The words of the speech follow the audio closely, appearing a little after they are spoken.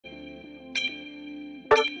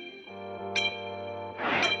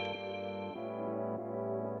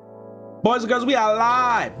Boys and girls, we are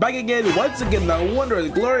live, back again, once again, the wondrous,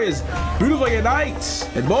 glorious, beautiful Unite.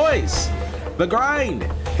 And boys, the grind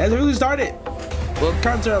has really started. Well, it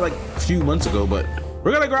kind of started like a few months ago, but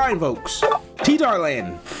we're gonna grind, folks. T-Tar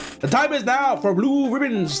land. The time is now for blue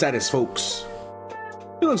ribbon status, folks.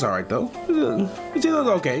 It looks alright, though. It looks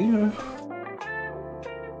okay.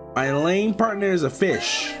 My lane partner is a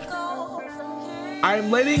fish.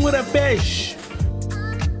 I'm laning with a fish.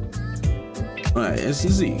 Alright, let's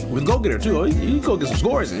see. With Go Getter too. You go get some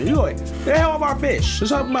scores in. You go, the hell of our fish.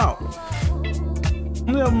 Let's help him out. Let's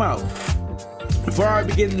help him out. Before I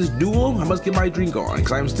begin this duel, I must get my drink on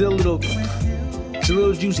because I'm still a little, it's a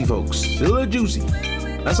little juicy, folks. It's a little juicy.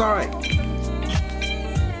 That's alright.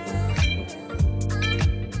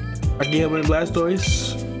 I can help with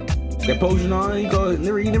Blastoise. That potion on, you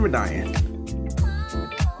never dying.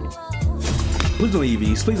 Please don't leave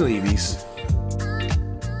these. Please don't leave these.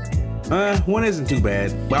 One isn't too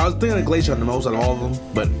bad. Well, I was thinking of Glacier on the most out of all of them,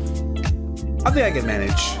 but I think I can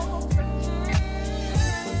manage.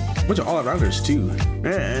 A bunch of all-arounders too.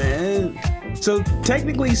 So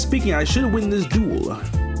technically speaking, I should win this duel.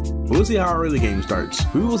 We'll see how our early game starts.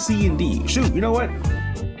 We will see indeed. Shoot, you know what?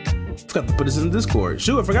 Forgot to put this in the Discord.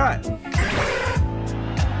 Shoot, I forgot.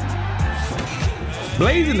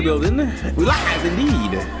 Blaze in the building. We live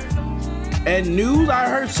indeed. And news, I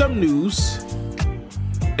heard some news.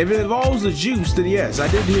 If it involves the juice, then yes, I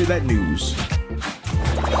did hear that news.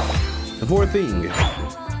 The poor thing.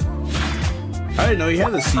 I didn't know he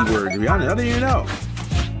had the C word, to be honest. I didn't even know.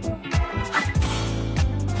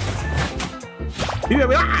 Be there,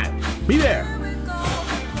 be there.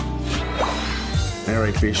 All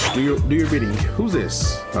right, fish, do your bidding. Who's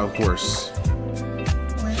this? Oh, of course.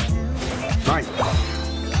 Right.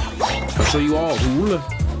 I'll show you all. Hula.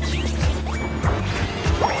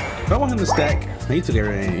 I want him to stack. He took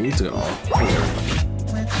everything. He took it all.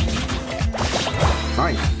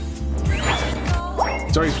 Alright.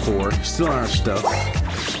 It's already 4. Still on our stuff.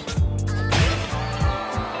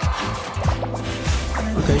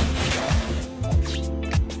 Okay.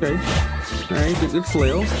 Okay. Alright, good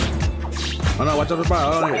flail. Oh no, watch out for the fire.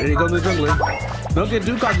 Oh, here he goes the jungler. Don't get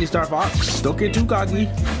too cocky, Star Fox. Don't get too cocky.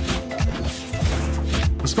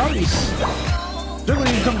 Spotties. Jungler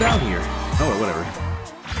didn't come down here. Oh, well, whatever.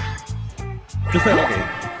 Just that, okay.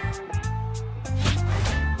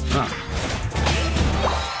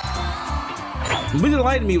 Please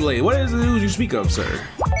enlighten me, Blade. What is the news you speak of, sir?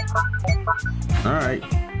 Alright.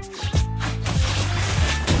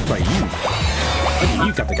 By you. Okay,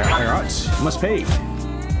 you got the guy odds. You must pay.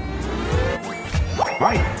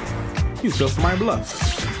 Right. You fell for my bluff.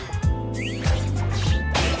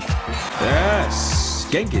 Yes.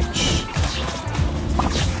 Gankage.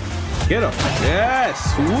 Get him.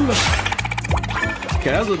 Yes. Fool. Okay,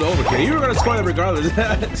 that was a little overkill. You were gonna score that regardless.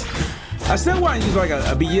 I still want to use like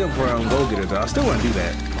a BM for Go Getter though. I still want to do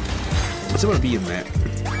that. I still want to BM that.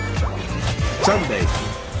 Someday.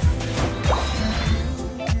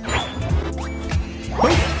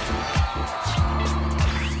 Wait.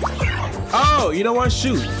 Oh, you know what?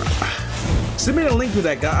 Shoot. Send me the link to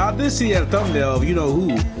that guy. I did see a thumbnail of you know who.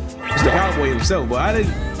 It's the cowboy himself, but I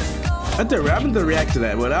didn't. I meant to react to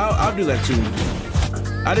that, but I'll do that too.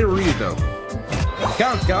 I didn't read it though.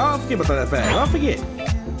 I'll forget about that fact. I'll forget.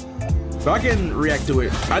 So I can react to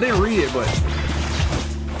it. I didn't read it, but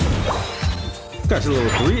got to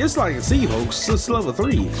level 3. It's like a C, folks. It's level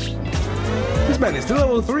 3. This man is still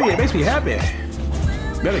level 3. It makes me happy.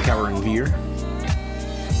 Better cowering gear.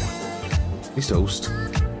 He's toast.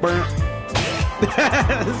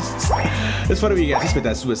 It's funny when you guys spit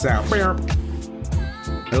that sweet sound.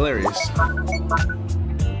 Hilarious.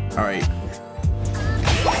 All right.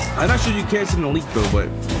 I'm not sure you can send a leak though, but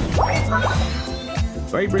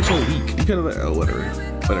why you bring so weak? You could have, oh, whatever.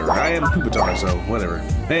 Whatever. I am Pupitar, so whatever.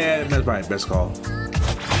 Yeah, that's my best call.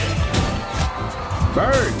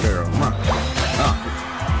 Bird girl.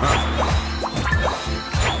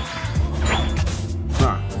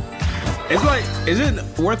 It's like, is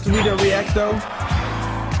it worth for me to react though?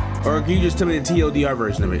 Or can you just tell me the TLDR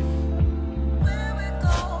version of it?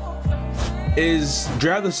 Is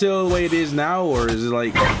draft the still the way it is now, or is it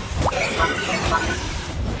like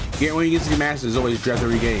when you get to the Masters, always draft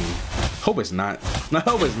every game? Hope it's not. I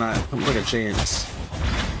hope it's not. I'm like a chance.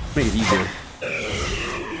 Make it easier.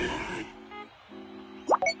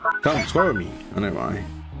 Come score with me. Oh, never mind.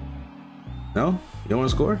 No, you don't want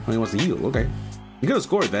to score? Oh, he wants to heal. Okay, you could have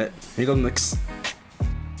scored that. Here goes next.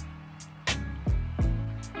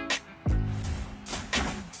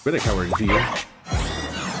 Better cover in here.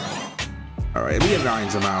 All right, we get 9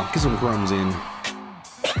 somehow. Get some crumbs in.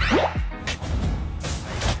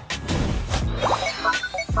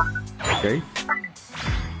 Okay.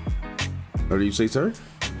 What do you say, sir?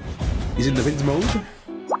 He's in defense mode.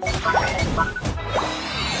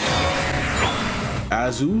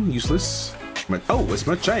 Azu, useless. Oh, it's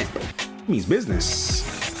my champ. Means business.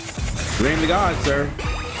 Blame the god, sir.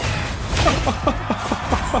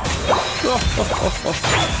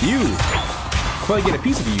 You. I'll get a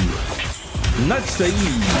piece of you. Nuts to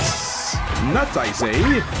ease. Nuts, I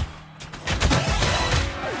say.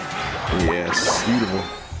 Yes, beautiful.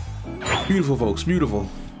 Beautiful, folks, beautiful.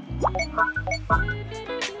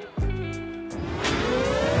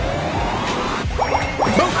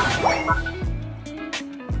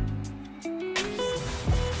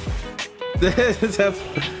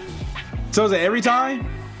 So is it every time?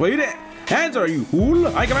 Wait, hands are you fool?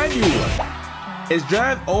 I command you. Is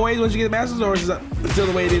draft always once you get the masters, or is it still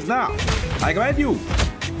the way it is now? I command you.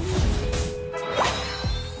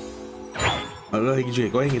 Go ahead and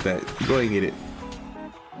get that. Go ahead and get it.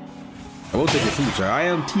 I won't take your food, sir. I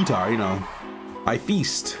am T-Tar, you know. I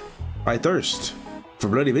feast. I thirst for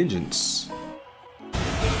bloody vengeance.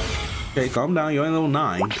 Okay, calm down. You're only level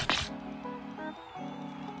 9.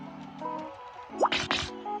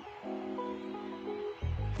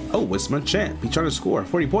 Oh, it's my champ. He's trying to score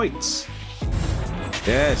 40 points.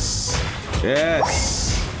 Yes.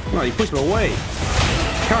 Yes. No, you pushed me away.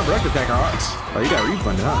 Counterproductive attack odds. Oh, you got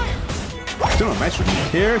refunded, huh? Still don't match with me.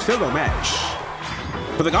 Here, still don't match.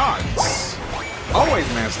 For the gods. Always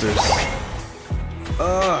masters.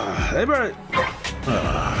 Everybody.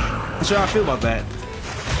 Not sure how I feel about that.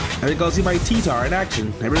 I think I'll see my T-Tar in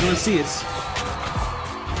action. Everybody's gonna see it.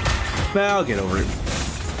 Nah, I'll get over it.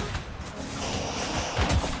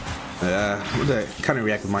 What did I kind of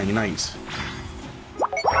react with my Unite?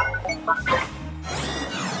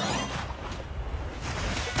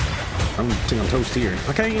 I'm taking toast here.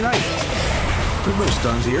 I can't Unite. There's no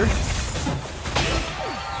stuns here.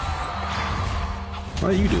 What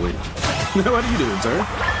are you doing? What are you doing, sir?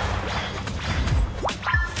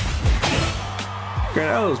 Okay,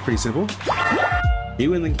 that was pretty simple.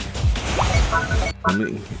 You in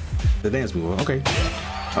the dance move. Okay.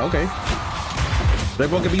 Okay. That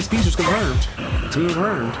broken beast speech was confirmed. It's been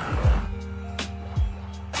confirmed.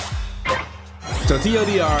 So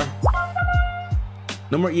TLDR.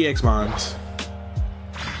 No more EX mons.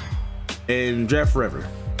 And draft forever.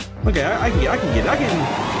 Okay, I can get it. I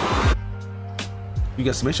can. You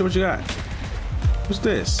got submission? What you got? What's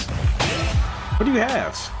this? What do you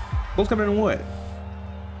have? Both coming in what?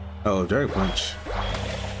 Oh, Dragon Punch.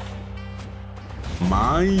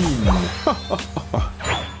 Mine.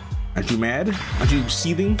 Aren't you mad? Aren't you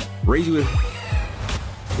seething? Raise you with.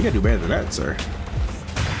 You gotta do better than that, sir.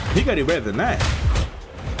 You gotta do better than that.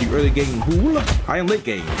 You early game fool. I am late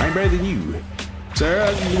game. I'm better than you. Sir,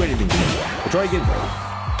 I didn't do anything to you. I'll try again though.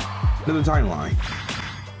 Another timeline.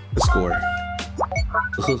 Let's score.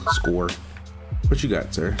 Score. What you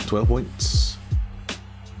got, sir? 12 points.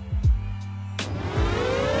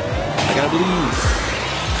 I gotta believe.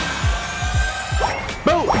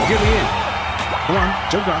 Boom! Get me in. Come on,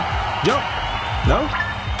 jump on. Jump. No?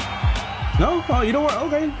 No? Oh, you know what?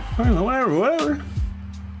 Okay. I don't know, whatever.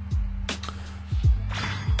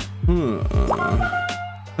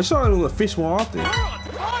 I saw a little fish more often.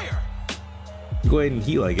 Go ahead and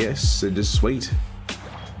heal, I guess, and just wait.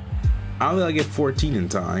 I don't think I'll get 14 in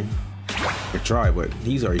time. I try, but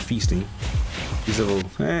he's already feasting. He's a little,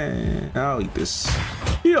 I'll eat this.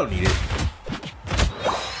 You don't need it.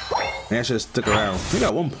 Man, I should have stuck around. He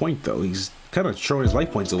got 1 point though. He's kind of throwing his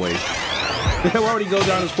life points away. Why would he go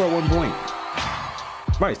down and score 1 point?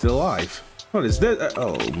 Right, still alive. What is that?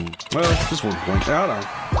 Oh, well, just 1 point. Hold on.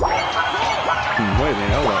 Wait a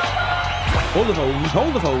minute, hold up. Hold the phone,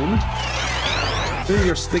 hold the phone. You think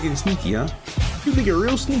you're sticking sneaky, huh? You think you're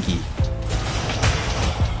real sneaky.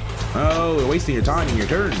 Oh, you're wasting your time in your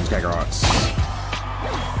turns, Kakarot's.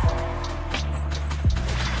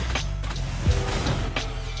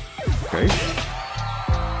 Okay.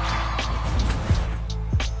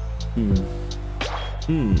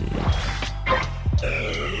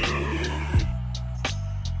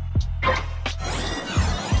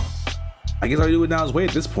 I guess all you do it now is wait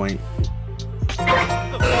at this point.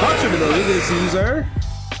 Launch him though, look at Caesar.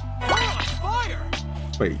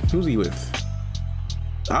 Wait, who's he with?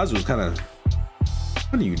 Azu's kind of.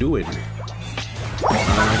 What are you doing?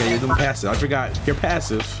 Okay, you're doing passive. I forgot. You're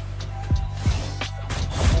passive.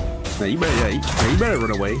 Now you better, you better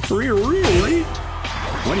run away. Really?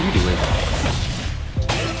 What are you doing?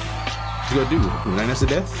 What you gonna do? Nine us to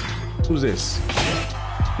death? Who's this?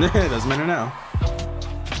 Doesn't matter now.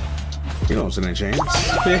 You don't stand a chance.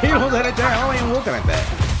 You don't stand a chance. I ain't even looking at that.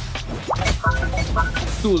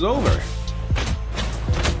 School's over.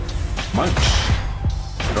 Munch.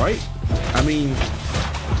 Right? I mean,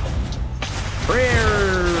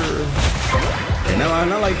 rare. And now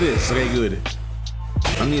not like this. Okay, good.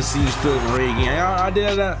 I need to see you still in the ring again. I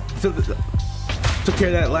did that. Took care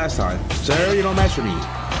of that last time. Sir, you don't match for me.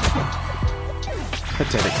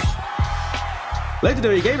 Pathetic.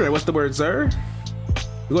 Legendary gamer, what's the word, sir?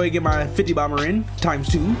 Go ahead and get my 50 bomber in, times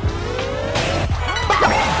 2.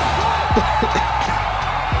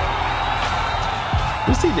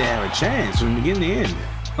 This team didn't have a chance from the beginning to end.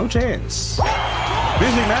 No chance.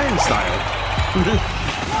 Myzteryman style.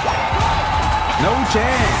 No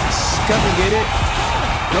chance. Come and get it.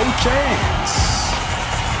 No chance.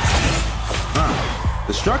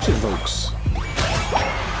 Destruction, folks.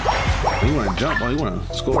 You want to jump? Oh, you want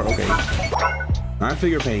to score? Okay. I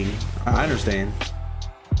figure pain. I understand.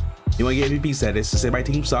 You want to get MVP status to say my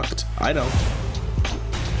team sucked. I know.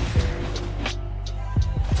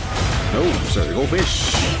 No, sir. Go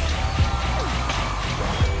fish.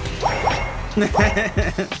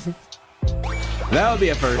 That would be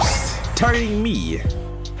a first. Targeting me.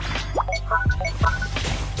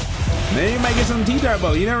 Maybe you might get some T-Tar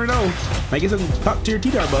buff. You never know. Might get some top tier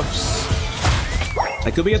T-Tar buffs.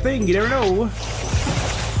 That could be a thing. You never know.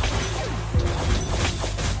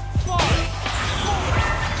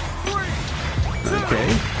 Okay.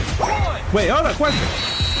 Wait, hold on. Question.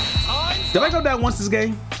 Did I go down once this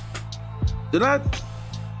game? Did I?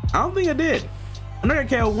 I don't think I did. I know I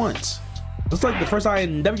got KO'd once. That's like the first time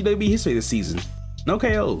in WWE history this season. No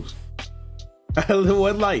KOs. I live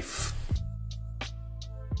one life.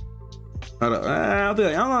 I'm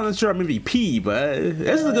not sure I'm MVP, but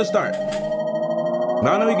this is a good start.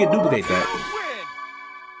 Now I know we can duplicate that.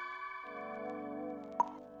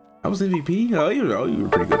 I was MVP? Oh, you were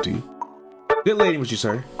pretty good too. Good lady with you,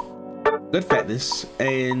 sir. Good fatness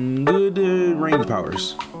and good range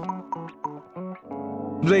powers.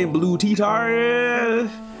 I'm saying blue T-Tar.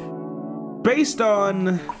 Based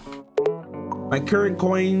on my current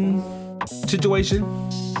coin situation.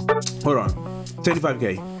 Hold on.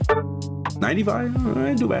 75K. 95?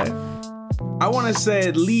 Ain't too bad. I want to say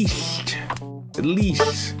at least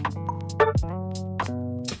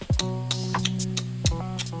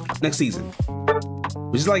next season,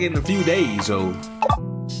 which is like in a few days. So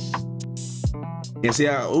yeah, see,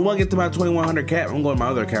 I want to get to my 2100 cap. I'm going to my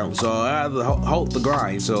other account, so I have to halt the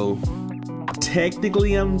grind. So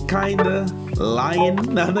technically, I'm kind of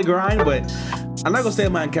lying on the grind, but I'm not gonna stay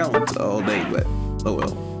on my account all day. But oh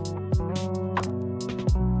well.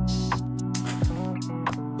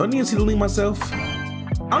 Do I need to see the link myself? I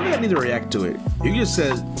don't think I need to react to it. You just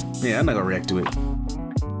said, yeah, I'm not gonna react to it.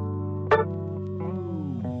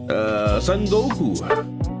 Son Goku.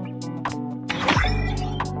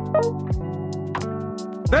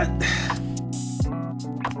 That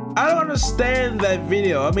I don't understand that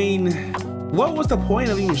video. I mean, what was the point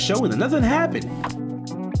of even showing it? Nothing happened.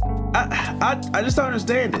 I just don't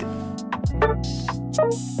understand it.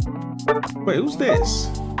 Wait, who's this?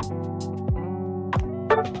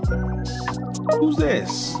 Who's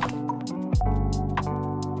this?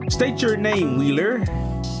 State your name, Wheeler.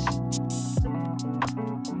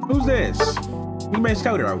 Who's this? You may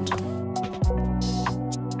scout her out.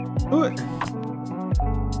 What?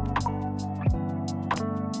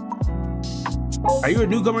 Are you a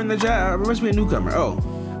newcomer in the chat? I must be a newcomer. Oh,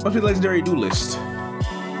 must be a legendary duelist.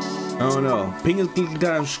 Oh no, ping is looking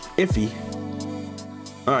kind of iffy.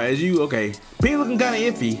 All right, is you okay? Ping looking kind of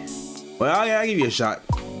iffy. Well, I'll give you a shot.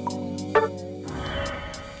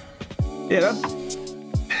 Yeah,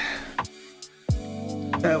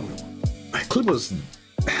 that clip was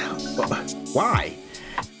why?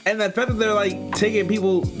 And the fact that they're like taking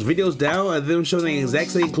people's videos down and them showing the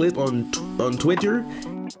exact same clip on Twitter,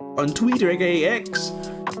 aka X.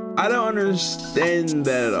 I don't understand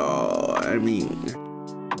that at all. I mean,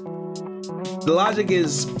 the logic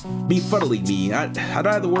is befuddling me. I don't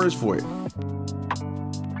have the words for it.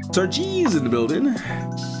 Zhortz in the building, and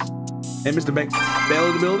Mr. Bell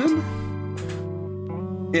in the building.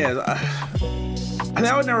 Yeah,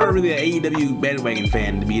 I was never really an AEW bandwagon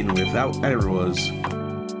fan to begin with. I never was.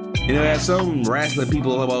 You know, I had some wrestling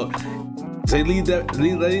people about say leave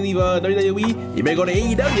WWE. You better go to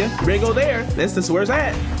AEW. You better go there. That's where it's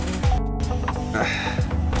at.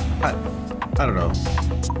 I don't know.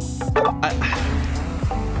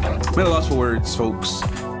 I'm at a loss for words, folks.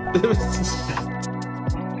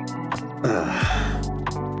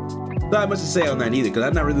 Not much to say on that either, because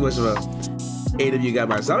I'm not really much of a AEW guy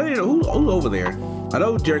myself. I don't even know who's over there. I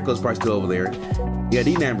know Jericho's probably still over there. You got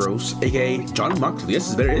Dean Ambrose, aka John Moxley. This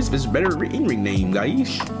is better. This is better in-ring name,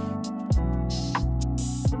 guys.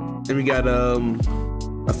 And we got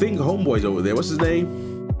I think Homeboy's over there. What's his name?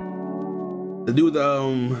 The dude,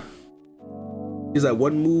 he's like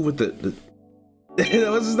one move with the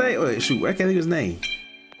what's his name? Wait, shoot, I can't think of his name.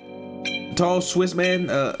 Tall Swiss man.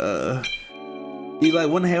 He's like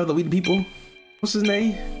 1/2 of the weed people. What's his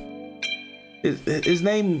name? His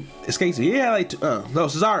name escapes me. Yeah, like no,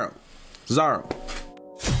 Cesaro.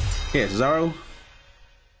 Yeah, Cesaro.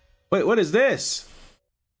 Wait, what is this?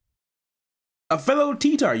 A fellow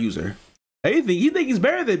T-Tar user. He think he's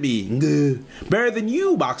better than me. Better than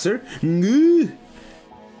you, boxer. You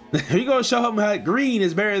gonna show him how green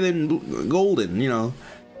is better than golden, you know.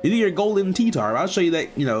 You think you're golden T-Tar. I'll show you that,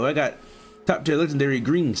 you know, I got top tier legendary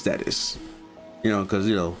green status. You know, because,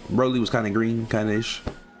 you know, Broly was kind of green, kind of ish.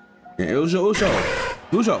 Yeah, it was show.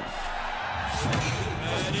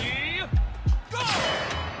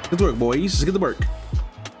 Get to work, boys. Let's get to work.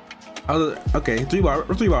 Okay, 3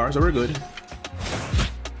 bars, so we're good.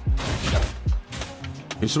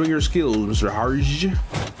 You swing your skills, Mr. Harsh.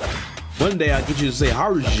 One day I'll get you to say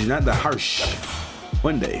harsh, not the harsh.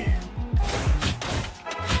 One day.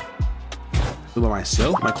 By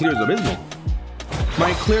myself? My clear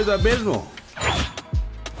is abysmal.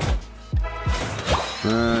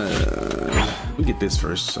 Let me get this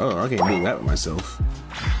first. Oh, I can't do that with myself.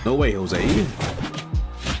 No way, Jose.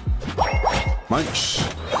 Munch.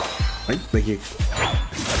 Thank you.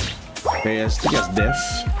 Okay, I think that's death.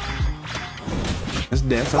 That's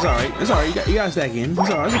death. That's alright. That's alright. You got to stack in. That's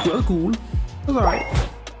alright. That's cool. That's alright.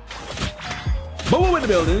 Boom in the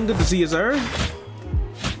building. Good to see you, sir.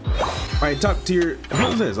 Alright, top tier.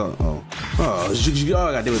 What is this? Oh, I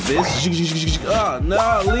gotta deal with this. Oh,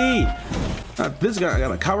 no, Lee. This guy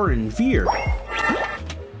got a cover in fear.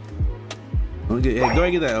 Go ahead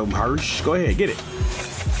and get that, Harsh. Go ahead, get it.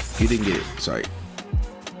 You didn't get it. Sorry.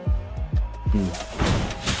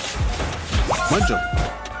 Munch him.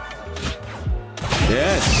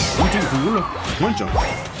 Yes. You too, fool. Munch him.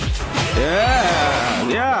 Yeah.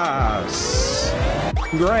 Yes.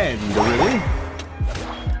 Grand, really.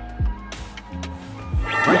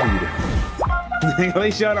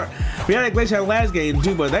 Glacier. We had a Glacier last game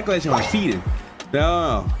too, but that Glacier was feeding.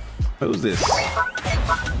 No. What was this?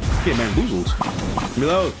 Get bamboozled.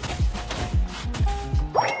 Reload.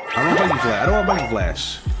 I don't want Bucky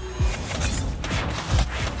Flash.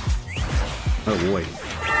 Oh boy.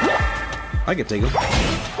 I can take him.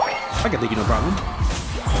 I can take you, no problem.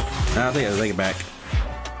 Nah, I think I'll take it back.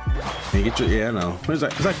 And get your, yeah, I know. What is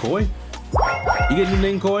that? Is that Koi? You get a new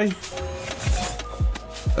name, Koi?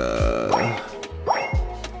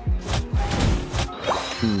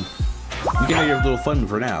 You can have your little fun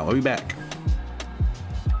for now. I'll be back.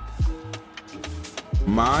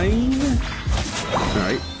 Mine. All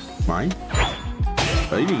right, mine.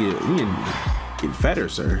 Oh, you can get fatter,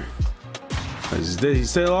 sir. He's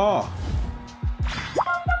still all.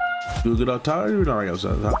 Do a good on top. You're alright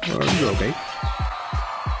outside. You're okay.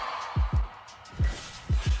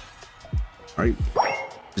 All right.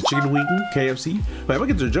 The chicken wing, KFC. Wait, look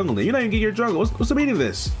at your jungle now. You're not even getting your jungle. What's the meaning of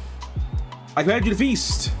this? I command you to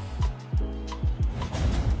feast.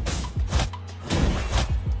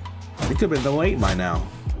 It could have been late by now.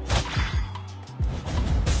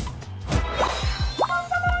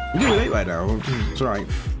 You could be late right now. It's alright.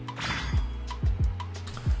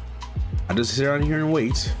 I just sit around here and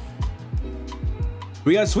wait.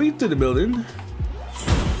 We got Sweet in the building.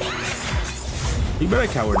 You better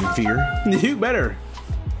cower in fear. You better.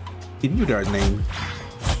 Give you our name.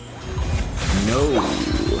 No.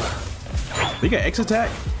 You got X attack?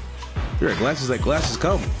 You're glasses like glasses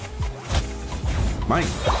come. Mine.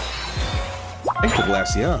 Extra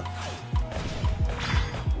glassy, huh?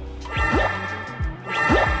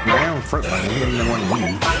 Yeah, I'm front line. I don't want to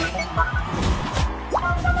leave.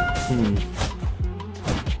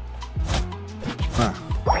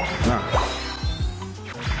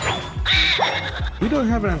 We don't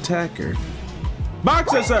have an attacker.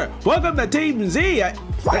 Boxer, sir! Welcome to Team Z!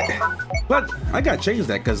 What? I gotta change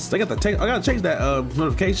that because I gotta change that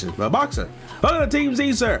notification. Boxer, welcome to Team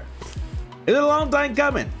Z, sir! It's a long time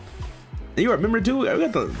coming. And you remember too? I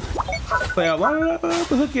got to play out long enough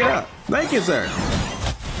to hook you up. Thank you, sir.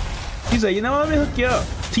 He said, you know what? Let me hook you up.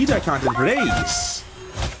 T-Tar content for days.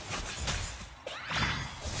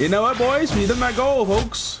 You know what, boys? We done my goal,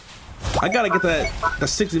 folks. I gotta get that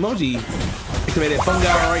 6 emoji activated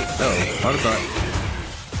fungow right. Oh,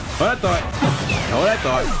 what I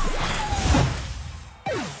thought.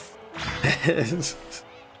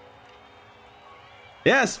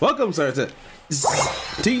 Yes, welcome, sir, to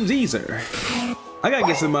Team Z, sir. I gotta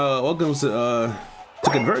get some welcomes to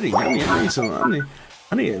converting. I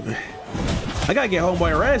gotta get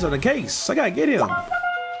homeboy Raz on the case. I gotta get him.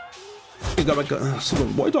 He's got like what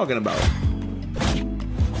are you talking about?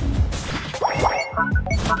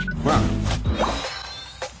 Wow.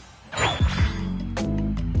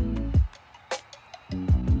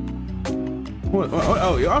 What?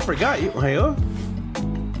 Oh, I forgot you. Hey,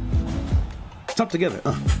 stop together.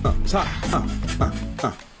 Stop.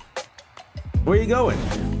 Where are you going?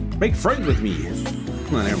 Make friends with me.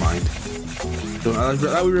 Oh, never mind. So I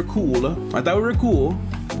thought we were cool. I thought we were cool.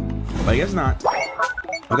 But I guess not.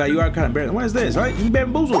 Okay, you are kind of bad. What is this? Right? You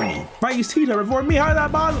bamboozled me. Right? Use teacher before me. How is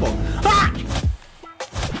that possible? Ah!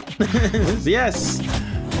 Yes.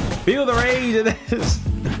 Feel the rage of this.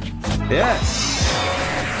 Yes.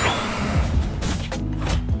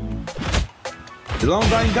 It's a long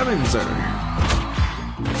time coming, sir.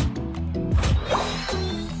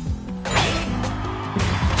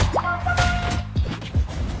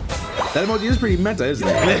 That emoji is pretty meta, isn't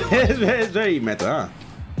it? It's very meta, huh?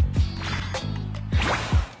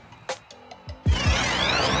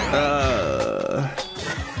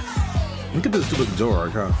 Look at this stupid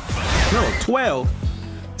Zhortz, huh? No, 12.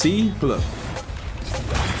 See? Look.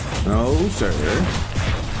 No, sir.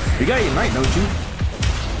 You got Unite, don't you?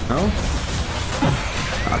 No?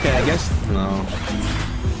 Okay, I guess. No.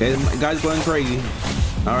 Okay, guy's going crazy.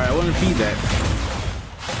 Alright, I want to feed that.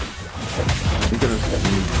 He's gonna.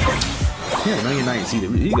 Yeah, no Unite. See,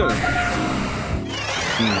 he's gonna.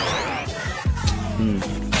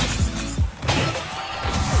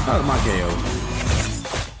 Oh, my KO.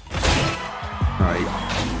 Alright.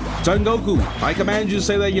 Son Goku, I command you to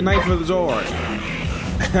say that Unite for the Zord.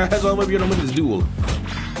 That's all you're gonna win this duel.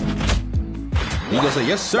 You gonna say,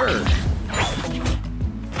 yes, sir.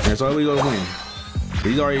 That's all we gonna win.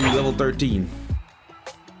 He's already level 13.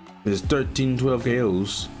 There's 13, 12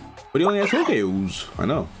 KOs. But he only has 4 KOs. I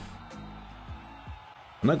know.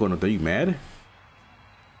 I'm not going up there, you mad?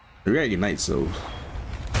 We gotta Unite, so.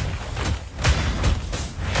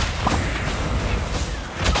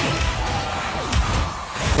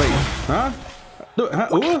 Wait, huh? Huh?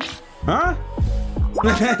 Huh? I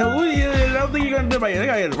don't think you're gonna do it. I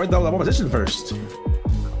gotta write down my position first.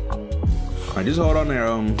 Alright, just hold on there,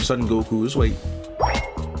 Son Goku. Just wait.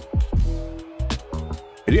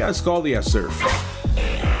 You gotta Scald, yeah, Surf.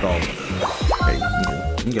 Scald.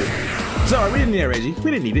 Okay. Sorry, we didn't need it, Reggie.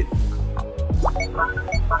 We didn't need it.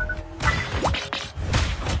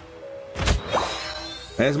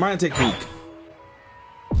 That's my technique.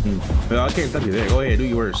 Well, I can't stop you there. Go ahead, do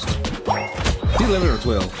your worst. He's 11 or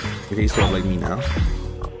 12. Okay, he's 12 like me now.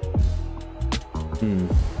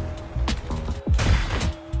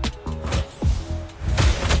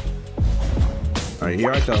 Alright,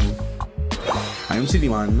 here I come. I am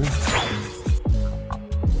Myzteryman.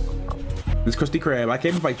 This Krusty Krab. I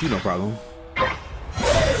can't fight you, no problem.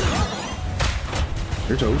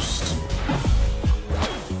 You're toast.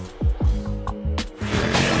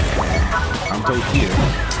 I'm toast here.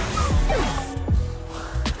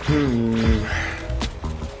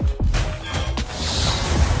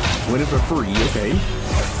 Win it for free, okay.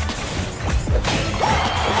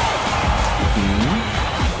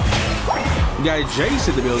 You got Jace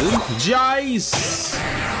in the building. Jace!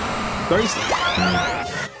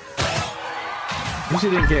 You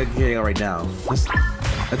should didn't get KO right now.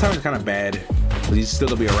 That time is kind of bad. But he's still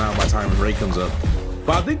gonna be around by the time Ray comes up.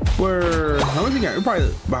 But I think we're probably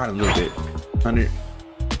behind a little bit.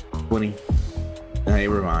 120. Hey,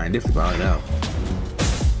 never mind. If about it out.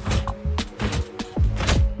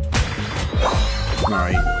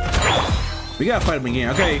 Alright. We gotta fight him again.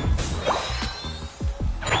 Okay.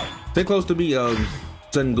 Stay close to me,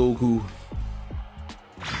 Son Goku.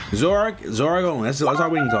 Zhortz only. That's all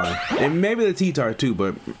we can call him. And maybe the T-Tar too,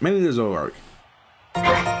 but mainly the Zhortz.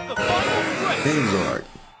 Maybe Zhortz.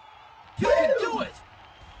 You can do it.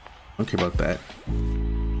 I don't care about that.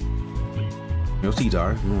 No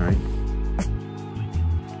T-Tar. Alright.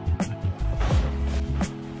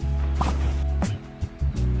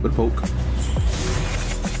 Good poke.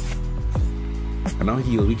 And no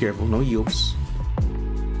heals. Be careful. No heals.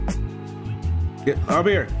 Get up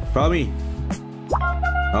here. Follow me.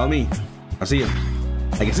 Follow me. I see him.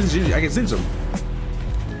 I can sense him.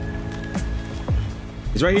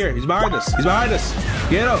 He's right here. He's behind us. He's behind us.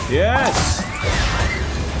 Get him. Yes.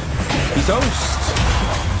 He's toast.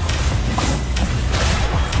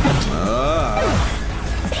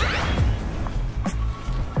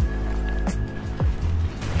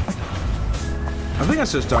 I think I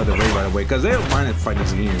should start the raid right away because they don't mind if fighting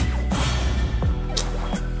us again.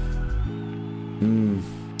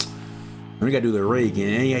 We gotta do the raid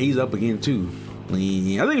again. Yeah, he's up again too. I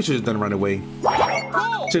think we should have done it right away.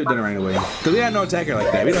 Should have done it right away. Because we had no attacker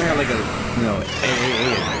like that. We don't have like a, you know,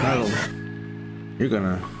 You're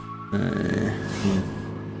gonna.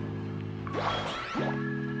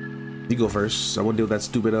 You go first. I want to deal with that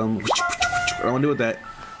stupid I don't want to deal with that.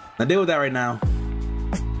 I deal with that right now.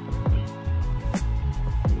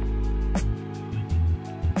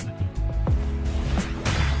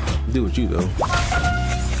 Deal with you though.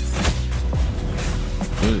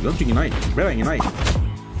 Don't you unite? Better unite.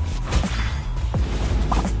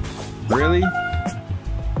 Really?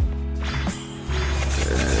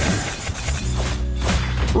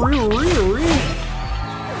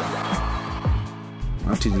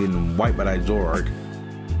 My team's getting wiped by that Zhortz.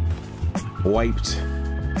 Wiped.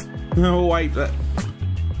 Wiped. What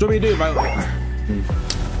do we do if I...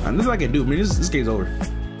 This is what I can do. I mean, this game's over. This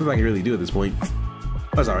is what I can really do at this point.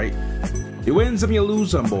 That's alright. You win some, you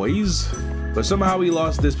lose some, boys. But somehow we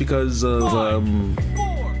lost this because of, 5,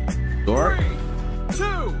 4, 3, 2,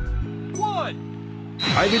 1.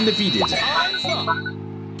 I've been defeated. Time's up.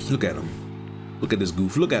 Look at him. Look at this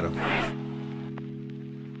goof. Look at him.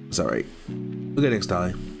 It's alright. Look at next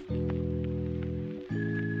time.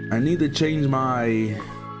 I need to change my...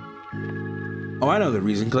 Oh, I know the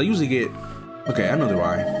reason. Because I usually get... Okay, I know the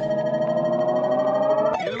why.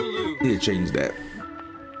 I need to change that.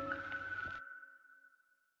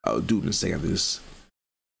 I'll do it in a second after this.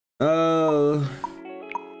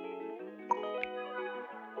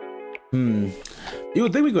 You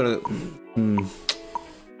would think we gotta...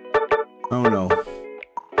 I don't know.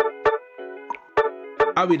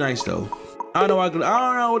 I'll be nice though. I don't know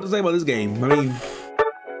what to say about this game. I mean,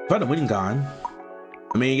 if I had a winning con,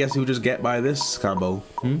 I mean, I guess you would just get by this combo.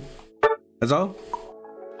 That's all.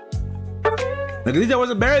 Like, at least that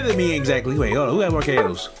wasn't better than me exactly. Wait, hold on, who had more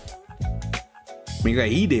KOs? I mean,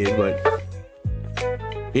 like, he did, but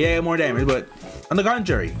he had more damage. But on the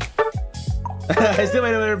contrary, I still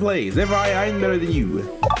made a better plays. Therefore, I'm better than you.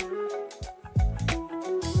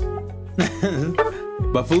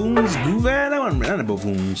 Buffoons, man, I'm not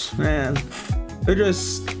buffoons, man. They're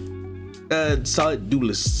just solid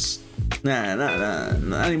duelists. Nah,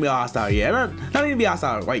 not even be hostile yet. Not even be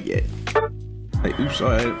hostile quite yet. Hey, oops,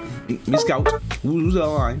 alright. Me scout. Who's the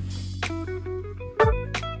line?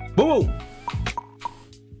 Boom!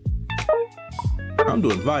 I'm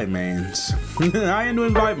doing 5-mans. I am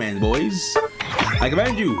doing 5-mans, boys. I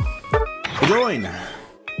command you to join.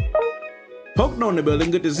 Poke in the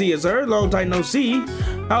building, good to see you, sir. Long time no see.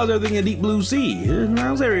 How's everything in deep blue sea?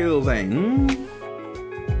 How's every little thing?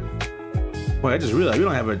 Well, I just realized we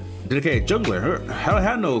don't have a dedicated jungler. I don't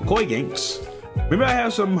have no koi ganks. Maybe I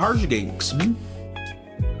have some harsh ganks.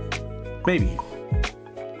 Maybe.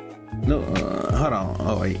 No, hold on.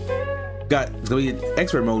 Oh wait. It's gonna be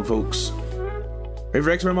expert mode, folks. Ready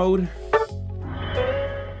for expert mode?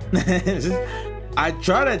 I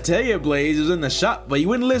tried to tell you, Blaze, it was in the shop, but you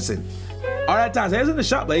wouldn't listen. All that time, say it's in the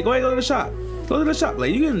shop, Blade. Go ahead, go to the shop. Go to the shop,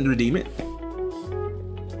 Blade. You can redeem it.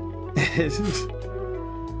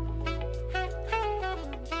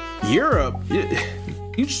 Europe?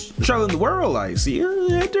 You traveling the world, I see.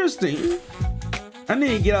 Interesting. I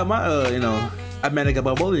need to get out my, America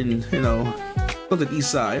bubble and, go to the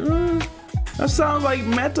east side. That sounds like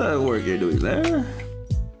meta work you're doing there.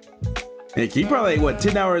 Hey, you probably, what,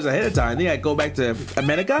 10 hours ahead of time. Then I go back to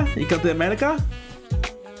America? You come to America?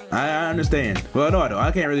 I understand. Well, no, I don't.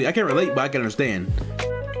 I can't relate, but I can understand.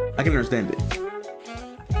 I can understand it.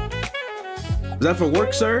 Is that for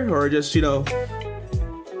work, sir? Or just,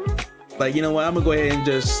 like, you know what? I'm gonna go ahead and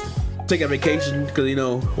just take a vacation because,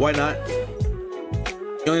 why not?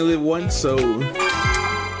 You only live once, so. I'm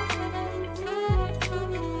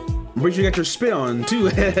pretty sure you got your spit on, too,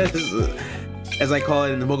 as I call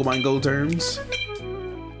it in the Pokemon Go terms.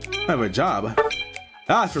 I have a job.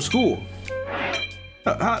 Ah, it's for school.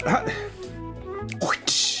 Go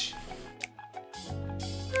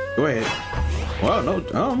ahead. Well, no.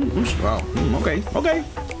 Wow. Okay.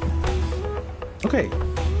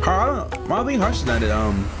 I don't think Harsh is not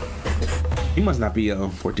at, he must not be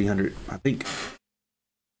 1400. I think.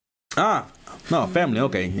 Ah, no, family.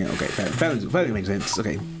 Okay, yeah, okay. Family makes sense.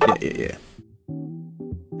 Okay, yeah.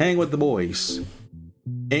 Hang with the boys,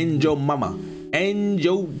 and your mama, and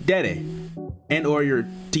your daddy, and or your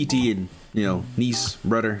TT and niece,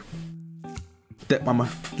 brother, step mama,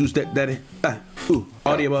 step daddy.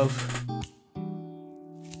 All the above.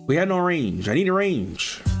 We had no range. I need a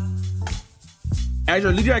range. As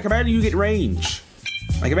your leader, I command you get range.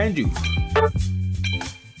 I command you.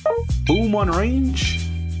 Boom on range.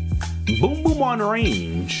 Boom on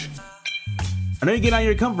range. I know you get out of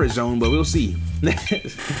your comfort zone, but we'll see.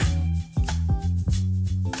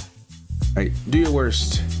 Alright, do your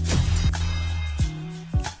worst.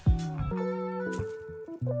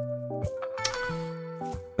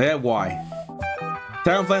 Yeah, why?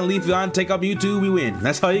 Time flying leaf on, take up YouTube, we win.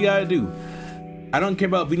 That's all you gotta do. I don't care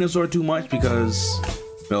about Venusaur too much because,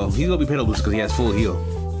 well, he's gonna be pedalable because he has full heal.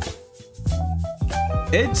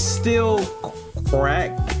 It's still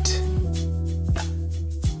cracked.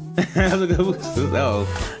 Oh.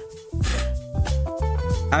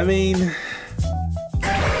 I mean, you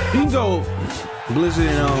can go Blizzard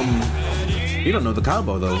and you don't know the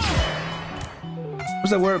combo though.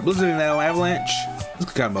 What's that word? Blizzard and Avalanche?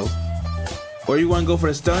 That's a combo. Or you want to go for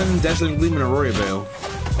the stun, Dazzling Gleam, and Aurora Veil.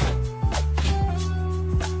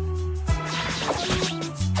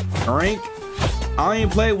 Rank? I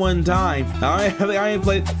ain't played one time. I ain't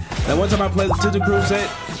played that one time I played the Tinder Crew set.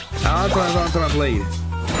 I don't know the time I played.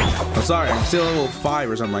 I'm sorry, I'm still level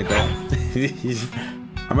 5 or something like that.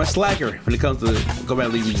 I'm a slacker when it comes to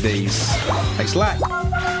Combat League these days. Like slack.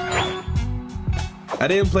 I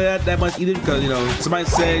didn't play that much either because, you know, somebody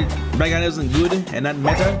said my guy isn't good and not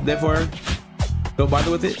meta, therefore don't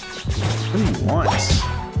bother with it. What do you want?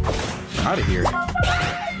 Out of here.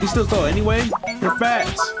 You still slow anyway? You're fat.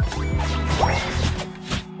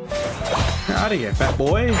 Get out of here, fat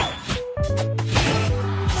boy.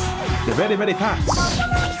 You're very, very fat.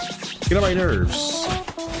 Get on my nerves.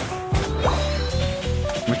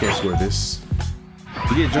 I can't score this.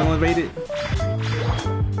 You get jungle invaded?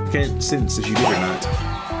 I can't sense if you did or not.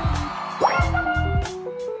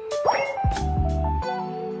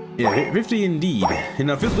 Yeah, 50 indeed. You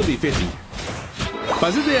know, 50 will be 50. But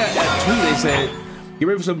I think that tweet they said, get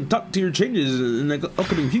ready for some top tier changes in the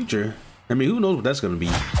upcoming future. I mean, who knows what that's gonna be?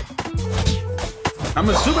 I'm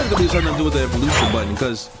assuming it's gonna be something to do with the evolution button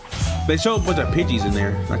because they show a bunch of Pidgeys in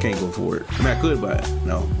there. I can't go for it. I mean, I could, but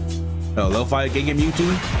no. Oh, level 5 Game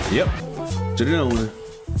Mewtwo? Yep. Should've known.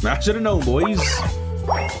 I should've known, boys.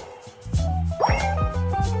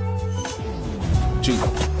 Shoot.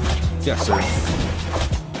 Yes, sir.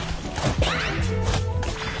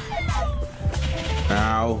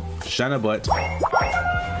 Ow. Shine a butt.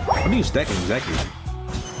 What are you stacking exactly?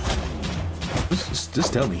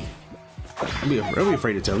 Just tell me. I'll be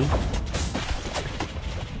afraid to tell me.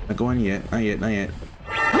 Not going yet. Not yet. Not yet.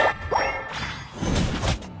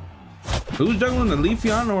 Who's jungling, the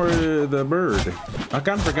Leafeon or the bird? I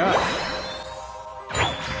kind of forgot.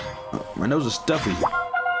 Oh, my nose is stuffy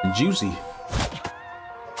and juicy.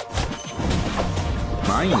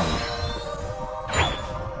 Mine.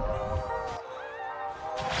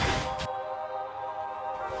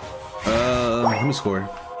 Let me score.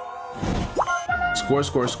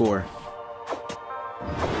 Score.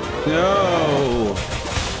 No.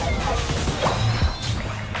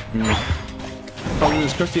 Oh,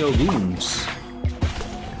 there's crusty old goons.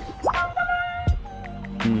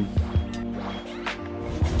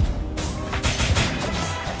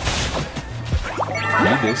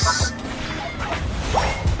 Need this.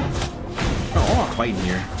 Oh, I'm not fighting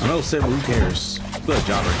here. I know Sarah, who cares? Good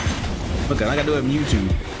jobber. Look, I gotta do a Mewtwo.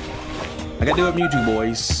 I gotta do a Mewtwo,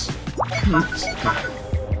 boys.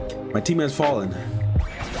 My team has fallen.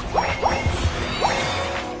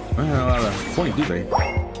 I don't have a lot of points, do they?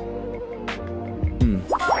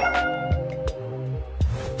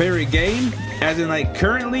 Favorite game? As in like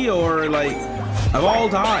currently or like of all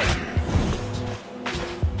time?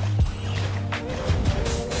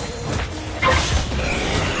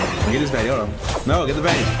 Get this fatty, hold on. No, get the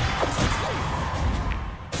fatty.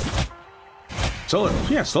 So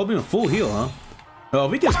yeah, slow being a full heal, huh? Oh,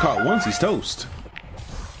 if he gets caught once, he's toast.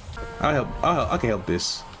 I can help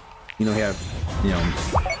this. You know, have, you know,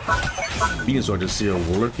 Venusaur just here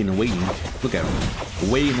lurking and waiting. Look at him,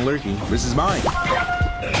 waiting and lurking. This is mine.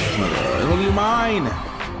 It'll be mine.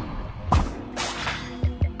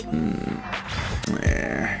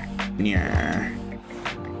 Yeah.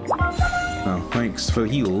 Oh, thanks for the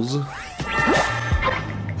heals.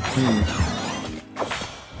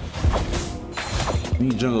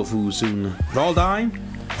 Need jungle food soon. All dying?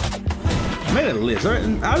 I made a list.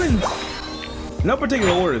 I've been no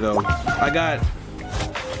particular order though. I got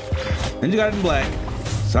Ninja got in black.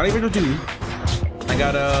 Sonic Victor 2. I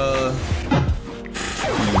got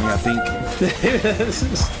I think.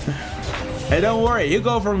 Hey, don't worry. You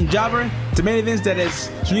go from jobber to main events that is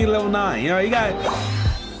level 9. You know, you got.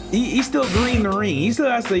 He's still green the ring. He still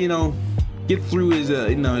has to, you know, get through his,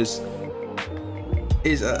 you know, his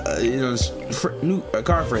new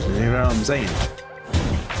car freshness. You know what I'm saying?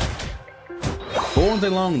 But won't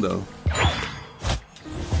take long though.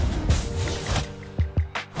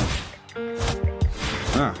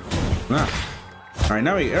 All right,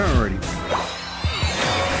 now we are ready.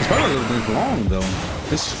 It's probably a little bit long though.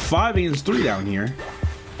 It's 5 against 3 down here.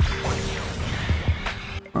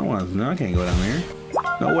 No, I can't go down there.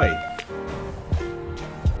 No way.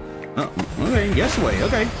 Oh, okay, yes way.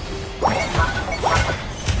 Okay.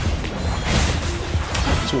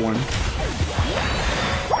 That's one.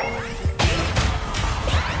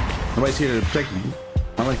 Nobody's here to protect me.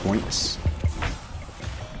 I like points.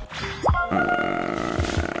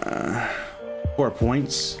 4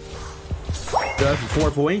 points. That's for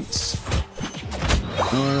 4 points.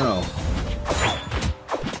 No.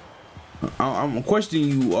 I'm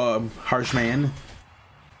questioning you, harsh man.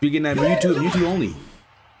 You're getting that Mewtwo only.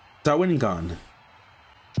 It's our winning con.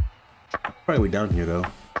 Probably way down here though.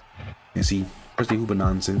 And see, first Hoopa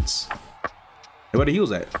nonsense. Hey, where the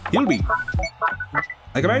heals at? Heal me.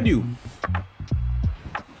 I command you.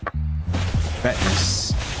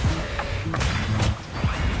 Fatness.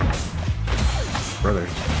 Brother.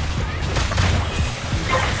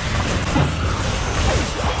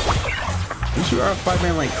 You sure are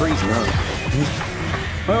 5-man like crazy, huh?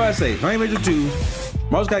 What do I say? Honey Major 2.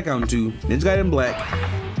 Mars Guy Count 2. Ninja Guy in Black.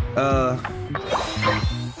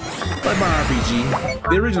 Like my RPG.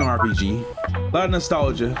 The original RPG. A lot of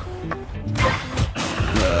nostalgia.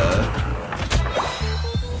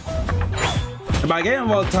 And by game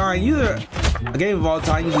of all time, a game of all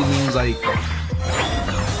time usually means like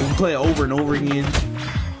you can play it over and over again.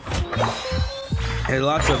 And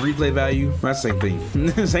lots of replay value. That's the same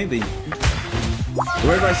thing. Same thing.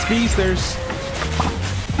 Where's my speedsters?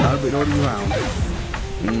 I've been ordering around.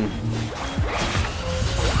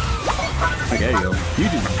 Okay, there you go. You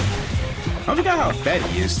do. I forgot how fat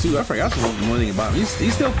he is too. I forgot one thing about him.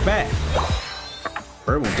 He's still fat.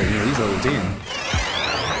 Bird won't take him. He's level 10.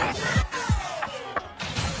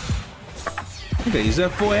 Okay, he's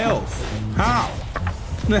at full health. How?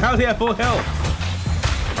 How's he at full health?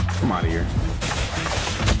 Come out of here.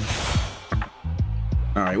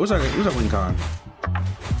 All right, what's our win con?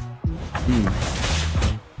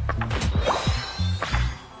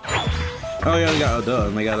 Oh yeah, they got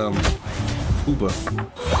they got Hoopa.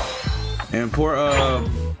 And poor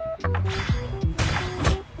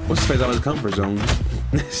what's his face out of his comfort zone?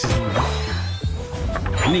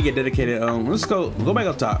 I need to get dedicated. Let's go back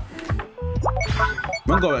up top.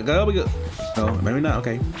 I'm gonna go back. No, maybe not.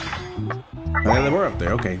 Okay. Okay, we're up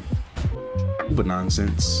there. Okay. But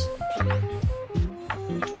nonsense.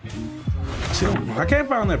 See, I can't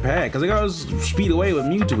find that pad because I gotta speed away with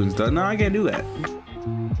Mewtwo and stuff. No, I can't do that.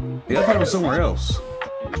 I gotta find him somewhere else.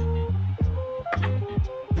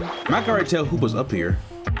 I can already tell Hoopa's up here.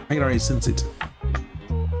 I can already sense it.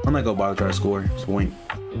 I'm not gonna bother trying to score. It's the point.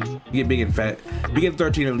 You get big and fat. You get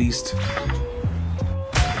 13 at least.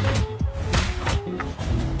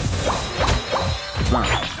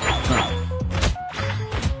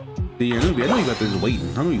 See, I know you got this waiting.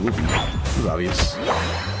 I know you would be. It's obvious.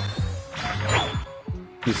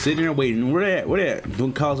 Just sitting there waiting. Where they at? Where they at?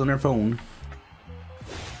 Doing calls on their phone.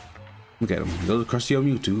 Look at him. Those crusty old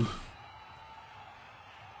Mewtwo.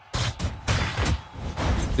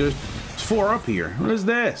 There's 4 up here. What is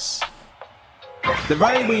this? They're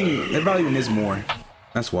valuing this more.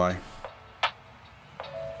 That's why.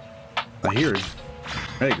 I hear it.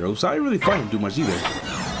 There you go. So I didn't really fight him too much either.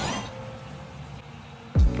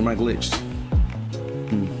 Am I glitched?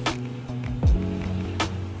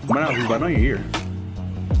 Come on out, Hoopa. I know you're here.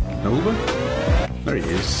 No Hoopa? There he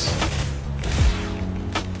is.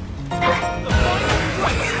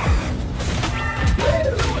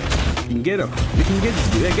 You can get him. You can get this.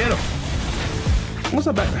 Yeah, get him. What's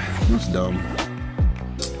up back? That's dumb.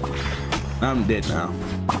 I'm dead now.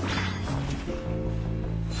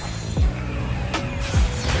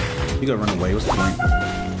 You gotta run away. What's the point?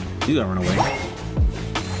 You gotta run away.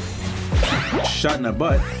 Shot in the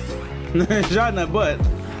butt. Shot in the butt.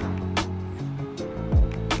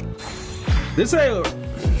 This ain't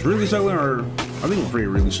really struggling, or I think we're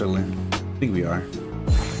really struggling. I think we are.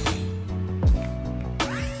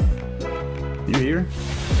 You here?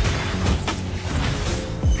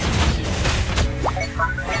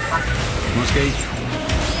 Skate.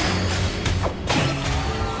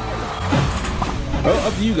 Oh,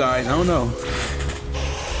 up to you guys. I don't know.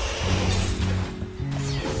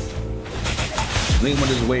 I think I'm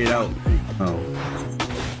gonna just wait it out. Oh.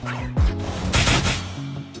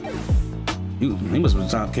 He must have been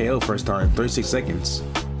top KO first time. 36 seconds.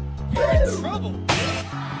 You're in trouble.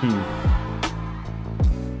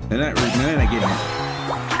 They're not getting it.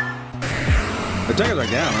 The attackers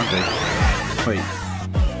are down, aren't they? Wait.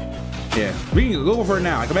 Yeah, we can go for it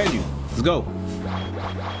now. I command you. Let's go.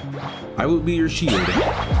 I will be your shield.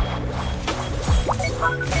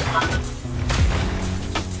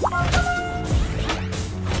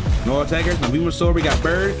 No attackers, no beam of sword. We got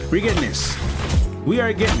bird. We're getting this. We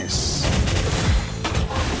are getting this.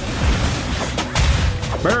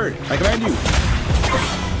 Bird, I command you.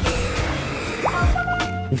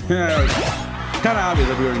 Kind of obvious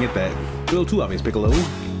if we were gonna get that. A little too obvious, Piccolo.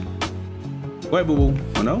 Wait, boo boo.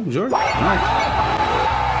 Oh no, sure. All right.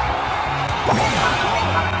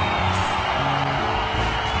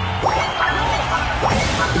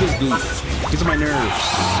 Look at this goof. Gets on my nerves.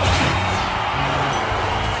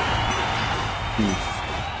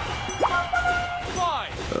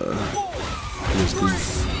 Look at this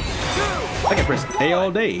goof. I can press A all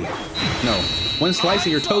day. No, one slice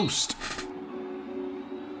of your toast.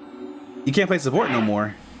 You can't play support no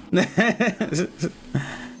more. But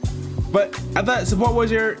I thought support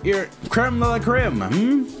was your creme de la creme.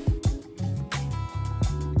 Hmm?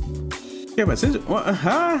 Yeah, but since what?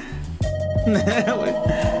 Huh? I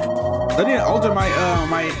need to alter my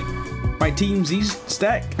my Team Z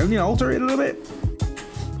stack. I need to alter it a little bit.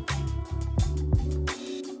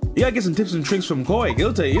 You gotta get some tips and tricks from Koi.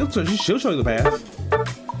 He'll tell you. She'll show you the path.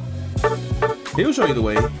 He'll show you the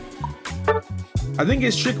way. I think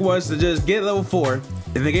his trick was to just get level 4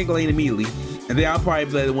 and then get lane immediately, and then I'll probably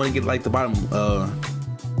be the one to get like the bottom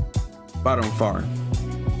far.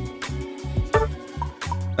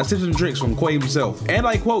 That's tips and tricks from Quay himself, and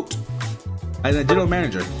I quote, as a general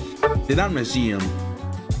manager, did not miss GM.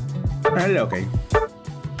 I did okay.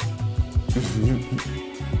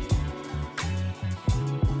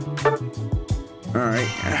 All right.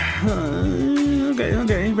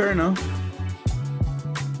 Okay, fair enough.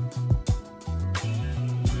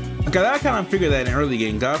 Cause I kind of figured that in early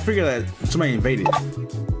game. Cause I figured that somebody invaded.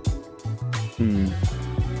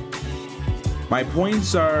 My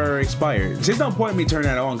points are expired. There's no point in me turning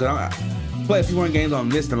that on. Cause I play a few more games on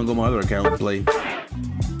this, then I'm gonna go on my other account and play.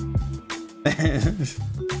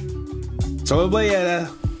 So we'll play at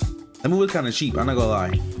that move was kind of cheap. I'm not gonna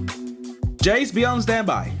lie. Jace, be on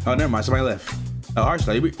standby. Oh, never mind. Somebody left. Oh,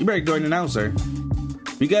 Hearthstone, you better go and announce her.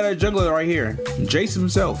 We got a jungler right here, Jace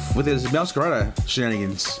himself, with his Masquerada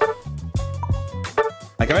shenanigans.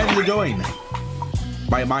 I command you to join,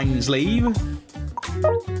 my mind slave.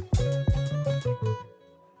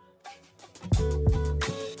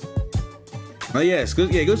 Oh yes,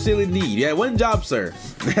 good, yeah, good steal indeed. Yeah, one job, sir.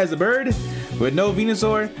 As a bird with no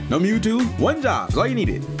Venusaur, no Mewtwo, one job. That's all you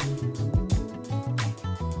needed.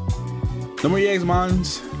 No more EX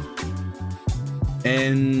mons.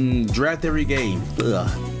 And draft every game. Ugh.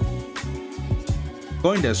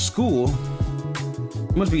 Going to school?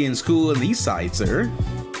 You must be in school on the east side, sir.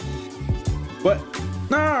 But,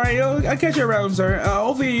 alright, I'll catch you around, sir.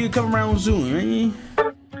 Hopefully you come around soon.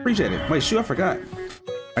 Appreciate it. Wait, shoot, I forgot.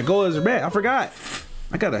 My goal is red. I forgot.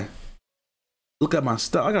 I gotta look at my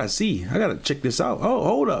stuff. I gotta see. I gotta check this out. Oh,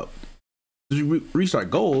 hold up.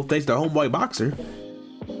 Restart goal thanks to Homeboy Boxer.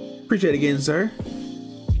 Appreciate it again, sir.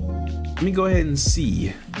 Let me go ahead and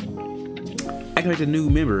see. Activate the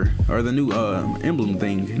new member or the new emblem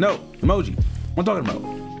thing. No, emoji. What I'm talking about?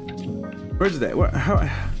 Where's that? Where, how?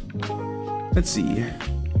 Let's see.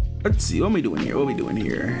 Let's see. What am I doing here? What are we doing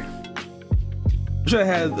here? I should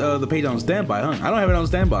have had the page on standby, huh? I don't have it on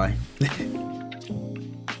standby.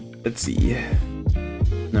 Let's see.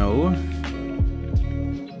 No.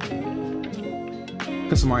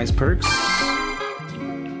 Customize perks.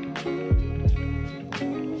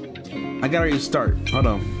 I gotta restart. Hold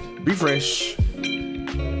on. Refresh.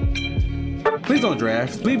 Please don't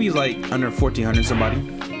draft. Please be like under 1400 somebody.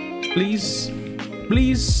 Please.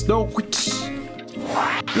 Please. No.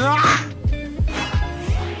 Ah!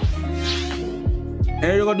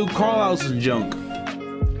 And you're gonna do call outs and junk.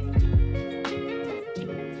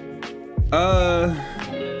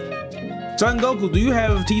 Son Goku, do you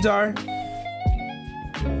have T-Tar?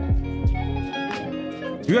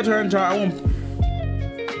 You got to try.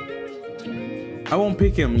 I won't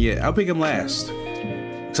pick him yet. I'll pick him last.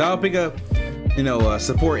 So I'll pick up, you know,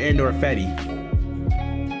 support and or fatty.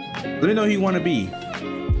 Let me know who you want to be.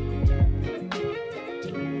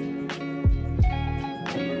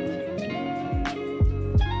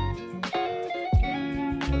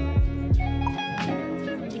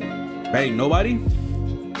 Hey, nobody?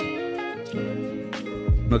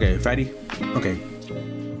 Okay, fatty. Okay.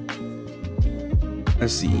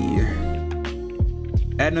 Let's see.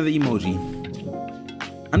 Add another emoji.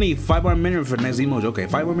 I need 5 more minutes for the next emoji. Okay,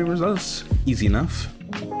 5 more minutes. That's easy enough.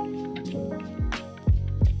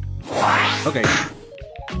 Okay.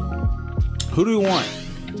 Who do you want?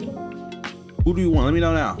 Who do you want? Let me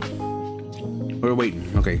know now. We're waiting.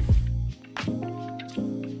 Okay.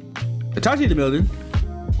 Itachi in the building.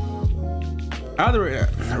 I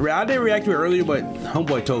didn't react to it earlier, but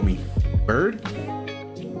homeboy told me. Bird?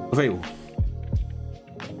 Available.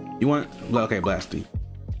 You want? Okay, Blasty.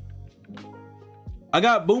 I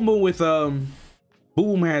got Boom Boom with Boom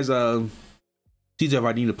Boom has teacher if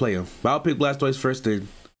I need to play him. But I'll pick Blastoise first then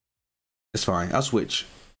It's fine. I'll switch.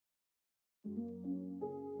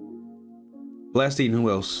 Blasting. Who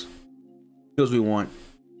else? Who else we want?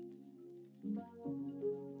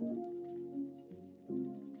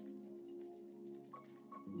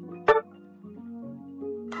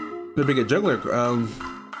 The bigger juggler.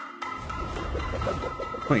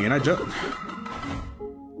 Wait, you're not jungle.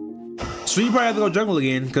 So you probably have to go jungle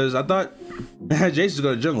again because I thought Jason's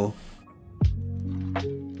go to jungle.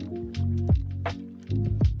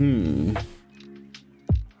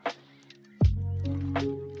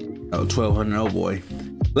 Oh, 1200. Oh boy.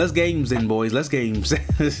 Let's games then, boys. Let's games.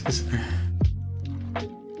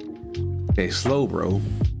 Okay, slow, bro.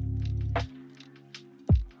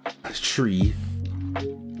 Tree.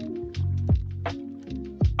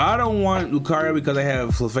 I don't want Lucario because I have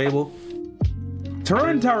Clefable.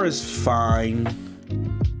 Turret Tower is fine.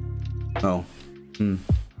 Oh.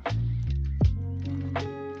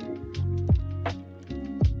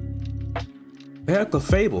 They have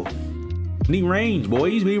Clefable. We need range,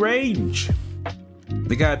 boys. We need range.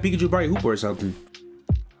 They got a Pikachu Bright Hooper or something.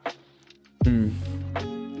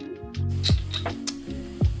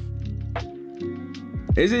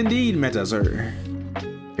 Is indeed meta, sir.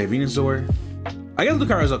 Okay, Venusaur. I guess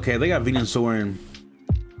Lucario's okay. They got Venusaur and.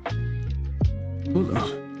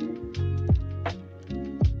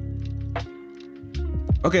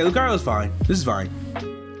 Okay, Lucario's fine. This is fine.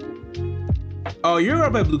 Oh, you're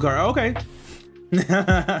gonna play Lucario. Okay.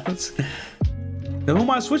 Then who am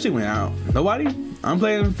I switching with now? Nobody? I'm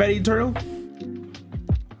playing Fatty Turtle.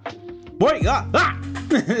 Boy,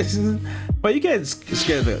 but you can't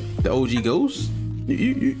scare the OG ghost.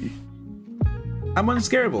 I'm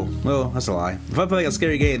unscarable. Well, that's a lie. If I play like a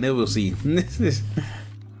scary game, then we'll see. Who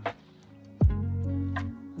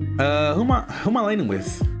am I laning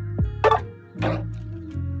with?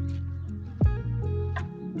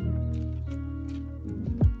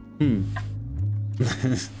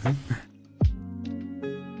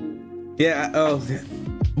 Yeah,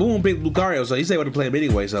 Boom picked Lucario, so he said what to play him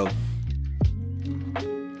anyway, so.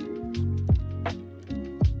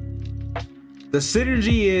 The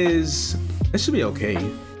synergy is, it should be okay.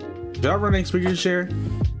 Should I run an experience share?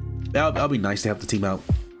 That'll be nice to help the team out.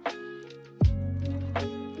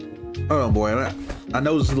 Oh boy, I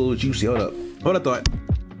know it's a little juicy. Hold up. Hold up, thought.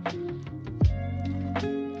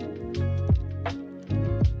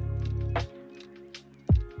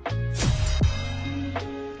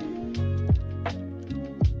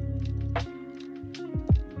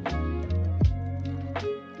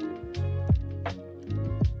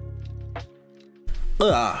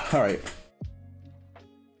 All right.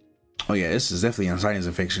 Oh yeah, this is definitely a sinus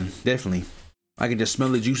infection. Definitely. I can just smell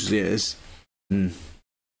the juices. Yeah, it's.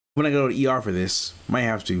 When I go to ER for this, might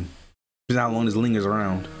have to. Depends how long this lingers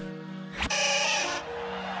around.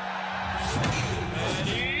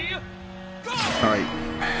 All right,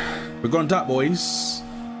 we're going top, boys.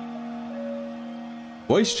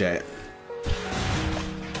 Voice chat.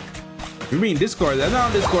 If you mean Discord, that's not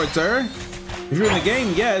on Discord, sir. If you're in the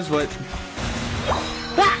game, yes, but.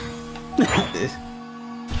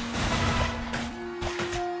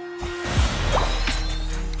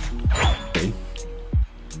 Okay.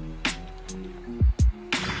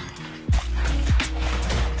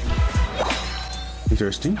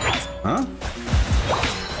 Interesting. Huh?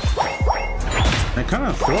 They're kind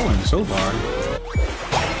of throwing so far.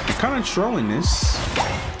 They're kind of trolling this.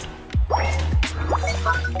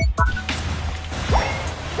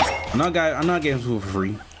 I'm not getting food for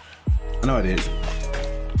free. I know I did.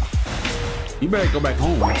 You better go back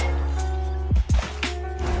home.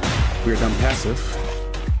 We're done passive.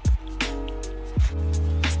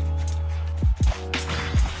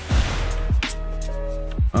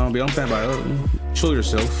 Be on standby. Show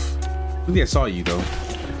yourself. I think I saw you though.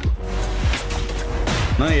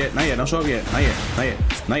 Not yet. Not yet. Don't show up yet. Not yet. Not yet.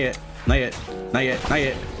 Not yet. Not yet. Not yet. Not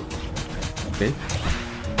yet. Okay.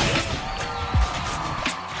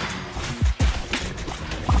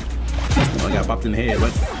 Oh, I got popped in the head,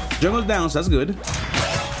 but jungle's down, so that's good.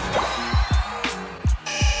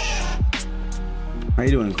 How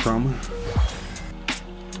you doing, Crumb?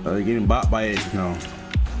 Getting bopped by it? No.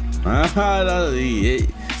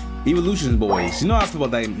 Evolutions, boys. You know I feel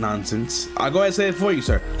about that nonsense. I'll go ahead and say it for you,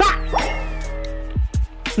 sir.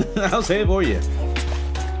 I'll say it for you.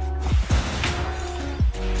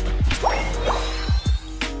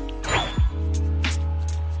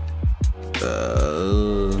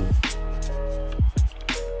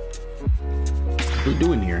 What are we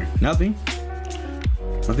doing here? Nothing.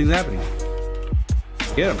 Nothing's happening.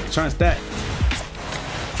 Get him. He's trying to stack.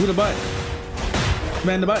 Shoot the butt.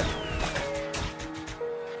 Man the butt.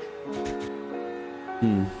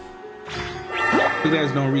 I think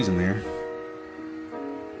there's no reason there.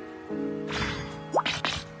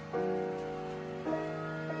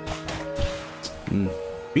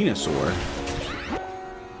 Venusaur.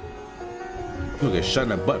 You'll get shot in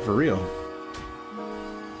the butt for real.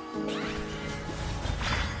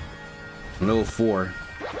 Level 4.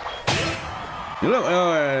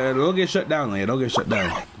 Don't get shut down, Leia. Don't get shut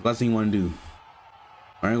down. Last thing you want to do.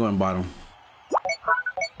 Alright, going bottom.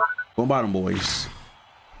 Go bottom, boys.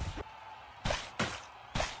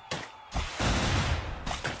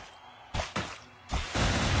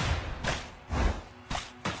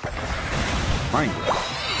 Fine.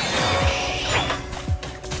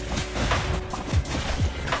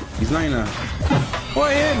 He's not in a. Boy,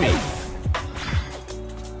 hit me.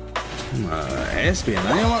 Espeon.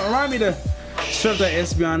 Remind me to serve that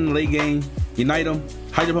Espeon late game, unite him,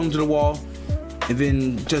 hydro pump him to the wall, and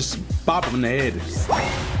then just bop him in the head.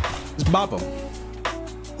 Just bop him.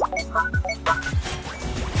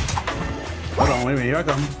 Hold on, wait a minute. Here I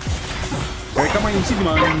come. Here I come, I can see him.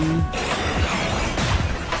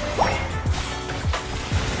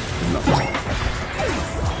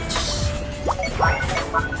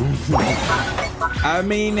 I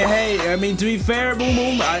mean, hey, to be fair, Boom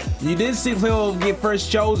Boom, you did see Phil get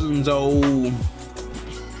first chosen, so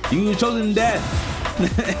you were chosen death.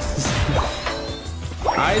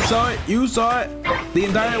 I saw it, you saw it, the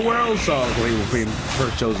entire world saw it when he was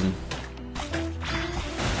first chosen.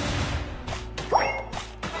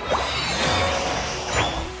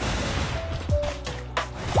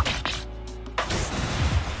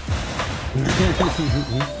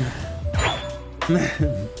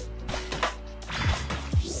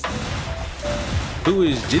 Who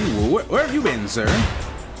is Jinwoo? Where have you been, sir?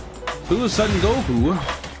 Who is Sudden Goku?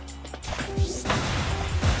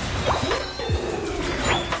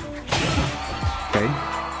 Okay.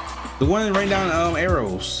 The one that rained down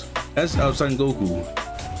arrows. That's Sudden Goku.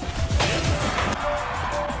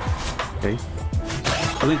 Okay.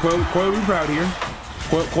 I think Koi will be proud here.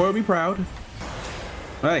 Koi will be proud.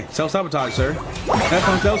 Hey, self-sabotage, sir. That's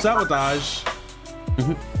on self-sabotage.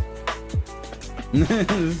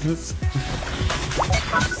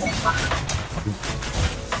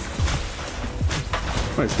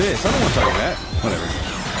 What is this? I don't want to target that. Whatever.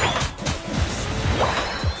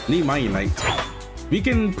 Need my Unite. We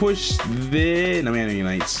can push the. No, man, no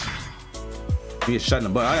Unites. You get shot in the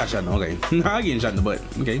butt. I got shot in the. Okay. I'm getting shot in the butt.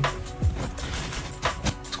 Okay.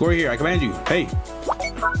 Score here. I command you. Hey.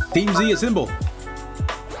 Team Z, assemble.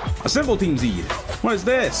 Assemble Team Z. What is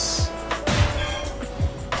this?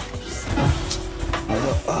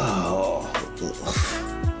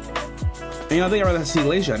 You know, I think I'd rather see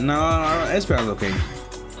Glacier. No, Espeon's okay. I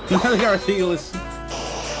think I'd rather see Glacier.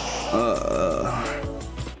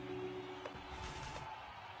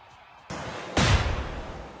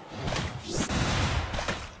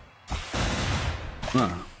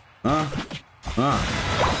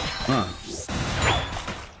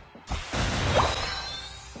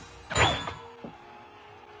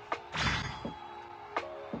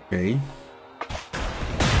 Okay.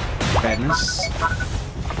 Badness.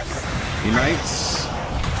 Unites.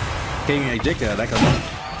 Can't even eject that comes up.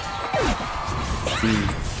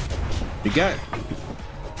 You got.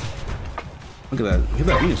 Look at that. Look at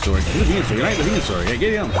that Venusaur. Look at Venusaur. Unite the Venusaur. Yeah,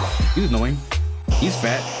 get him. He's annoying. He's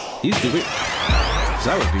fat. He's stupid. That's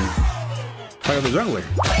what I would do. Fight up the jungler.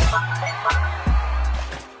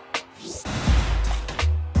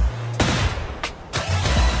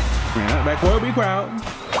 Man, back for a big crowd.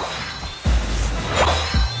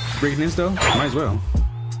 Breaking this though? Might as well.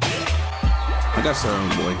 I got some,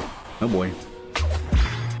 boy. Oh boy.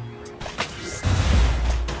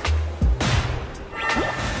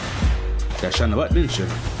 Got shot in the butt, didn't you?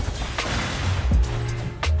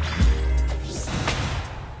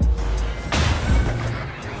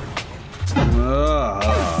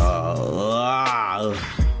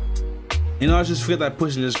 You know, I just forgot that I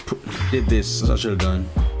pushed and just did this. That's what I should have done.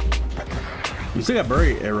 You still got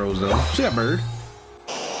bird arrows though. Still got bird.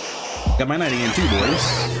 Got my night again too, boys.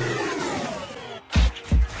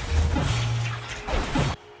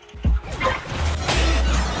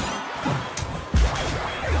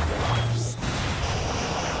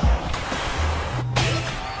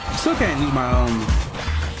 Still can't use my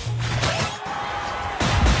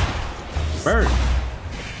bird.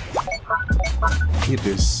 Get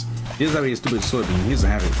this. He doesn't have a stupid sword beam. He doesn't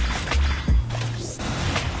have it.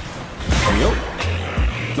 Nope.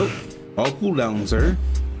 Nope. All cooldown, sir.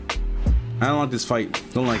 I don't like this fight.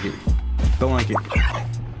 Don't like it. Don't like it.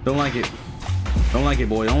 Don't like it. Don't like it,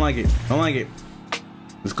 boy. Don't like it. Don't like it.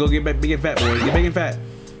 Let's go get back big and fat, boys. Get big and fat.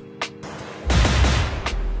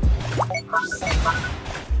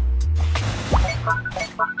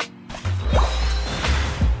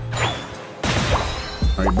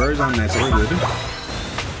 Alright, birds on that, so we're good.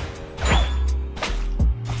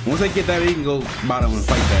 Once I get that, we can go bottom and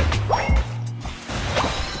fight that.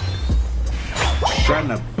 Shot in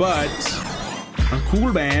the butt. A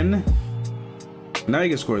cool man. Now you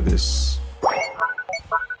can score this.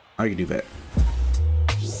 How you do that?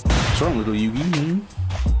 What's wrong, little Yugi?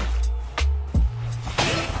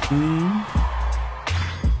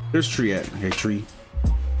 There's tree at. Okay, tree.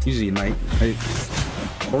 Usually Unite. Hey.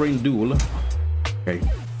 Orange duel. Okay.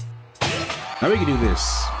 Now we can do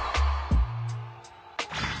this.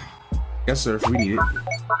 Yes, sir. If we need it.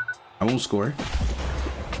 I won't score.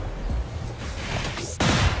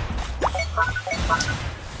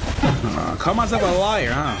 Call myself a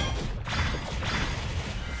liar, huh?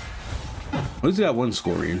 At least I got one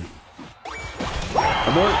score in.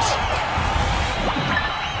 Abort.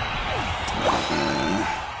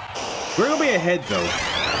 We're gonna be ahead though.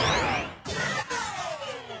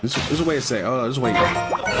 This is a way to say. Oh, this is a way.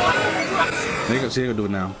 There you go. See, they're gonna do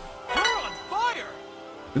it now.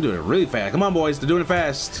 They're doing it really fast. Come on, boys. They're doing it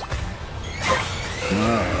fast.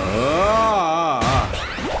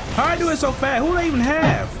 How I do it so fast? Who do they even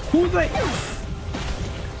have? Who they?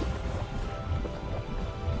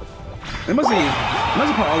 They must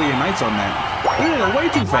have put all of your knights on that. They did it way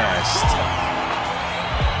too fast.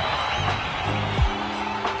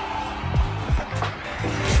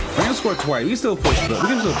 We're gonna score twice. We can still push, but we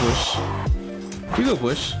can still push. We can still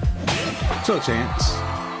push. Still a chance.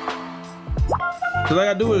 So all I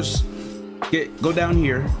gotta do is go down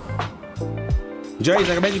here. Jace,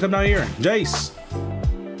 I can make you come down here. Jace.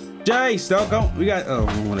 Jace, don't go. We got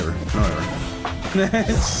whatever.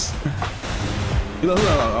 We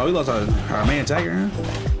lost our main attacker. Huh?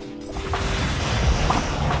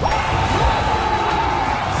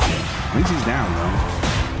 At least he's down though.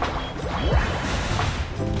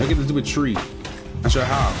 Look at this stupid tree. Not sure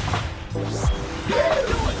how.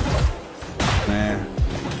 Nah,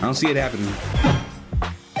 I don't see it happening.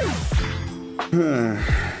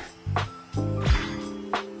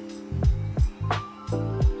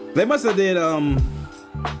 They must have did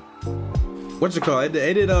what you call it?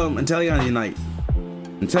 They did Intelligence Unite.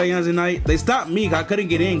 Intelligence Unite. They stopped me. I couldn't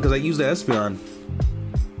get in because I used the Espion.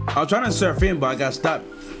 I was trying to surf in, but I got stopped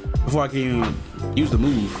before I can even use the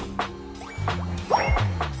move.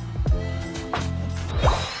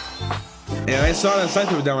 Yeah, I saw that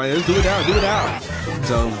scyther was down. Like, let's do it out, do it out.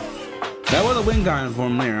 So that was a win kind for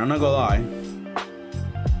him there. I'm not gonna lie.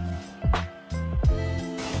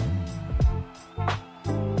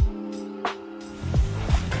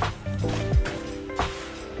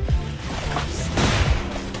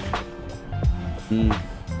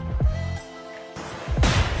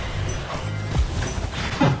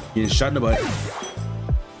 Getting shot in the butt.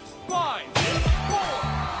 5, 4,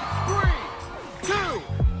 3, 2,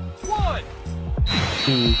 1.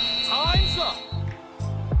 Time's up.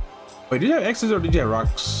 Wait, did you have X's or did you have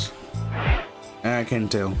rocks? I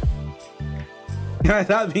can't tell. I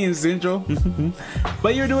thought being central,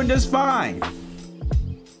 but you're doing just fine.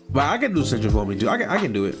 But I can do central for me too. I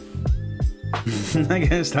can do it. I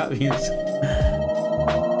can't stop being.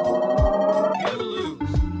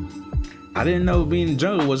 I didn't know being in the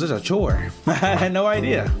jungle was such a chore. I had no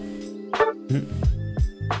idea.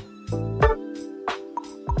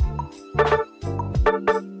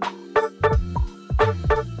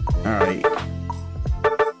 All right.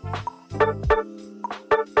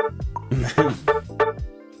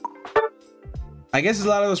 I guess it's a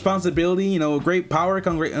lot of responsibility, you know, great power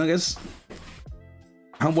comes great, I guess.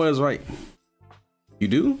 Homeboy is right. You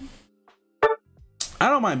do? I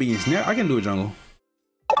don't mind being snare. I can do a jungle.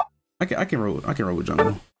 I can roll with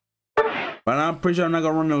jungle. But I'm pretty sure I'm not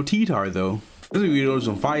gonna run no T-Tar though. This is gonna be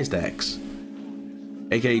some 5 stacks.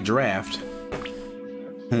 AKA draft.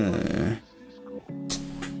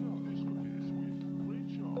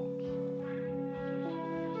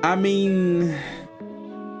 I mean,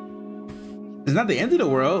 it's not the end of the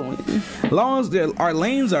world. As long as our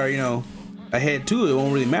lanes are, you know, ahead too, it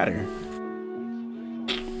won't really matter.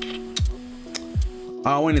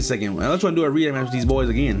 Oh, wait a second. Let's try to do a rematch with these boys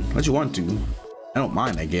again. Unless you want to. I don't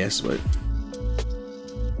mind, I guess, but.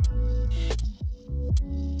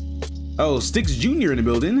 Oh, Sticks Jr. in the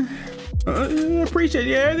building. Appreciate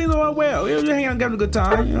it. Yeah, everything's going well. We're just hanging out and having a good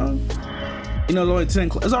time, you know. You know, it's already 10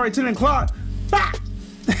 o'clock. It's already 10 o'clock. Ah!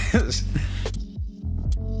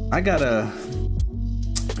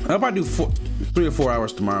 I'll probably do 3 or 4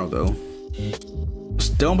 hours tomorrow, though.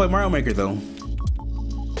 Still don't play Mario Maker, though.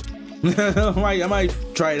 I might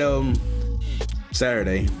try it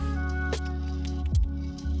Saturday.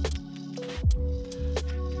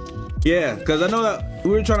 Yeah, because I know that we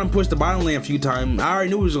were trying to push the bottom lane a few times. I already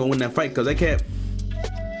knew we was gonna win that fight because they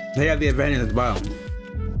have the advantage at the bottom.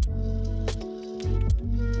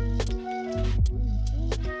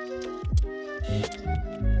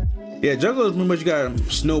 Yeah, jungle is pretty much you got a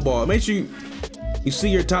snowball. Make sure you see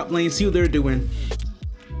your top lane, see what they're doing.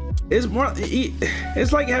 It's more,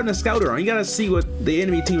 it's like having a scouter on. You gotta see what the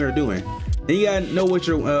enemy team are doing, and you gotta know what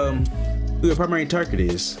your who your primary target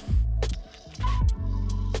is.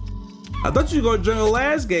 I thought you were going jungle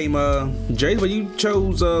last game, Jace, but you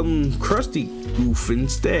chose Krusty Goof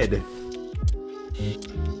instead.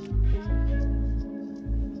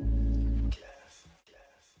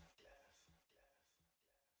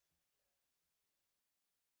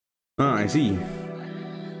 Oh, I see.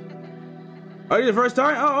 Oh, you the first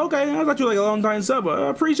time? Oh, okay. I thought you were like a long time sub. I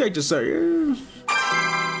appreciate you, sir.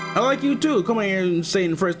 I like you too. Come here and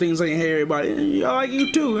saying the first thing, saying hey everybody. I like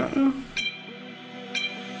you too.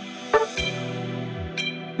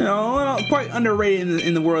 You know, quite underrated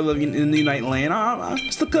in the world of in the Unite land. I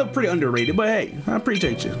still pretty underrated, but hey, I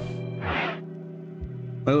appreciate you.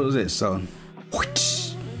 What was this? So,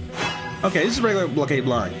 okay, this is regular blockade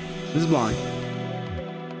blind. This is blind.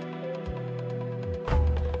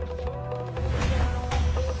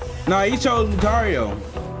 No, he chose Lucario.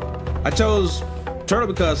 I chose Turtle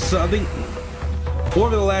because I think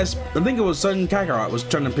over the last, I think it was Sudden Kakarot was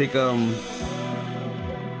trying to pick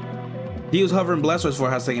he was hovering Blastoise for a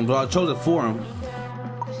hot second, but I chose it for him.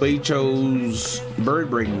 But he chose Bird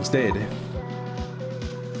Brain instead.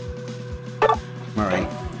 Alright.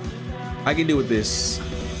 I can do with this.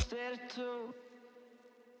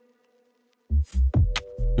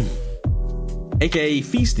 AKA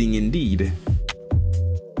feasting indeed.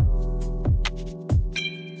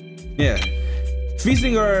 Yeah,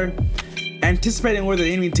 feasting or anticipating where the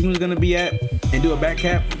enemy team is gonna be at and do a back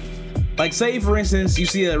cap. Like say for instance, you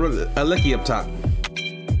see a Lucky up top.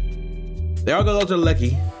 They all go to the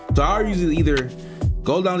Lucky. So I usually either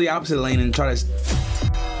go down the opposite lane and try to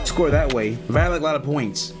score that way if I have like a lot of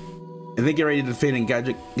points, and then get ready to defend and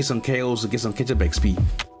get some KOs to get some catch-up XP.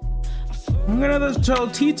 I'm gonna tell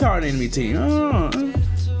T-Tar an enemy team. Oh,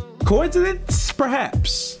 coincidence?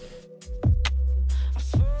 Perhaps.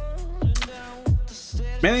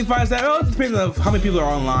 Mainly finds that, it depends on how many people are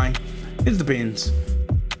online. It depends.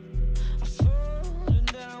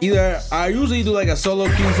 Either I usually do like a solo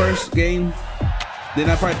queue first game,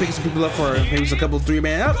 then I probably pick some people up for maybe a couple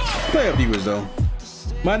 3-man player viewers though,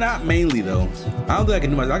 but not mainly though. I don't think I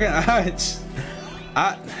can do much.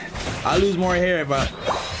 I lose more hair if I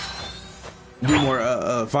do more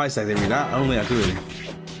 5 stacks every day. I don't think I could.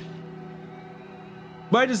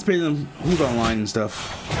 But it just depends on who's online and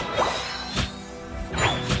stuff.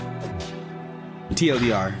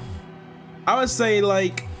 TLDR. I would say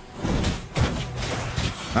like,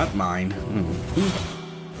 not mine.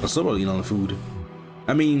 A solo eat on the food.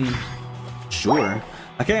 I mean, sure.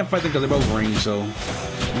 I can't fight them because they're both range, so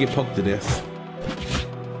we get poked to death.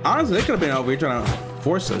 Honestly, they could have been over here trying to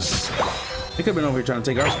force us. They could have been over here trying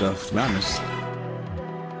to take our stuff, to be honest.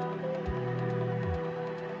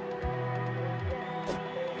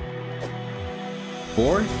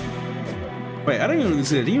 Four? Wait, I didn't even really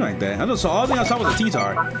see the team like that. I just saw, all thing I saw was a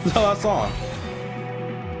T-Tar. That's all I saw.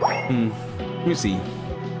 Let me see.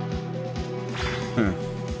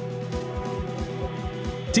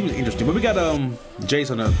 Team is interesting, but we got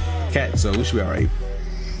Jace on the cat, so we should be alright.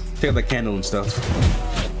 Take out the candle and stuff.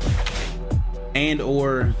 And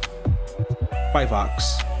or Five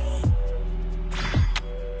Fox.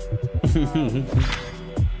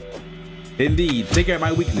 Indeed, take care of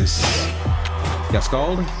my weakness. Got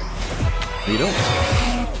scald? No, you don't.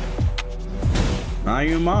 Not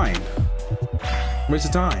even mine. Waste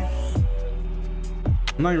of time.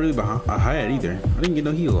 I'm not really ahead either. I didn't get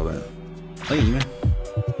no heal of that. Hey, man.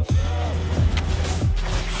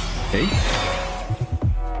 Okay.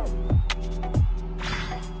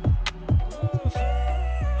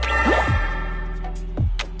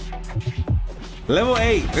 Level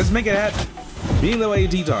 8. Let's make it happen. Being level 8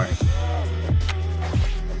 T-Tar.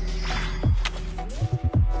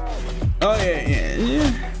 Oh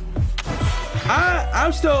yeah.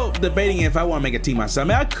 I'm still debating if I want to make a team myself. I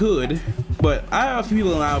mean, I could, but I have a few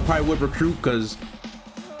people I probably would recruit because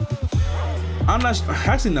I'm not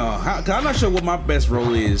actually no. I'm not sure what my best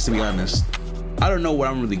role is, to be honest. I don't know what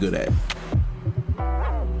I'm really good at.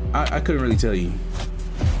 I couldn't really tell you.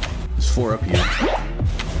 There's 4 up here.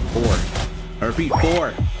 4. I repeat,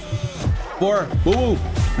 4. 4. Woo!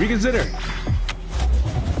 Reconsider.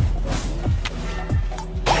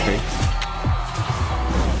 Okay.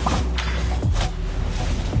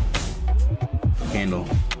 Candle.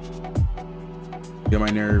 Get my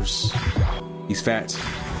nerves. He's fat.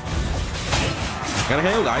 Gotta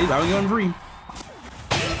heal, guys. I'm going free.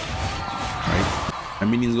 Alright. My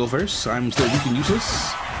minions go first. I'm still weak and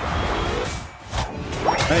useless.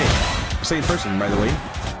 Hey, same person, by the way.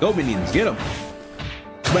 Go minions, get them.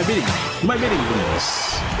 My bidding,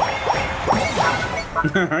 please.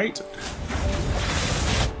 All right.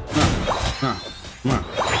 Come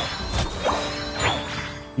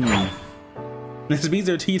on. This means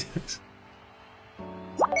they're teeters.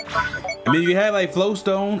 I mean, if you have like flow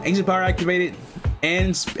stone, ancient power activated,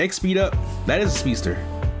 and X speed up, that is a speedster.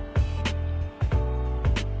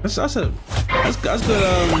 That's good. That's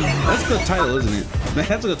a good title, isn't it?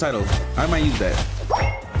 That's a good title. I might use that.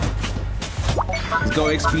 Let's go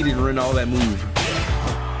X speed and run all that move.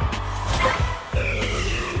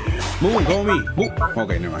 Move, go on me. Move.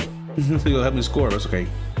 Okay, never mind. You'll help me score. That's okay.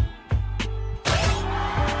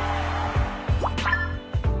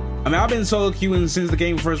 I mean, I've been solo queuing since the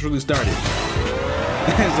game first really started.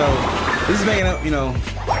 So this is making up, you know.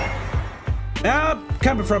 I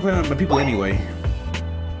kind of prefer playing with my people anyway.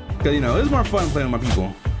 Because, you know, it's more fun playing with my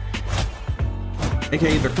people.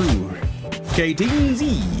 AKA the crew.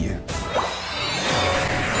 KTZ.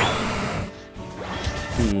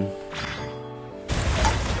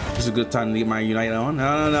 This is a good time to get my Unite on.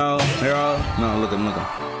 No. They're all. No, look at.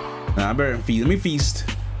 Nah, I better feast. Let me feast.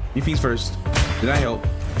 Let me feast first. Did I help?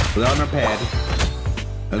 Without our pad.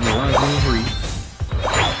 And the one free.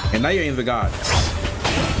 And now you're in the gods.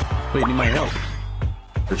 Wait, need my help.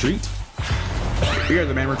 Retreat? Here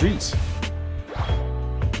the man retreats.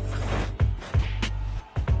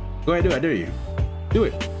 Go ahead, do it, I dare you. Do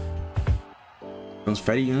it. Sounds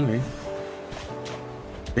fatty, okay.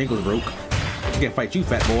 Ankle's broke. I can't fight you,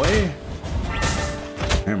 fat boy.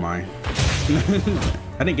 Never mind.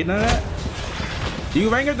 I didn't get none of that. You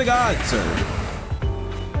rank the gods, sir.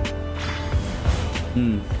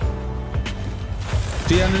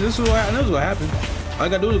 See, I know this is what happened. All I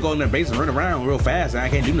gotta do is go in their base and run around real fast, and I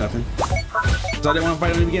can't do nothing. So I didn't want to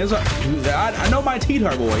fight in the beginning. So I know my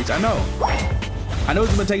T-Tar boys. I know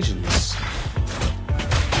his limitations.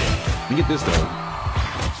 Let me get this though.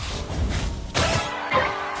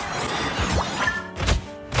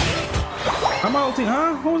 How my old team,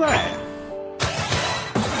 huh? What was that?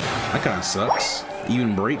 That kind of sucks.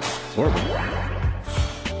 Even break. It's horrible.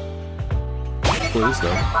 What is this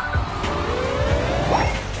though?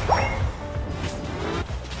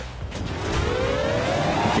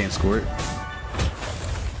 You can't score it.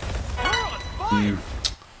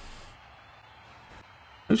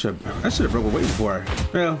 I should have broke away before I.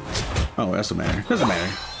 Well, oh, that doesn't matter. Doesn't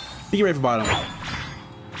matter. You get ready for bottom.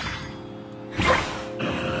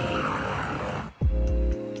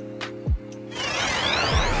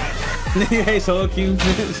 Hey, solo queue.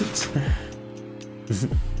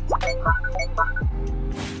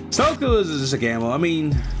 Solo queue is just a gamble. I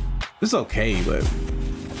mean, it's okay, but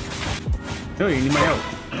oh, you need my help.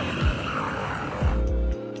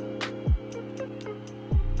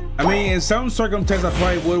 I mean, in some circumstances, I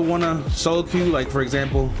probably would want to solo queue. Like, for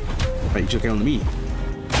example, wait, you came on to me.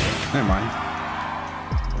 Never mind.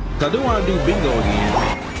 So I do want to do bingo again.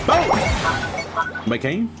 Oh! Anybody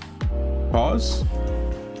came? Pause.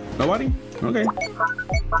 Nobody? Okay.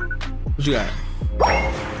 What you got?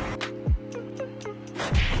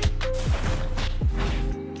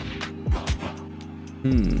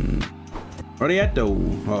 Where they at though?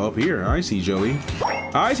 Oh, up here. I see Joey.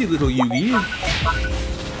 I see little Yugi.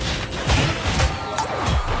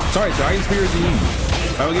 Sorry, sir. I can spirit you.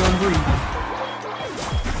 I will get one free.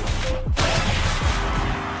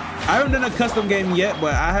 I haven't done a custom game yet,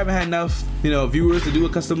 but I haven't had enough, you know, viewers to do a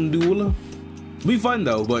custom duel. It'll be fun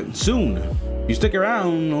though, but soon. You stick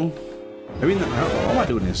around, you know. Everything. How am I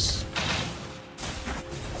doing this?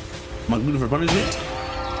 Am I gluten for punishment?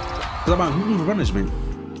 Cause I'm on gluten for punishment.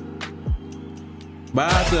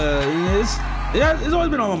 But it's always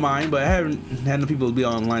been on my mind, but I haven't had enough people be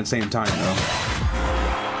online at the same time though.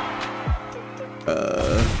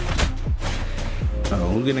 Oh,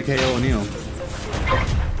 who's getting a KO on him?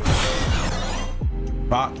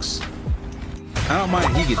 Box. I don't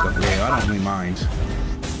mind he get the KO. I don't really mind.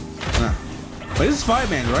 Nah. But this is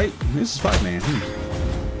 5-man, right? This is 5-man.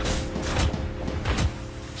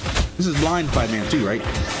 This is blind 5-man too, right?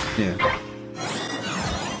 Yeah.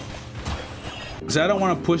 So I don't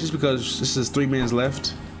want to push this because this is 3 minutes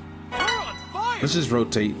left. Let's just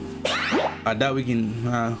rotate. I doubt we can.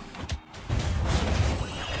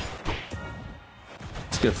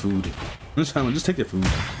 Let's get food. This time, just take their food.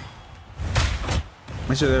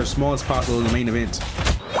 Make sure they're as small as possible in the main event.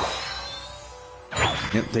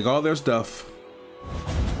 Yep, take all their stuff.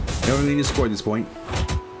 They don't really need to score at this point.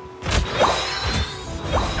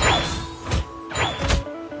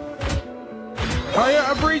 Oh yeah,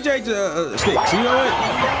 I appreciate the sticks. You know what?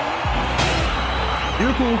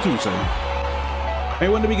 You're cool too, sir. Hey,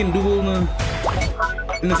 wonder we can duel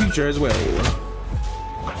in the future as well.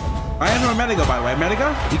 I am from America, by the way.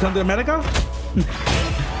 America? You come to America?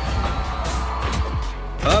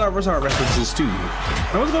 A lot of our references too.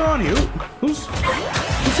 Now, what's going on here? Who's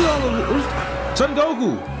Son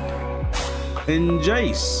Goku and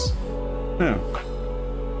Jace? Yeah.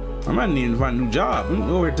 I might need to find a new job. I'm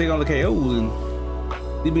over here taking all the KOs and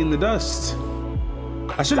leave me in the dust.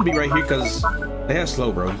 I shouldn't be right here because they have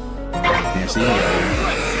slow, bro. Yeah, see,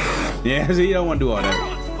 yeah, see, you don't want to do all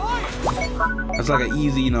that. That's like an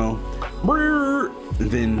easy, you know, and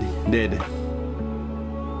then dead.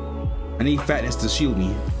 I need fatness to shield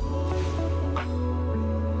me.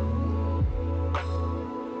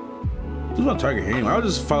 Who's my target here? I'll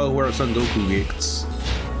just follow where Son Goku gets.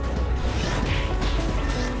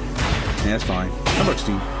 Yeah, that's fine. That works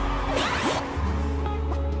too.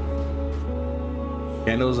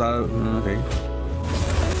 Candles out. Okay.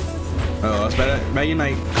 Oh, that's bad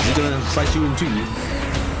Unite. He's gonna slice you in two.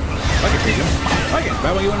 I can take him. I can.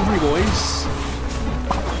 Bad one, you win free, boys.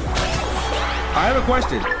 I have a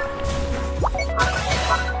question.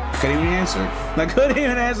 Couldn't even answer. I couldn't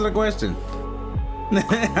even answer the question.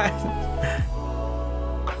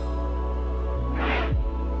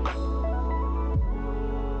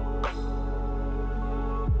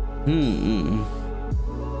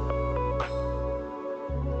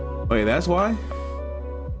 Wait, that's why?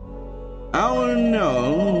 I don't know.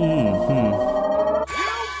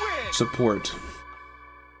 Support.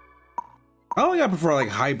 I think I prefer like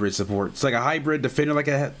hybrid support. It's like a hybrid defender, like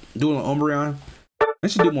I doing an Umbreon. I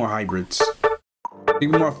should do more hybrids. Be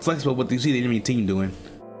more flexible with what you see the enemy team doing.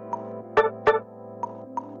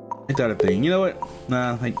 Ain't that a thing? You know what?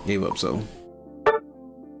 Nah, I gave up. So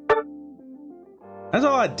that's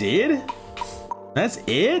all I did. That's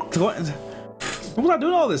it. What was I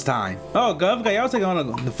doing all this time? Oh, God, okay, I was taking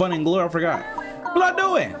on the fun and glory. I forgot. What was I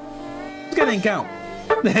doing? This guy didn't count.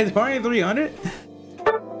 That's only 300.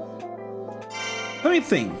 Let me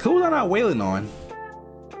think. Who was I not wailing on?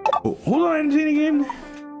 Who's on anything again?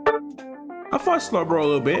 I fought Slow Bro a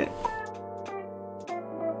little bit.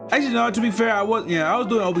 Actually, no. To be fair, I was doing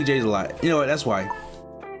OBJs a lot. You know what? That's why.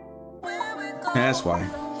 Yeah, that's why.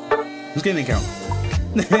 This guy didn't count.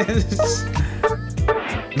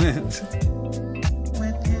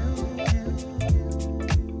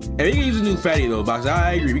 Hey, we can use a new fatty though, Box.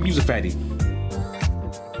 I agree, we can use a fatty.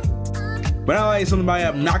 But I like somebody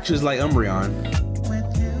obnoxious like Umbreon.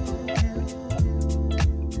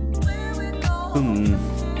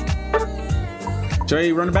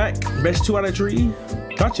 Jay, run it back. Best 2 out of 3.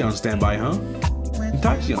 Tachi on standby, huh?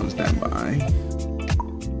 Tachi on standby.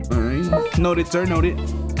 Alright. Noted, sir, noted.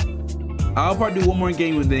 I'll probably do one more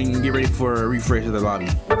game and then get ready for a refresh of the lobby.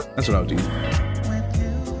 That's what I'll do.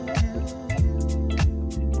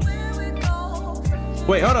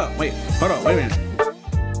 Wait, hold up. Wait a minute.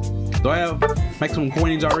 Do I have maximum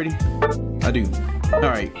coinage already? I do. All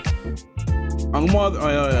right. I'm gonna hold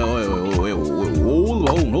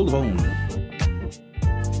the phone.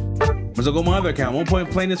 Let's go my other account. 1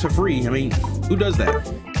 point playing this for free. I mean, who does that?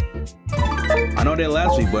 I know that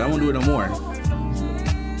last week, but I won't do it no more.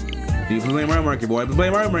 You can play Mario Maker, boy. Play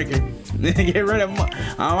Mario Maker. Get rid of him.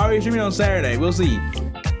 I'm already streaming on Saturday. We'll see.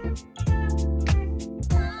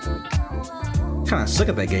 Kind of suck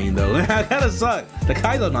at that game though. I kind of suck. The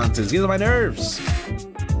Kaizo nonsense gets on my nerves.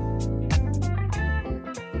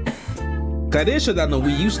 I did shut down the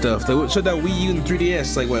Wii U stuff. They shut down Wii U and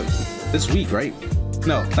 3DS like what? This week, right?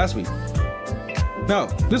 No, last week. No,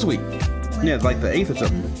 this week. Yeah, like the 8th or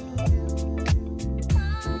something.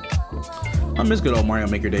 I miss good old Mario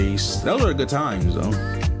Maker days. Those were good times though.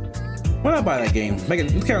 When did I buy that game? Like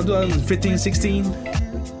it's kind of 2015, 16.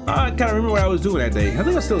 I kind of remember what I was doing that day. I think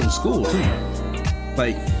I was still in school too.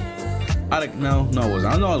 Like, no, it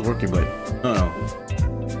wasn't. I know I was working, but no.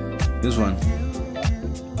 This one.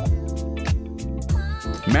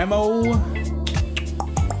 Memo.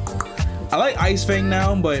 I like Ice Fang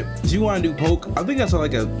now, but if you want to do poke, I think I saw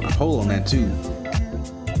like a hole on that too.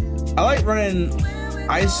 I like running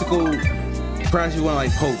Icicle Crash. You want to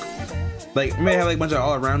like poke, like may have like a bunch of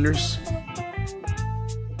all-arounders.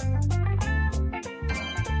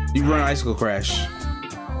 You run Icicle Crash,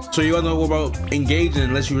 so you don't know about engaging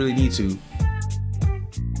unless you really need to.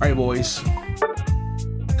 All right, boys,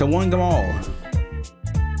 come one, come all.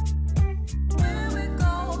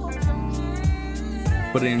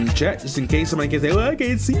 Put it in the chat just in case somebody can say, well, I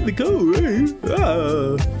can't see the code, right?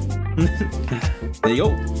 Ah. There you go.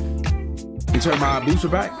 You turn my booster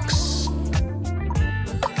backs.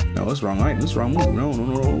 No, that's wrong, right? That's wrong move. No.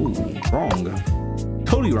 Wrong.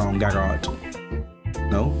 Totally wrong, Gagarot.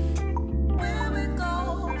 No.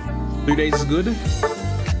 3 days is good.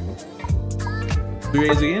 3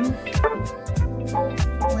 days again. All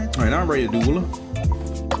right, right, now I'm ready to duel.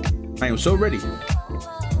 I am so ready.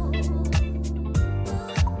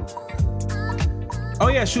 Oh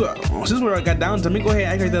yeah, sure. Since we got down, let me go ahead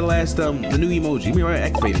and activate that last the new emoji. Let me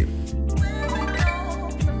activate it.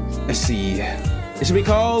 Let's see. It should be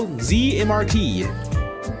called ZMRT.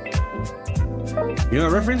 You know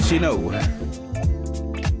the reference? You know.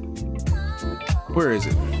 Where is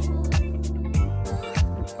it?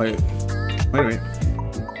 Wait a minute.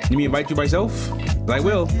 Let me invite you myself? I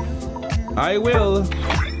will. I will.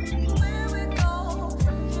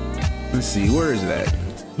 Let's see. Where is that?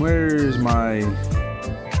 Where's my?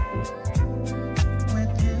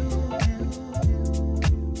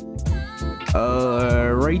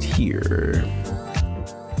 Right here.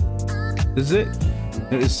 Is it?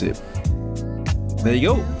 That is it. There you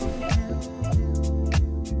go.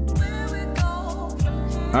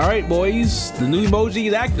 All right, boys. The new emoji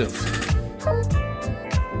is active.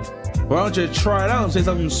 Why don't you try it out and say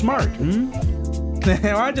something smart?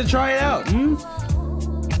 Why don't you try it out?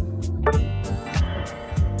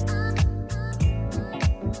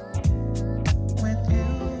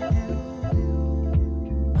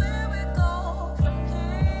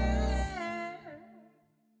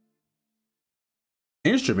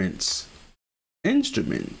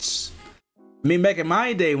 Instruments. I mean, back in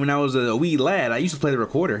my day when I was a wee lad, I used to play the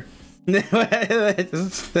recorder. You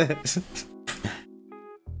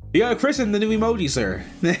got christened the new emoji, sir.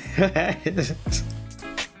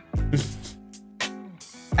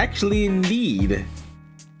 Actually, indeed.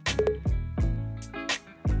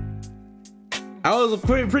 I was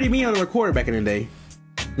pretty mean on the recorder back in the day.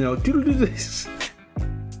 You know, do this.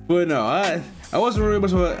 But no, I wasn't really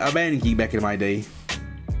much of a band geek back in my day.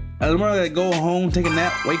 I was more like go home, take a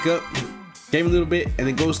nap, wake up, game a little bit, and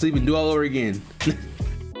then go to sleep and do all over again.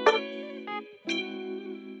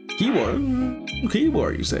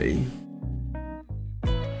 Keyboard, you say?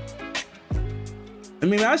 I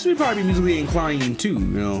mean, I should probably be musically inclined too, you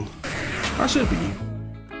know. I should be.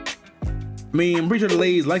 I mean, I'm pretty sure the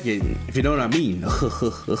ladies like it, if you know what I mean.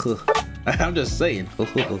 I'm just saying. I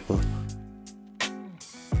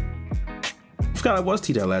forgot I was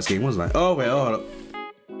teaching that last game, wasn't I? Oh, wait, hold up.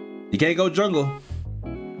 You can't go jungle.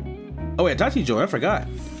 Oh wait, Tachi joined. I forgot.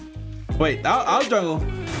 Wait, I'll jungle.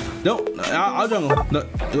 No, I'll jungle. No,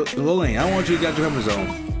 low lane. I don't want you to get your comfort zone.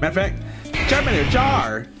 Matter of fact, Charmander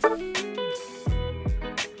Jar.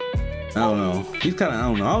 I don't know. He's kind of. I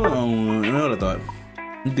don't know what I thought.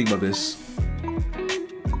 Let me think about this.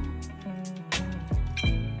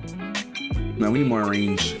 No, we need more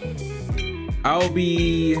range. I'll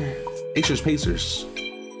be H's Pacers.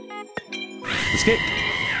 Let's kick.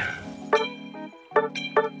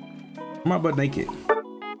 Am I butt naked?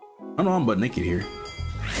 I know I'm butt naked here,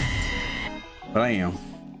 but I am.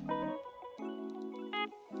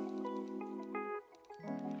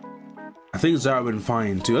 I think Zara would have been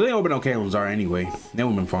fine too. I think I would have been okay on Zara anyway. They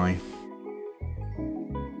would have been fine.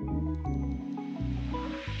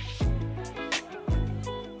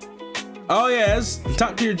 Oh yeah, it's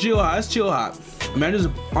top tier chill hop. That's chill hop. I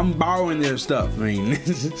mean, I'm borrowing their stuff. I mean,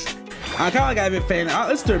 I kind of like I've been fan. I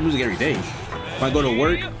listen to their music every day. When I go to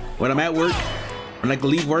work, when I'm at work, when I can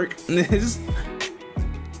leave work. The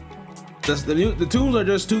tunes are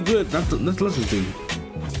just too good not to listen to.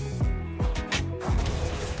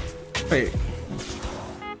 Hey,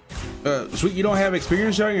 Sweet, you don't have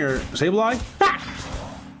experience showing your Sableye?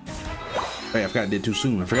 Hey, I forgot I did too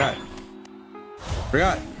soon. I forgot.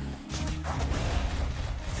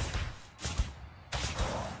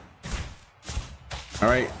 All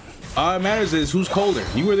right. All that matters is who's colder,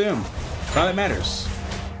 you or them. All that matters.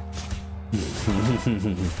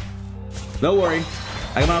 Don't worry.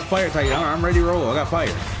 I got my fire tight. I'm ready to roll. I got fire.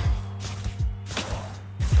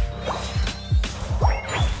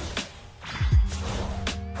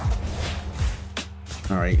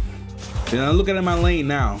 All right. Then I'm looking at my lane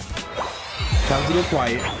now. Time to go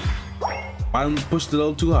quiet. I pushed it a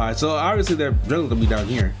little too high. So obviously their jungle gonna be down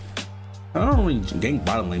here. I don't really gank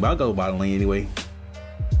bottom lane, but I'll go bottom lane anyway.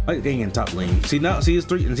 I like ganking top lane. See now, see it's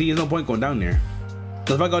 3, and see there's no point going down there.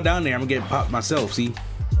 So if I go down there, I'm gonna get popped myself. See,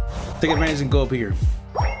 take advantage and go up here.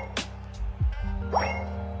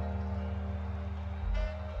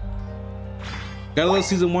 Gotta love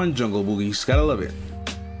season 1 jungle boogies. Gotta love it.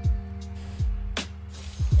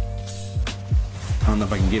 I don't know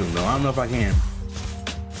if I can get him though. I don't know if I can.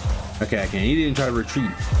 Okay, I can. He didn't try to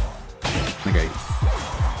retreat. Okay.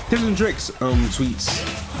 Tips and tricks, sweets.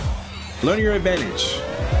 Learn your advantage.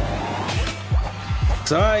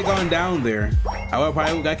 So I gone down there. I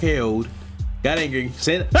probably got KO'd, got angry,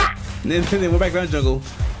 said ah! And then went back down the jungle.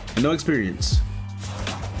 No experience.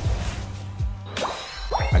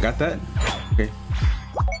 I got that. Okay.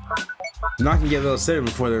 Now I can get a little set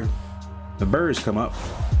before the birds come up.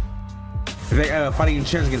 If they fighting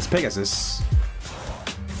chance against Pegasus.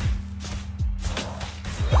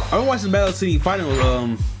 I've been watching Battle City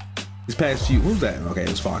Final this past few. Who's that? Okay,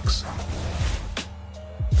 it's Fox.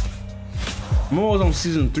 I'm almost on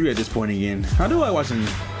season 3 at this point again. How do I watch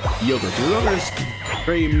Yoga? Yoga is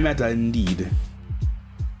very meta indeed.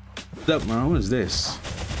 What's up, man? What is this?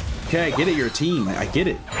 Okay, I get it. Your team. I get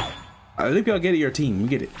it. I think y'all get it. Your team. We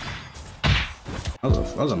get it.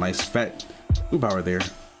 That was a nice fat blue power there.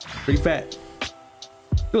 Pretty fat.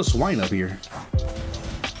 Little swine up here.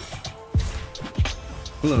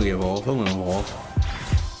 I'm gonna get evolved. I'm gonna evolve.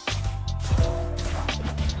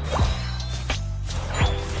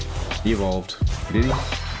 He evolved. Did he?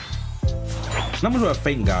 Not much of a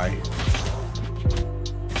faint guy.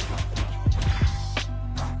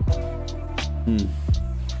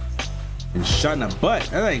 And shot in the butt.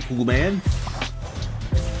 That ain't cool, man.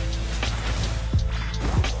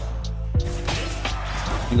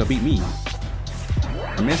 You gonna beat me?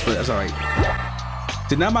 I missed, but that's all right.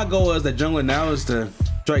 So now my goal as the jungler now is to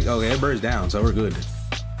strike. Okay, that bird's down, so we're good.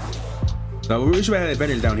 So we should have had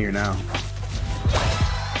advantage down here now.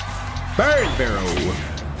 Bird Barrow.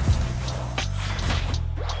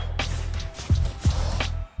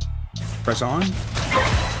 Press on.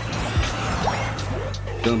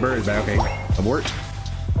 Killing birds back. Okay, abort.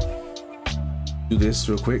 Do this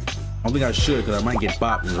real quick. I don't think I should because I might get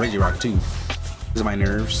bopped with Reggie Rock too. These are my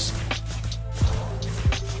nerves.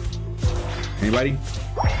 Anybody?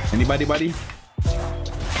 Anybody, buddy?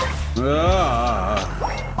 You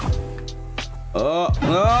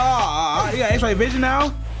got X-ray vision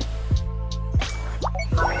now?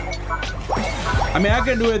 I mean, I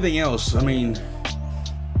can do everything else. I mean,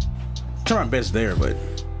 try my best there, but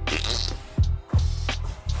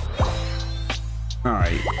all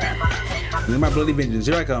right. This is my bloody vengeance.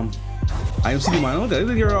 Here I come. I am Myzteryman. Look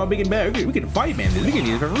at you're all big and bad. We can fight man this. We can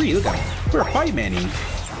do it for free. Look at we're fight manning.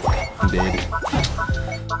 I'm dead.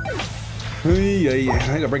 I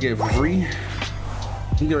gotta break it for free.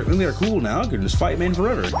 I think they're cool now. I can just fight man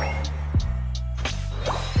forever.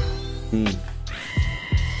 The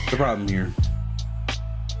problem here.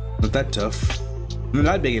 Not that tough. They're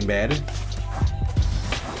not big and bad.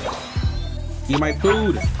 Eat my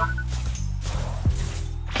food.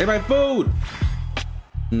 Eat my food.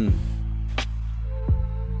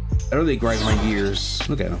 That really grinds my gears.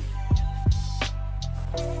 Look at him.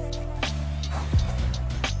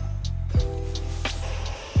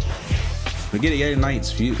 We get it, yeah,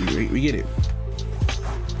 Knights. We get it.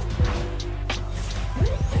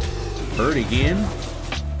 Bird again.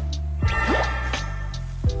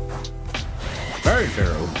 Bird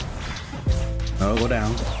Pharaoh. Oh, go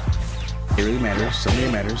down. It really matters. Something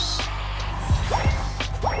that matters.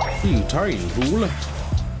 Who you targeting, fool?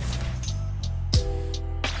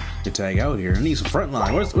 Get tag out here. I need some front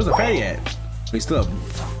line. Where's the fatty at? He's still up.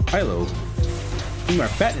 Hilo. I need more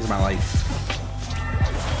fatness in my life.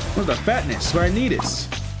 Where's the fatness? Where I need it.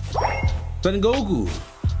 Son Goku.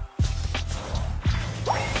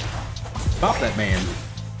 Pop that man.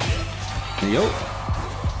 Yo.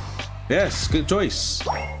 Yes, good choice.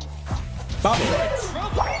 Pop him.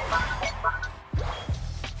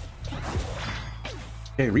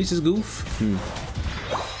 Okay, reach his goof.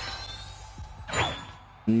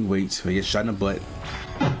 Wait, I get shot in the butt.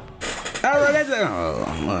 Alright,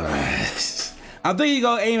 that's I think he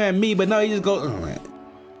gonna aim at me, but no, he just goes. Oh,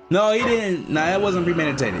 no, he didn't. Nah, that wasn't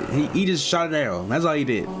premeditated. He just shot an arrow. That's all he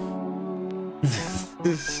did.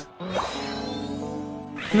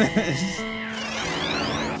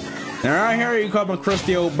 Alright, here you call him a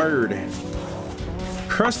crusty old bird.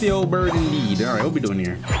 Crusty old bird indeed. Alright, what we doing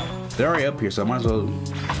here? They're already up here, so I might as well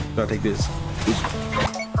take this.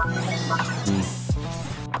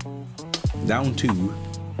 Down 2.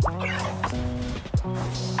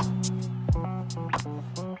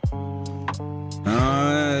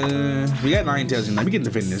 We got 9 tails in there. We can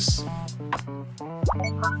defend this.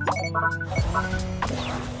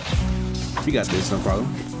 We got this, no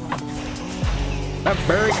problem. That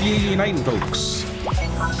bird uniting, folks.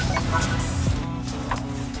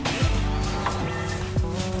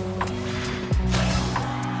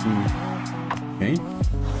 Okay.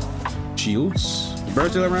 Shields.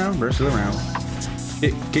 Bird still around. Bird still around.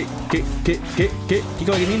 Kick. Keep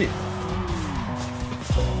going, you mean it.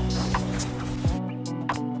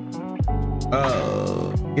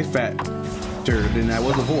 Get fat. Sure, than I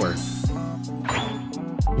was before.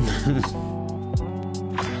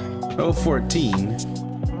 Oh, 14.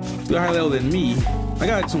 Still higher level than me. I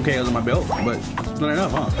got some KOs on my belt, but it's not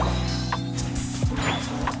enough, huh?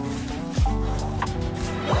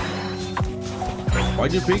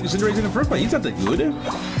 Why'd you pick Cinderace in the first place? He's not that good.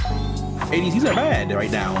 ADCs are bad right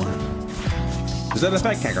now. Is that a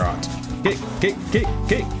fact, Kakarot? Kick,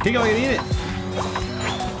 oh, you need it.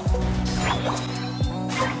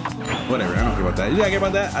 Whatever, I don't care about that. You gotta care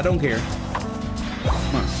about that? I don't care.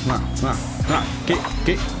 Come on. Kick.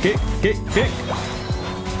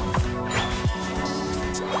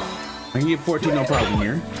 I can get 14, no problem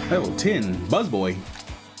here. Level 10, Buzzboy.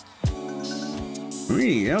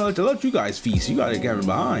 Really, I'll let you guys feast. You gotta get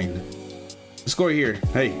behind. Score here.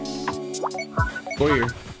 Hey. Score here.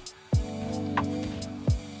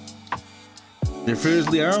 You're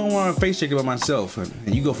fiercely, I don't want to face check it by myself.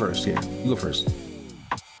 And you go first, yeah. You go first.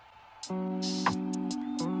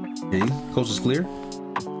 Okay, coast is clear.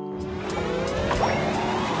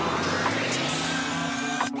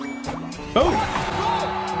 Oh!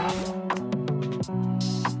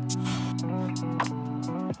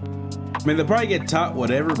 I mean, they'll probably get top,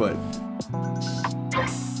 whatever, but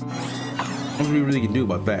what we really can do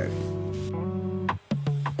about that?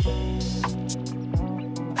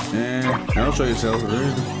 Don't show yourself.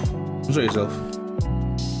 Don't show yourself.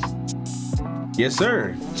 Yes,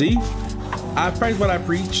 sir. See? I practice what I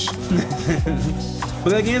preach.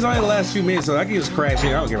 But that game's only the last few minutes, so I can just crash in.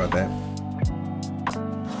 I don't care about that.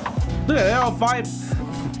 Look at that, all five.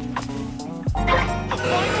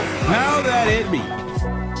 How that hit me?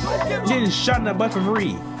 Getting shot in the butt for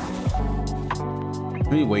free.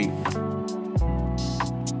 Let me wait.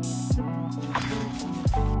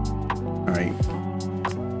 Alright.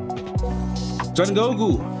 Son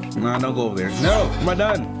Goku. Nah, don't go over there. No, am I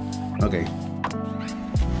done? Okay.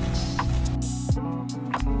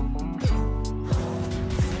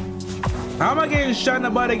 How am I getting shot in the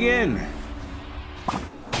butt again?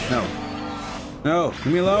 No. No, leave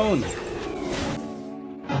me alone.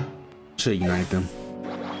 Should unite them.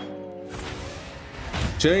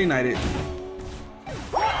 Should unite it.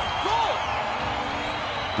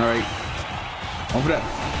 Alright. On for that.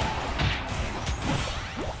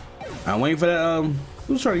 I'm waiting for that,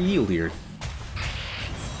 who's trying to yield here?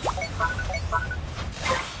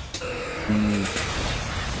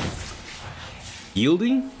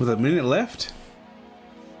 Yielding with a minute left?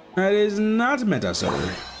 That is not meta, sir.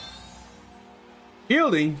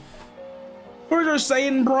 Yielding? Where's our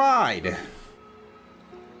Saiyan bride?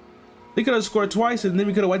 They could have scored twice and then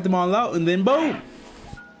we could have wiped them all out and then boom.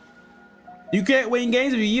 You can't win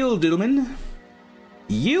games if you yield, gentlemen.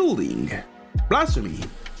 Yielding. Blasphemy.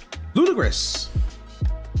 Ludicrous.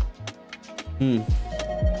 I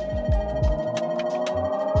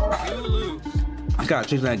gotta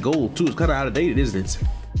change that goal too. It's kind of outdated, isn't it?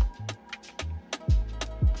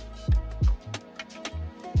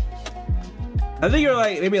 I think you're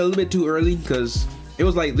like maybe a little bit too early because it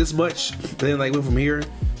was like this much, then like went from here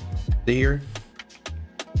to here.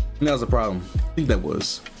 And that was a problem. I think that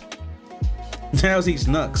was. That was each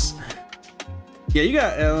Nux. Yeah, you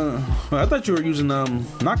got. I thought you were using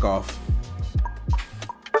knockoff.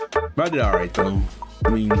 But I did all right though. I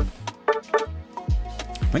mean, I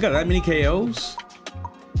got that many KOs.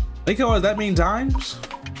 They KO that many times.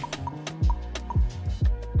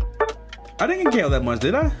 I didn't get KO that much,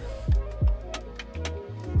 did I?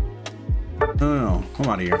 No, I'm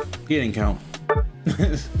out of here. He didn't count.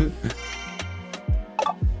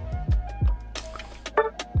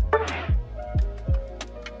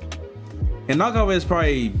 And knockoff is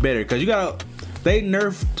probably better because you gotta. They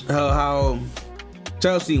nerfed how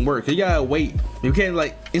Chelsea works. You gotta wait. You can't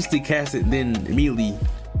like instantly cast it and then immediately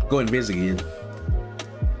go and visit again.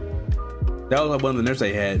 That was like one of the nerfs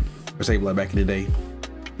they had for Sableye back in the day.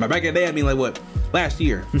 By back in the day, I mean like what? Last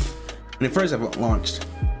year when it first launched.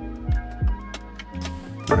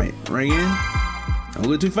 All right, ring in. I'm a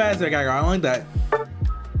little too fast there, guy. I don't like that.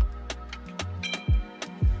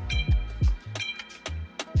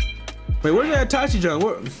 Wait, where's the Itachi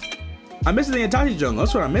jungle? I'm missing the Itachi jungle.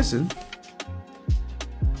 That's what I'm missing.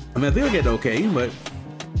 I mean, I think I'll get okay, but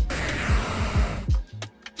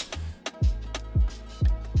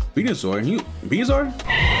Venusaur, you Venusaur? Okay,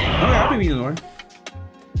 I'll be Venusaur.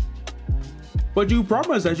 But you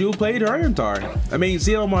promised that you played Tyranitar. I mean,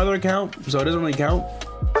 see it on my other account, so it doesn't really count.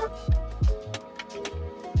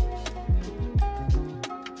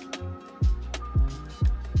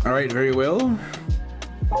 All right, very well.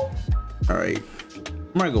 All right,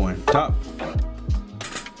 where am I going? Top.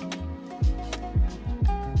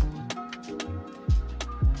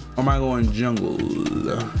 Or am I going jungle?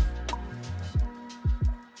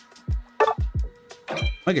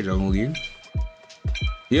 I get jungle again.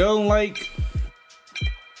 You don't like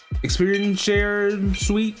experience share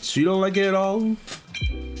sweets? You don't like it at all?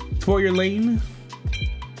 For your lane?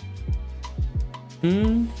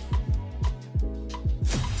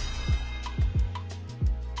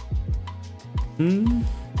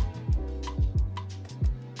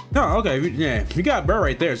 Oh, okay. Yeah, you got a bird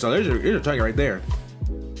right there. So there's your target right there.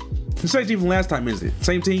 The same team from last time, is it?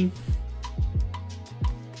 Same team?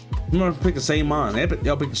 I'm gonna pick the same mon.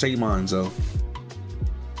 Y'all pick the same mon, so.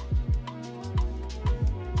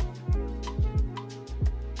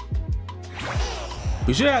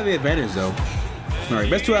 We should have the advantage though. All right,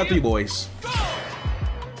 best 2 out of 3, boys.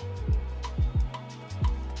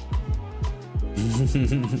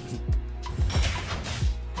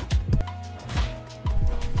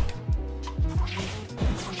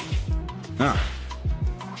 Ah.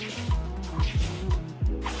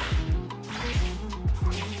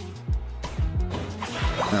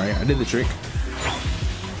 All right, I did the trick.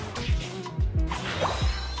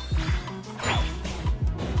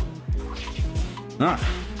 Ah.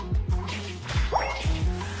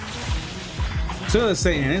 So the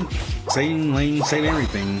same lane, same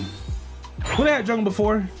everything. What had jungle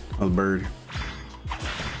before? Oh, the bird.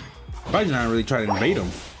 Why did I really try to invade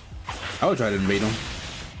him? I would try to invade him.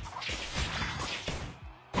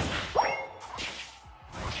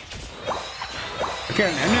 I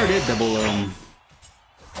never did double I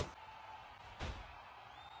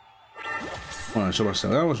want to show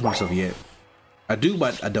myself. I don't want to show myself yet. I do,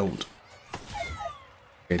 but I don't.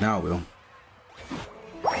 Okay, now I will.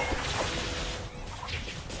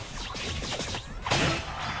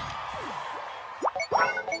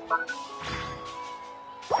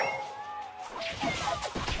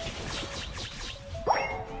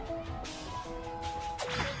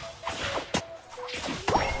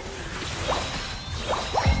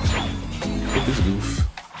 Get this goof.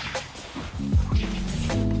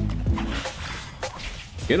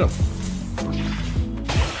 Get him.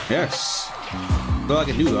 Yes. That's all I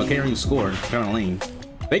can do though. I can't really score. Kind of lame.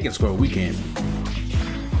 They can score, we can't.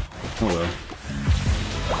 Oh well.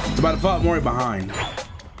 It's about to fall more behind.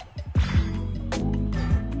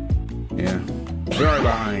 Yeah. We're already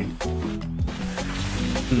behind.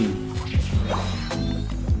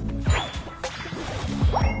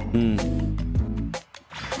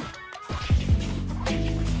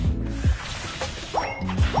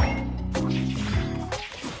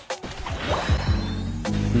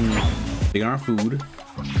 Taking our food.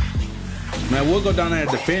 Man, we'll go down there and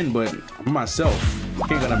defend, but I'm myself.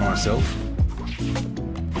 Can't go down by myself.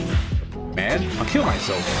 Mad? I'll kill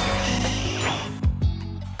myself.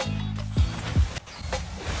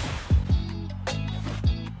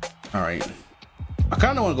 All right. I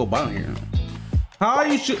kind of want to go bottom here. How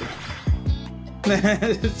you should?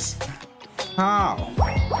 How?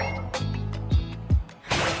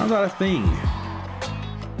 How's that a thing?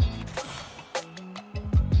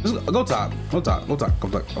 Just go top. Go top. Go top. Go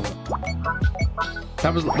top. Go top.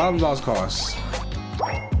 Top is bottom lost cost.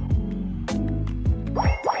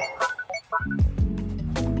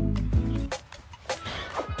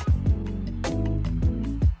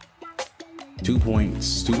 Two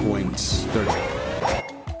points. 30.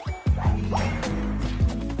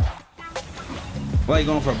 Why are you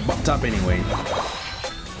going for top anyway?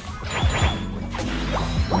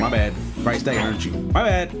 Oh, my bad. Price tag, aren't you? My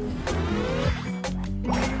bad.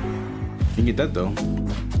 You can get that though.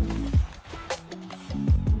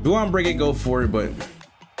 If you want to break it, go for it, but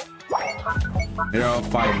they're all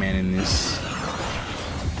 5-man in this.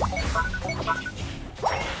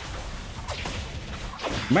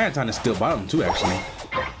 Marathon is still bottom too, actually.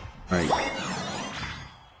 All right.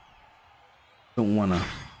 Don't wanna.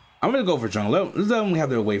 I'm gonna go for jungle. Let's let them have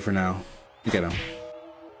their way for now. Look at them.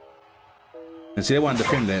 And see, they want to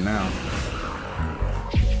defend that now.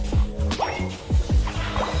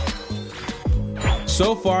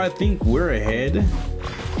 So far, I think we're ahead.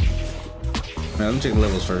 Let me check the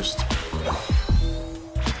levels first.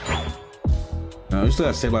 No, we still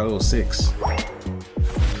gotta stay by level 6.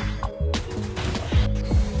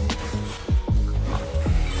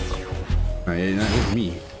 Oh, yeah, not with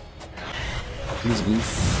me. This goof.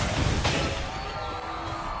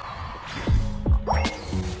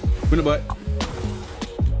 In the butt.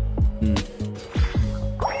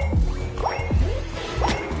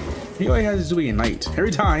 He always has to do a Unite. Every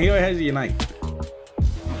time he always has to Unite.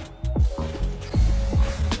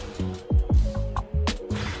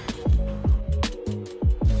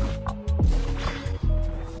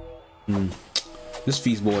 This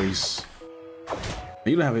feast boys.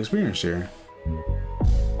 You don't have experience here.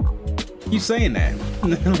 Keep saying that.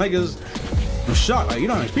 Like I'm shocked. Like you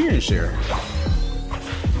don't have experience here.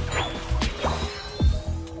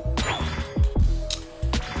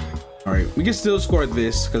 All right, we can still score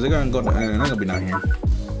this because they're gonna go. They're not gonna be down here.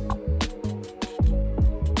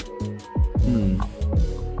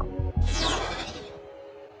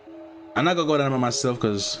 I'm not gonna go down by myself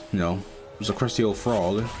because you know There's a crusty old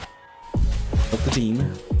frog. Help the team. You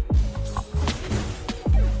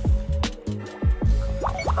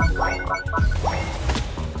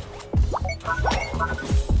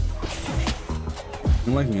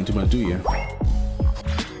don't like me too much, do you?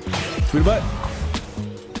 Sweet butt.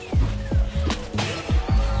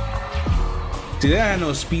 See, that had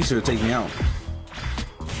no speedster to take me out.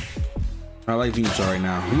 I like Venusaur right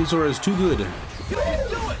now. Venusaur is too good.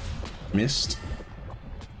 Missed.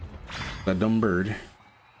 That dumb bird.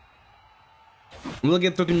 We'll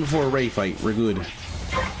get 13 before a Ray fight. We're good.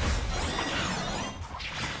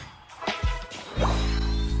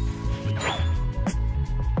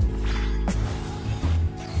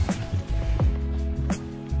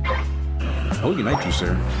 I will unite you,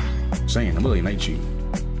 sir. Saying, I will unite you.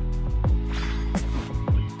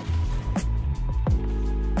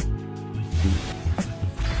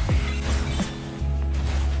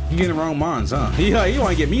 You getting the wrong mons, huh? Yeah, he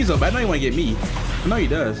want to get me so bad. I know he want to get me. I know he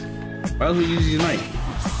does. Why else would you use unite?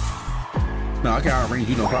 No, I can outrange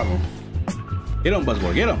you, no problem. Get him,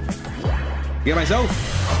 Buzzboy. Get him. Get myself.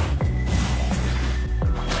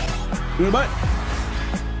 Give me the butt.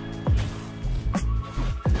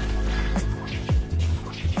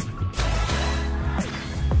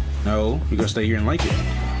 No, you're gonna stay here and like it.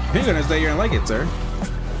 You're gonna stay here and like it, sir.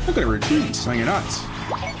 I'm gonna retreat. No, you're not.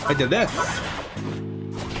 Like to death.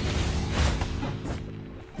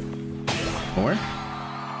 More?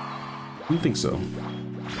 I don't think so.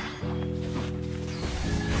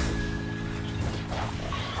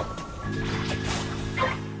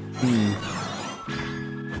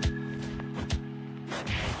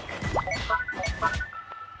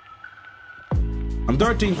 I'm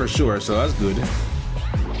 13 for sure, so that's good.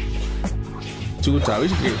 2 top. We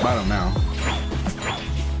should get bottom now.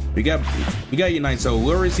 We got Unite, so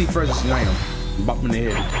we'll receive first. Just unite him. Bop him in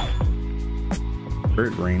the head.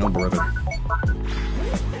 Bird brain, oh brother.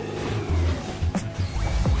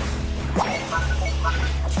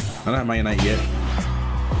 I don't have my Unite yet.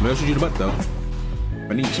 Maybe I'll shoot you the butt though.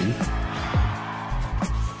 If I need to.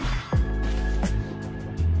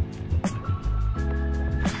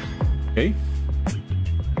 Okay.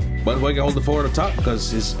 But we can hold the forward up top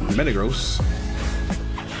because it's Metagross.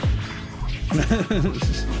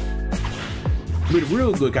 Be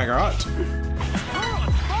real good, Kakarot.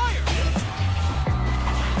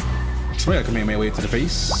 Somebody got Kamehameha way to the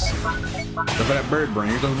face. Look for that bird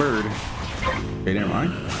brain. Here comes bird. Okay, never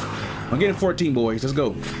mind. I'm getting 14, boys. Let's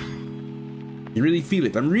go. You really feel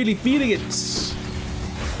it. I'm really feeling it.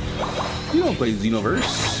 You don't play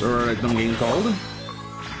Xenoverse or like some game called.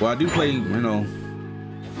 Well, I do play, you know,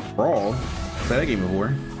 Brawl. Played that game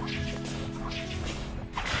before.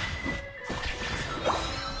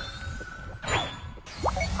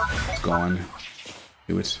 It's gone.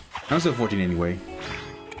 Do it. I'm still 14 anyway.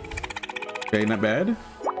 Okay, not bad.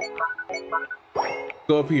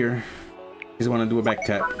 Go up here. Just want to do a back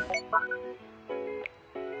tap.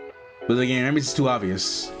 But again, maybe it's too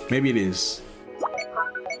obvious. Maybe it is.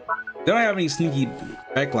 They don't have any sneaky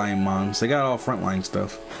backline mons. They got all frontline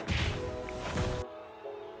stuff.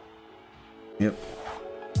 Yep.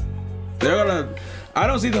 They're gonna. I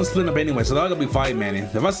don't see them splitting up anyway, so they're gonna be 5-man.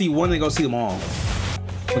 If I see one, they go see them all.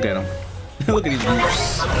 Look at them. Look at these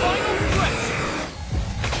groups.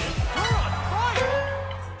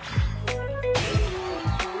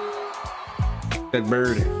 That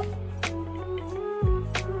bird.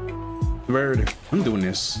 Bird. I'm doing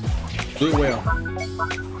this. Do it well.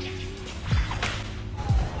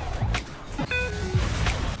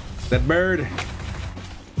 That bird.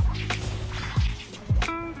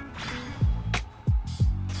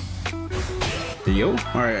 There you go.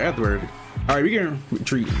 Alright, afterward. Alright, we can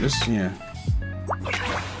retreat. This, yeah.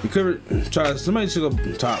 We could try. Somebody should go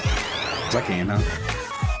top. Cause I can, huh?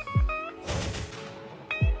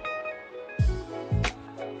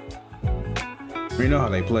 We know how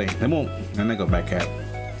they play. They won't. And they go back cap.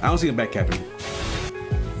 I don't see them back capping.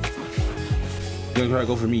 He's gonna try to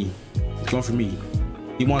go for me. He's going for me.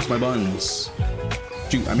 He wants my buns.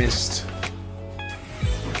 Shoot, I missed.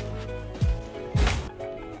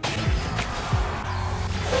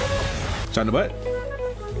 Shot in the butt.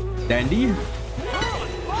 Dandy.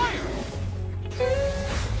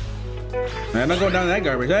 Man, I'm not going down to that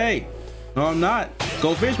garbage. Hey! No, I'm not.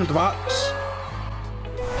 Go fish, Mr. Fox.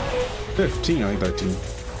 15, I think 13.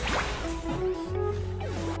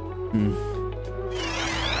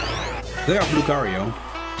 They got Lucario.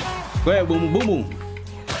 Go ahead, boom, boom, boom.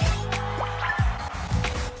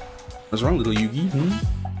 What's wrong, little Yugi?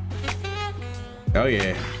 Oh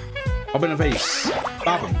yeah. Up in the face.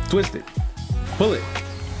 Pop him. Twist it. Pull it.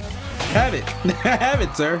 Have it. Have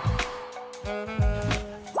it, sir.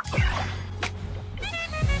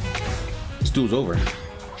 this duel's over.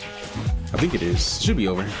 I think it is. Should be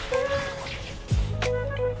over.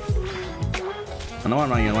 I know I'm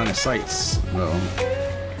not in your line of sights. Well,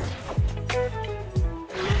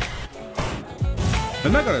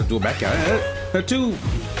 they're not gonna do a back cat. They're too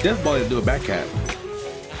death ball to do a back cat.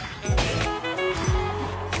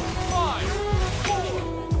 5, 4,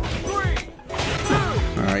 3, 2.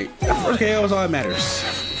 All right, first KO is all that matters.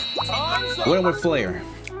 Time's up. Went with Flare.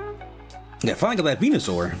 Yeah, finally got that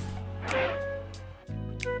Venusaur.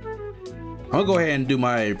 I'll go ahead and do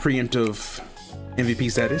my preemptive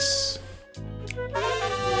MVP status.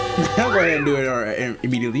 I'll go ahead and do it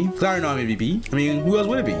immediately. Cause I already know I'm MVP. I mean, who else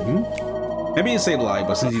would it be? Maybe it's Sableye,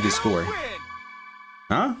 but since he did score.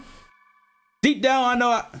 Huh? Deep down, I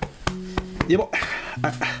know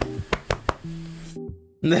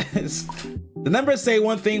the numbers say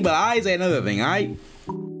one thing, but I say another thing, alright?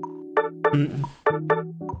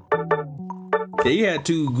 Yeah, you had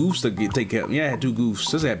 2 goofs to take care of. Yeah, I had 2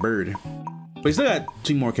 goofs. Just that bird. But you still got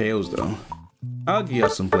 2 more KOs though. I'll give you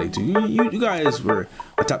some play too. You guys were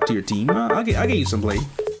a top tier team. I'll give you some play.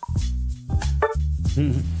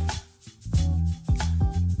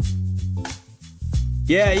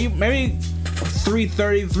 Yeah, you maybe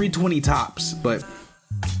 330, 320 tops, but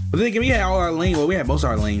then we had all our lane. Well, we had most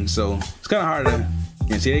of our lanes, so it's kind of hard to.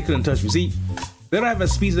 Yeah, see, they couldn't touch me. See, they don't have a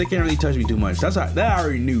speed, so they can't really touch me too much. That I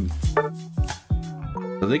already knew.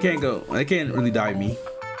 So they can't go. They can't really dive me,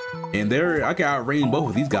 and I can outrange both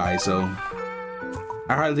of these guys, so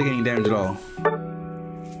I hardly take any damage at all.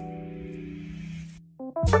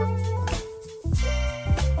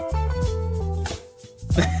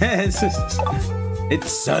 It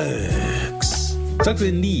sucks. Sucks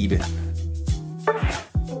indeed.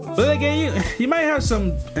 But again, you might have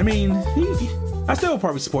some. I mean, I still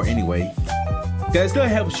probably support anyway. Cause it still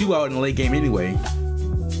helps you out in the late game anyway.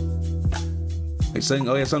 Like saying,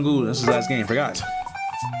 oh yeah, Fungow, this is the last game. Forgot.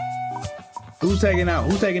 Who's tagging out?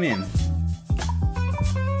 Who's tagging in?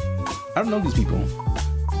 I don't know these people.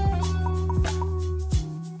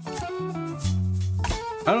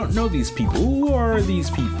 I don't know these people. Who are these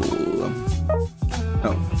people?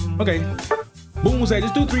 Oh, okay. Boom will say,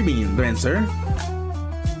 just do 3 beans, then, sir.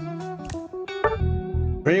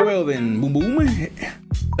 Very well then, boom boom.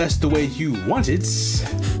 That's the way you want it.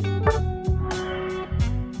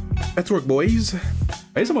 Let's work, boys.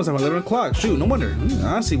 It's almost 11 o'clock. Shoot, no wonder.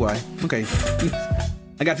 I see why. Okay.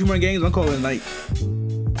 I got a few more games. I'm calling it a night.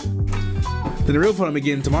 Then the real fun will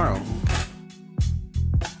begin tomorrow.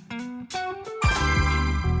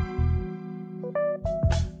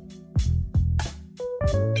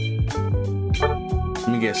 Let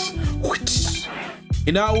me guess.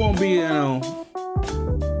 You know, I won't be, you know,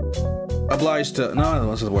 obliged to. No,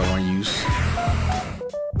 that's the word I want to use.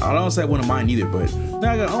 I don't say I wouldn't mind either, but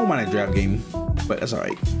I don't mind a draft game. But that's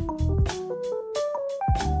alright.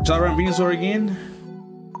 Shall I run Venusaur again?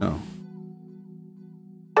 No.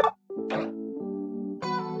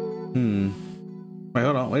 Wait,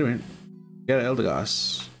 hold on. Wait a minute. Get an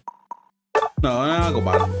Eldegoss. No, I'll go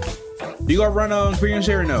bottom. You gonna run on Korean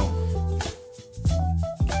Share or no?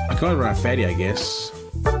 I can only run a Fatty, I guess.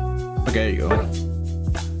 Okay, there you go.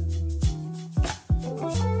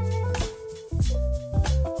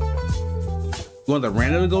 You want the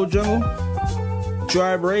random to go jungle?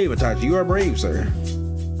 Try brave, Itachi. You are brave, sir.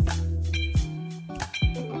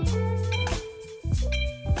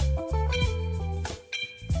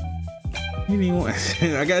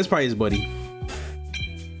 I guess probably his buddy.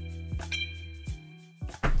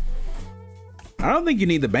 I don't think you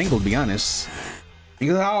need the Bengal, to be honest.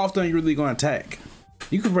 Because how often are you really going to attack?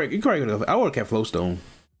 You could probably could. I would have kept Flowstone.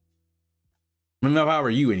 I mean, if I were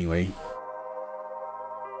you, anyway.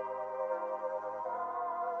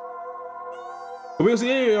 But we'll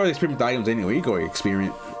see. You already experiment the items anyway. You go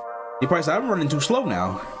experiment. You probably say, I'm running too slow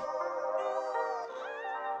now.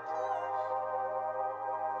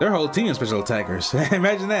 Their whole team is special attackers.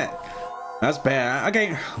 Imagine that. That's bad. I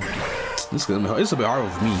can't. This will be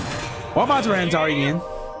hard for me. Why am I Tyranitar again?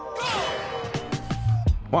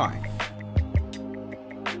 Why?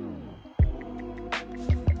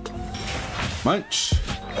 Munch.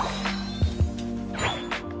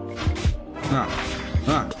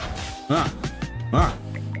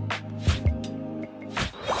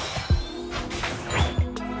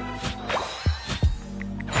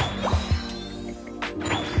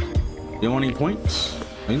 You don't want any points?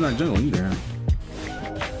 He's not jungle either.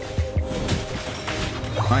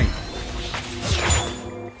 Fine.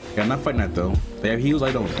 Yeah, I'm not fighting that though. They have heals,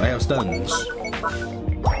 I don't. I have stuns.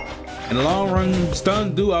 In the long run,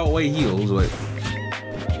 stuns do outweigh heals, but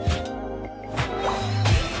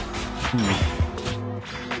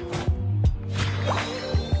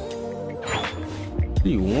What do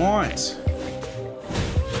you want?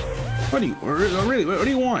 What do you really? What do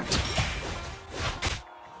you want?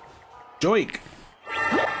 Joik.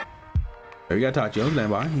 There, you gotta talk to you. Stand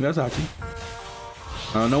by. You gotta talk to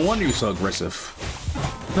you. No wonder you're so aggressive.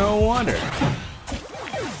 No wonder.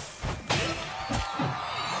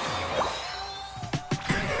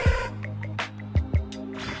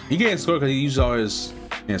 He can't score because he uses all his.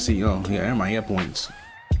 Yeah, see, oh, yeah, never mind. He got points.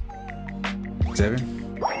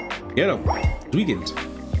 7. Get him. Weekend.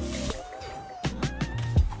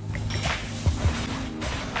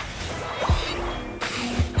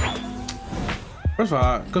 First of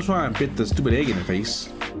all, go try and bit the stupid egg in the face.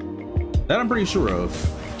 That I'm pretty sure of.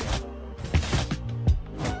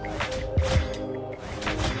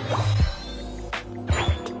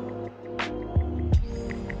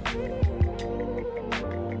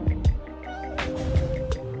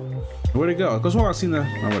 Where'd it go? Cause I've seen the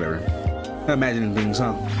oh, whatever. I'm imagining things,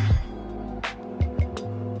 huh?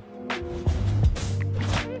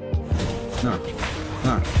 No.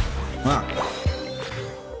 Nah. Nah.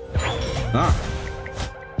 Nah.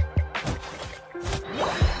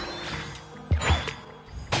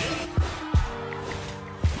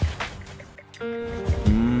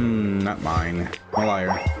 Not mine. A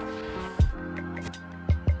liar.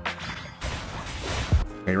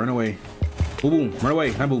 Hey, run away. Boom, boom, run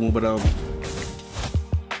away. Not boom, boom, but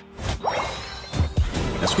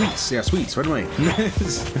yeah, sweets. Yeah, sweets. Run away.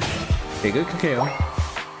 Hey, good cacao.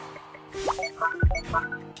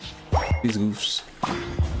 These goofs.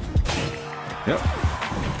 Yep.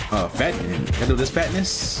 Fattening. Handle this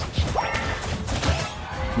fatness.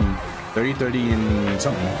 30, 30, and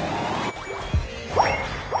something.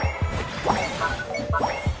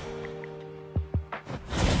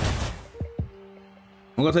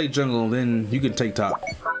 I'm gonna take jungle, then you can take top.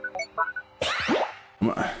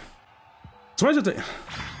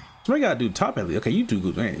 Somebody gotta do top at least. Okay, you do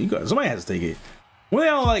good, man. You got somebody has to take it. What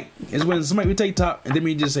I don't like is when somebody we take top and then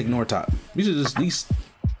we just ignore top. We should just at least.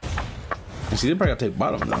 You see, they probably gotta take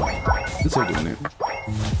bottom though. Let's start doing it.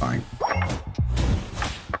 Fine.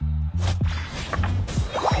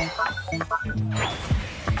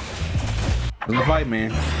 In the fight,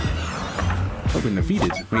 man. Hoping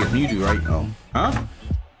defeated. Wait, it's Mewtwo, right? Oh, huh?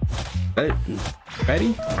 That it?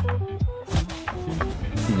 Patty?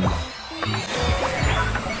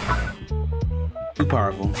 Too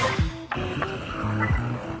powerful.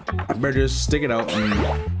 I better just stick it out and.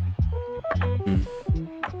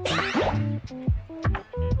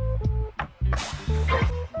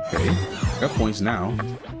 Okay, got points now.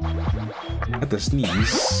 Got the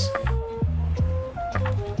sneeze.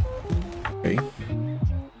 Okay.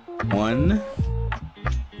 1.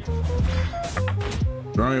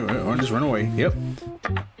 Or just run away. Yep.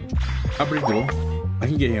 How predictable. I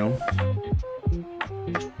can get him.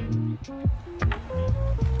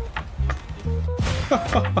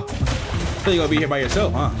 So you gonna be here by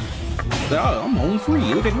yourself, huh? Oh, I'm home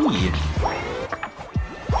free. Look at me.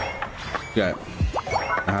 Got.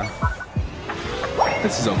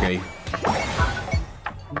 This is okay.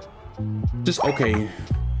 Just okay.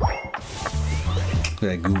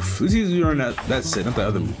 That goof. This is you're on that set, not the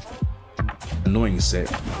other annoying set.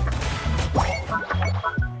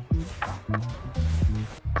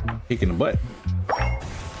 Kicking the butt.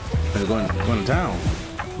 They're going to town.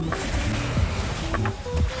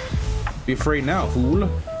 Be afraid now, fool.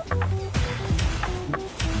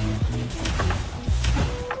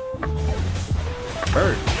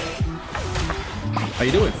 Bird. How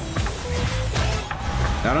you doing?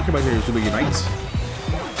 Now, I don't care about your super Unite.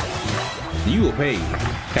 You will pay.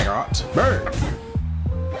 Kakarot. Bird.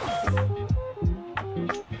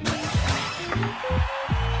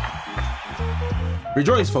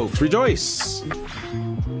 Rejoice, folks. Rejoice.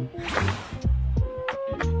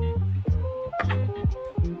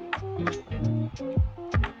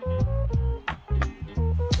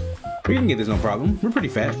 We can get this no problem. We're pretty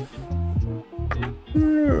fat.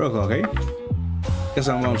 Okay. Got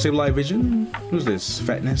some stabilized vision. Who's this?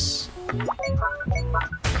 Fatness.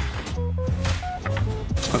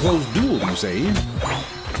 A close duel, you say?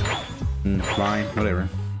 Fine, whatever.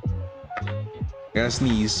 Gotta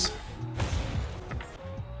sneeze.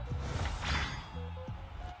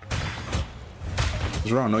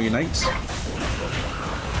 What's wrong? No Unites?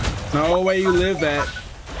 No way you live that.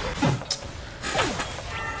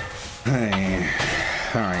 Hey.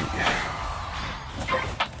 Alright.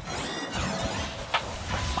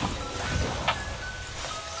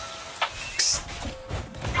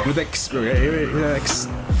 With X. X.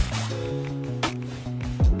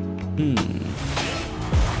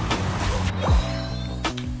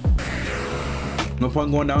 No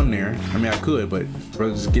point going down there. I mean, I could, but bro,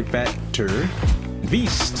 just get fatter and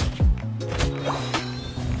Beast.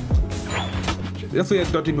 Definitely had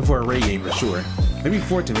 13 before a Ray game for sure. Maybe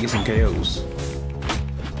 14 to get some KOs.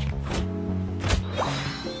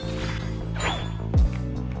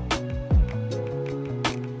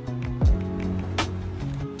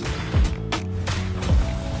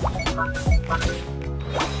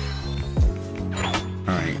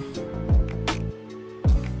 Alright.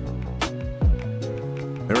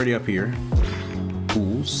 They're already up here.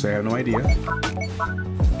 Fools, I have no idea.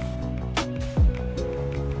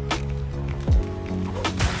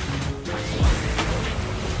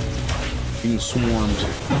 Being swarmed.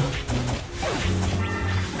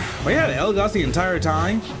 Oh yeah, the Elgas the entire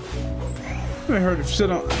time. I haven't heard of shit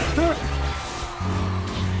on.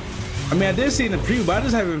 I mean, I did see it in the preview, but I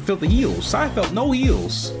just haven't felt the heals. I felt no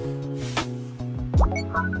heals.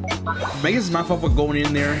 I guess it's my fault for going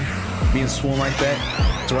in there, being swarmed like that,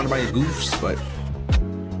 surrounded by goofs, but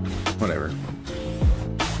whatever.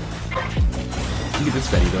 You get this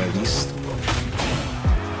fatty though, at least.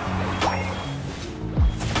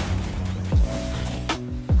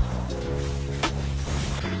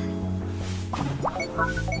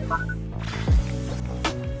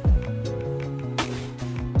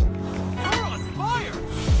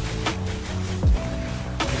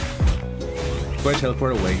 Go ahead,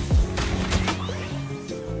 teleport away.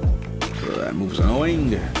 That move's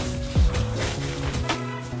annoying.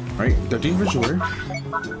 Alright, 13 for sure.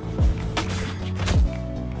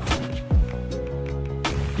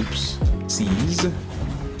 Oops. Seize.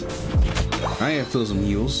 I gotta fill some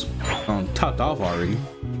heals. I'm topped off already.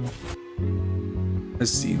 Let's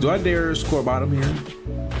see. Do I dare score bottom here?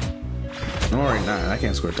 I'm already not. I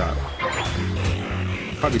can't score top.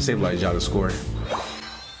 Probably stabilize y'all to score.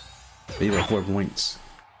 They have 4 points.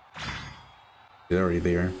 They're already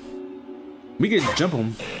there. We can jump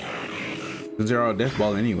them since they're all death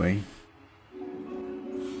ball anyway.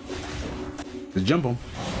 Let's jump them.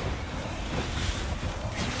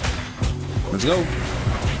 Let's go.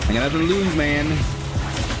 I got nothing to lose, man.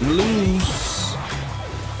 Lose.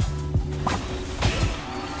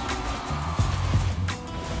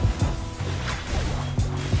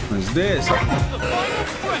 What's this?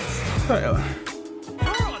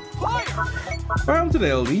 What happened to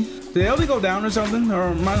the LD? Did the LD go down or something? Or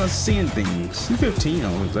am I not seeing things? He's 15,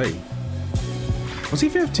 I would say. Was he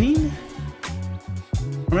 15?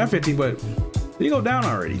 I'm not 15, but did he go down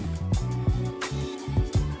already?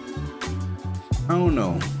 I don't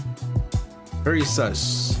know. Very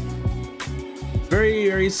sus. Very,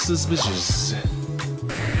 very suspicious.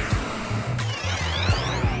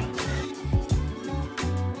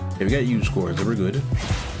 Okay, we got huge scores, so we're good.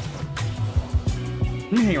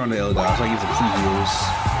 Let me hang around the L guys so I get some free heals.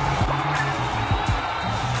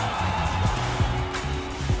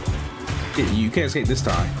 Yeah, you can't escape this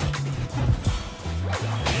time.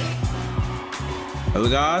 L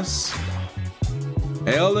guys.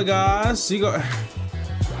 L guys. You go.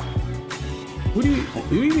 What do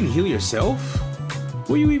you even heal yourself?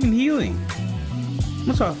 What are you even healing?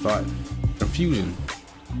 That's what I thought. Confusion.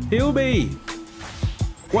 Heal me.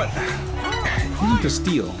 What? You need to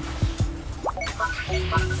steal.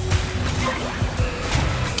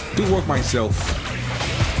 Do work myself.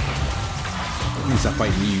 At least I'm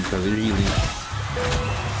fighting you because you're healing.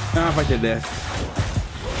 Nah, I fight to death.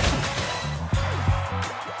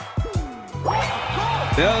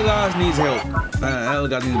 The other guys needs help. The other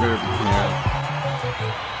guys needs better help.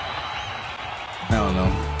 I don't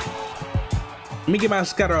know. Let me get my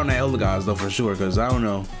scatter on the elder guys though for sure, because I don't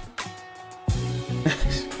know.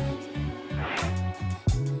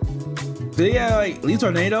 Did he have like Lee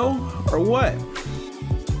Tornado or what?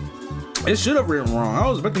 It should have written wrong. I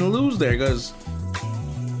was expecting to lose there because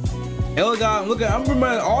Elgar, look at, I'm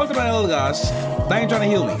remembering all the time about Elgar. They ain't trying to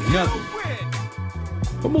heal me. Nothing.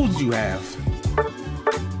 What moves do you have?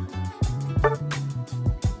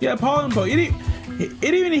 Yeah, Paul and Poe. He didn't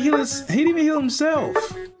even heal his, he didn't even heal himself.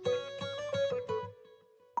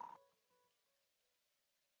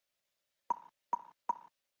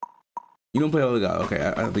 You don't play Elgar.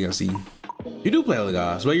 Okay, I think I see. You do play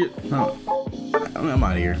Elgar. So you're. Oh, I'm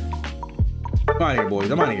out of here. I'm out of here, boys.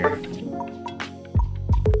 I'm out of here.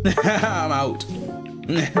 I'm out.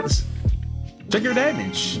 Check your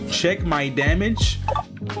damage. Check my damage.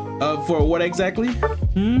 For what exactly?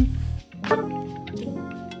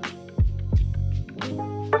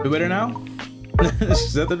 We better now?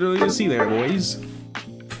 Is that the really to see there, boys?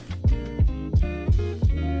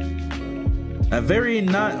 A very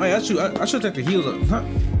not. Wait, I should check the heals up. Huh?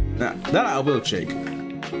 Nah, that I will check.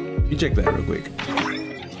 You check that real quick.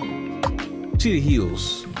 See the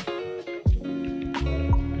heals.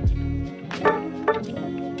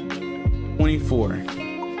 24. 4.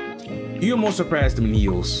 You almost surpassed him in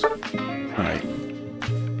heals. Alright.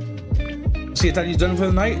 See, I thought he's done for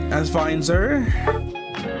the night. That's fine, sir.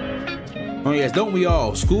 Oh yes, don't we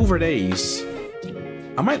all? School for days.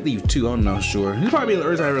 I might leave 2, I'm not sure. This is probably the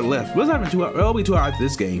earliest I ever left. What's happening 2 hours? It'll be 2 hours after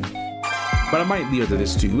this game. But I might leave after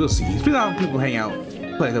this too. We'll see. Depends on how people hang out.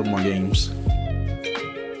 Play a couple more games.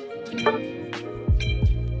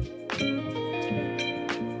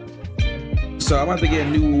 So I'm about to get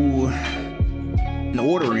an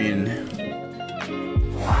order in.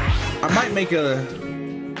 I might make a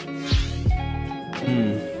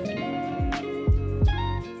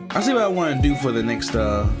I'll see what I want to do for the next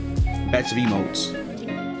batch of emotes.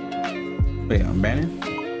 Wait, I'm banning.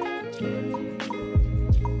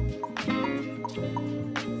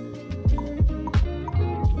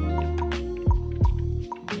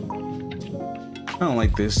 I don't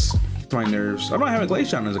like this. It's my nerves. I don't have a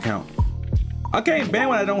glacier on this account. I can't ban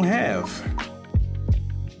what I don't have.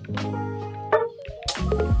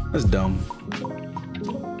 That's dumb.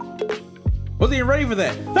 Wasn't even ready for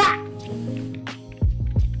that. Ah!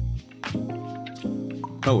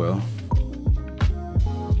 Oh well.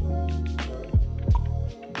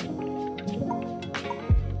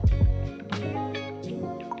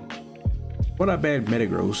 What I ban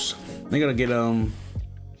Metagross? They gotta get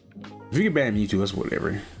if you can ban Mewtwo, that's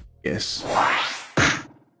whatever. Yes.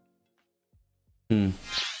 Who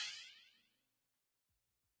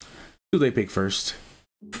they pick first?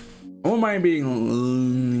 I don't mind being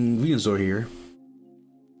Venusaur here.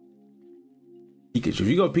 Pikachu. If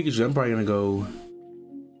you go Pikachu, I'm probably gonna go.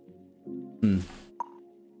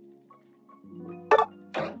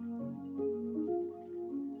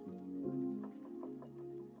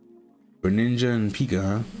 Greninja and Pika,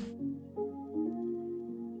 huh?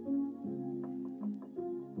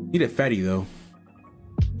 Need a fatty though.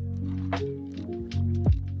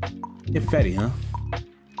 Get fatty, huh? I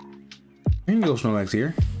can go Snorlax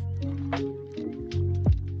here.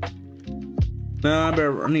 Nah,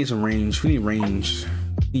 I need some range. We need range.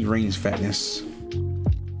 We need range fatness.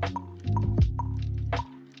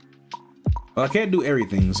 Well, I can't do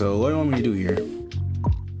everything, so what do you want me to do here?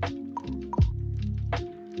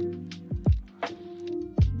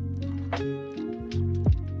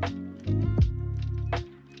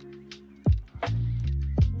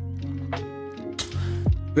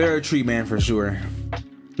 They're a tree man for sure.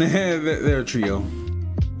 they're a trio.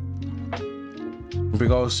 Big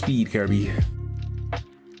old speed, Kirby.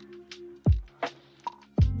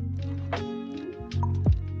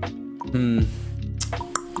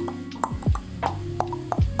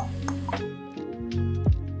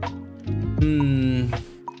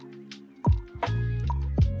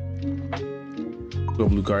 Go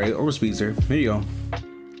Lucario or Speedster. There you go.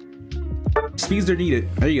 Speedster needed.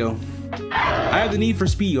 There you go. I have the need for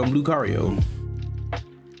speed on Lucario.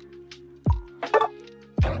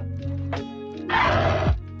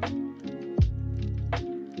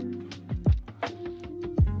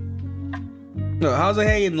 No, how's it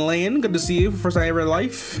hanging, Land? Good to see you. First time ever in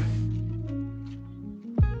life.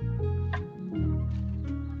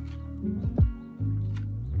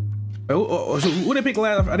 So who did they pick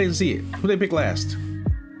last? I didn't see it. Who did they pick last?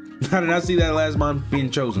 I did not see that last month being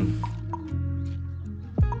chosen.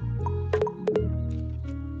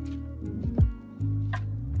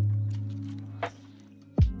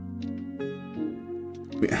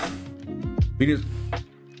 Because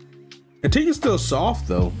I think it's still soft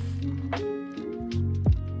though.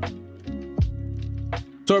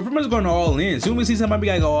 So if everyone's going all in, soon we see somebody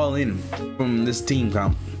gotta go all in from this team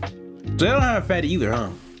comp. So they don't have a fatty either,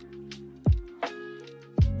 huh?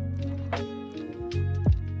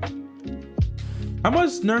 How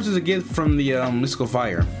much nerfs does it get from the mystical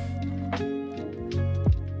fire? I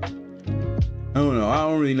don't know. I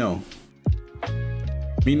don't really know.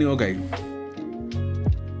 Meaning, okay.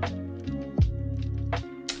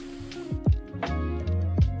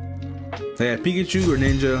 So yeah, Pikachu or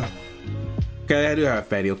Ninja. Okay, I do have a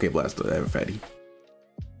fatty. Okay, Blastoise, I have a fatty.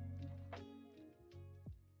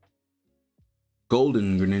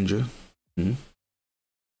 Golden Greninja.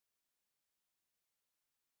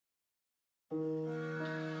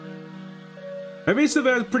 Maybe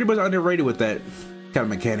Sylveon's pretty much underrated with that kind of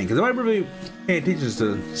mechanic, because I might really pay attention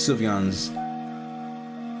to Sylveon's.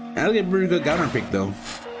 I'll get a pretty good counter pick though.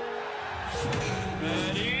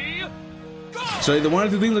 Ready, go! So either one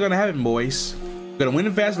of the things are gonna happen, boys. We're gonna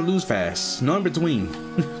win fast or lose fast. No in between.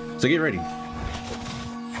 So get ready.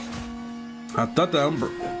 I thought the no,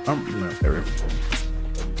 there.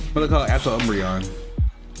 What do they call it? Absolute Umbreon.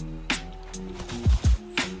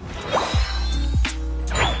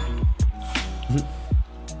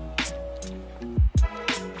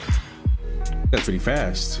 That's pretty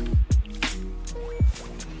fast.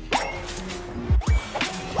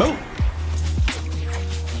 Oh!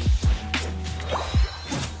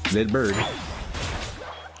 Dead bird.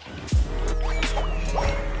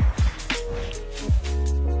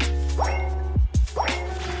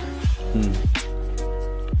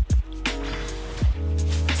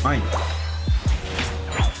 Fine.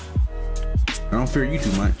 I don't fear you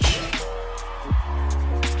too much.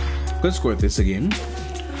 Let's score this again.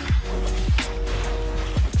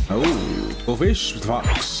 Oh, go fish with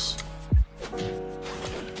fox.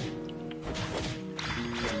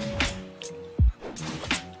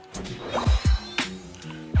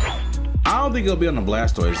 I don't think it'll be on the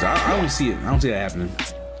Blastoise. I don't see it. I don't see that happening.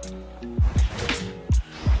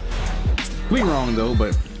 Could be wrong though,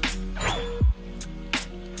 but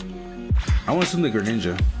I want to assume the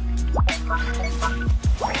Greninja.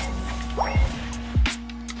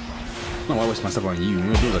 I don't know why I waste my stuff on you.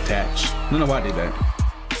 You're gonna attach. I don't know why I did that.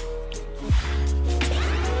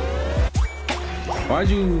 Why'd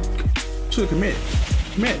you should commit?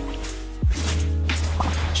 Commit.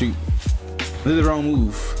 Shoot. This is the wrong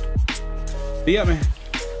move. Be up, man.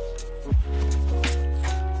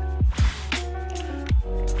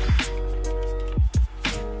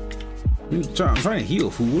 I'm trying to heal,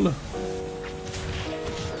 fool.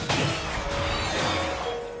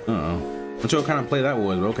 Uh-oh. Not sure what kind of play that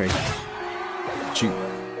was, but okay. Shoot.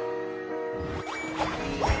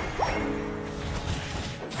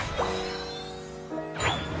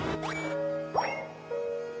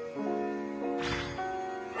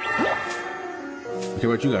 Okay,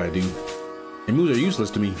 what you gotta do? Your moves are useless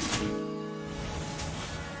to me.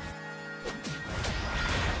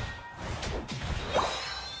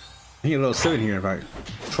 I get a little 7 here if I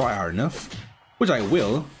try hard enough, which I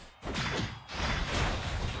will.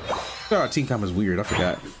 Our team comp is weird. I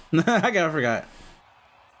forgot. I forgot.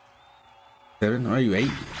 7? Are you 8?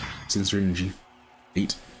 Sensor energy.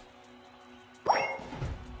 8.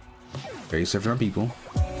 Okay, 7 on people.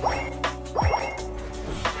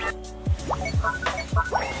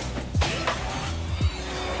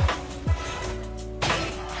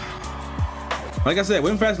 Like I said,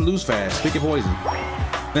 win fast and lose fast. Pick your poison.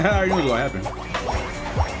 I already knew what happened.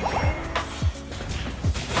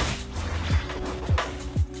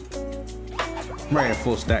 I'm right at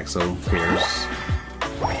full stack, so who cares?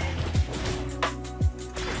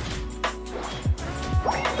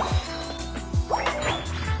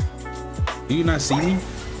 Do you not see me?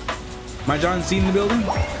 My John Cena in the building?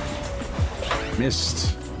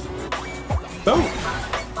 Missed. Oh!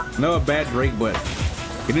 No, a bad break, but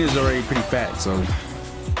it is already pretty fat, so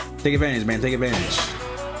take advantage, man. Take advantage.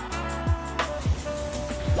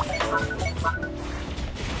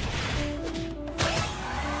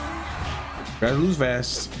 Gotta lose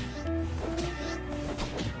fast.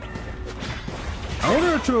 I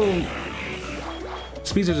wonder if true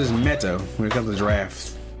speeds are just meta when it comes to the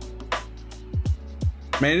draft.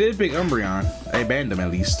 Man, it did pick Umbreon. I banned him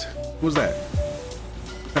at least. What was that?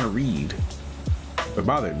 I'm trying to read. It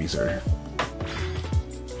bothered me, sir.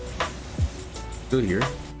 Still here.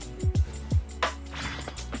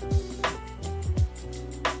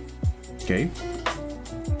 Okay.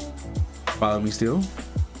 Follow me still.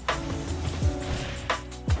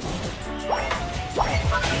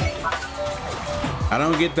 I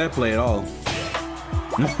don't get that play at all.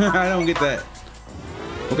 I don't get that.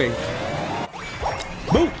 Okay.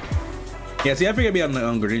 Boom! Yeah, see, I figured I'd be on the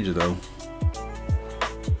Greninja though.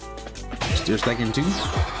 Still stacking 2.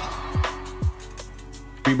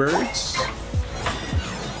 3 birds.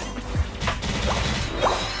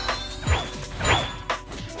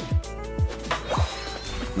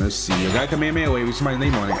 Let's see. I got Kamehameha wave with somebody's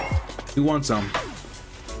name on it. Who wants some?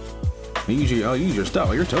 Use your stuff.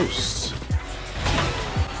 Oh, you're toast.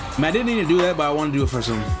 I mean, I didn't need to do that, but I want to do it for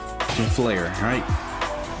some flair, right?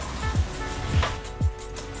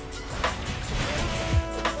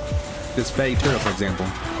 This featurez, for example.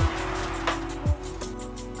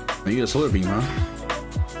 Now you got a solar beam, huh?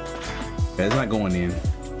 Yeah, it's not going in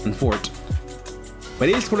fort. But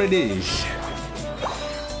it is what it is.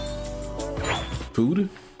 Food?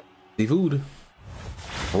 Seafood.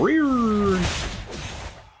 Rear.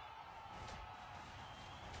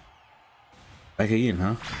 Back again,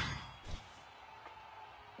 huh?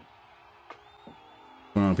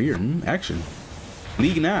 What's going on up here? Action.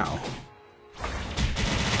 League now.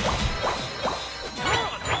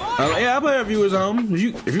 Yeah, I'll play our viewers home.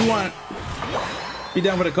 If you want, be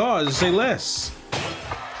down for the cause, just say less.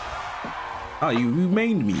 Oh, you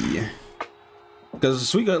mained me.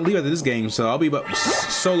 Because we got leave after this game, so I'll be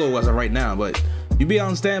solo as of right now. But you be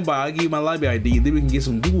on standby. I'll give you my lobby ID. Then we can get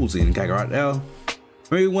some duels in, Kakarot.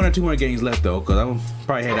 Maybe 1 or 2 more games left though, cause I'll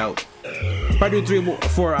probably head out. Probably do 3 or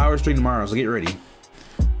 4 hours stream tomorrow, so get ready.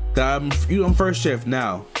 I'm on first shift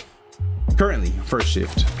now. Currently, first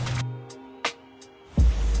shift.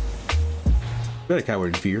 Better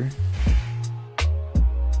coward in fear.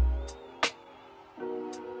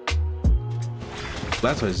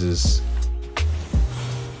 Blastoise is.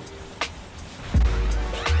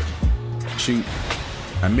 Shoot.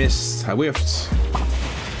 I missed. I whiffed.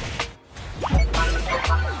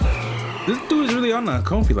 This dude is really on the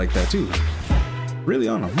comfy like that too. Really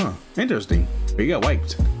on him, huh? Interesting. But he got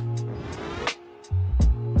wiped.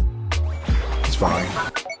 It's fine.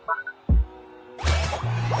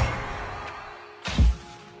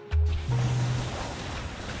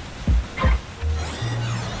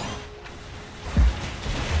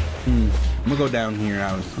 I'm gonna go down here.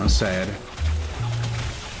 I'm sad.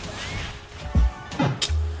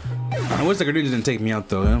 I wish the Greninja didn't take me out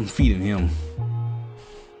though. I'm feeding him.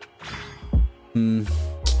 Man,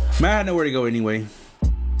 I had nowhere to go anyway.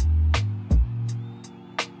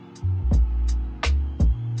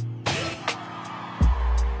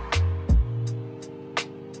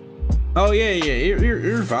 Oh yeah,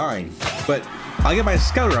 you're fine. But I'll get my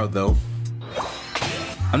scouter out though.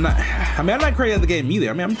 I'm not crazy at the game either.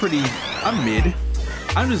 I mean, I'm mid.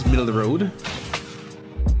 I'm just middle of the road.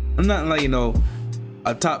 I'm not like, you know,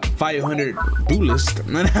 a top 500 duelist.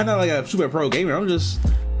 I'm not like a super pro gamer. I'm just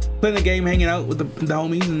playing the game, hanging out with the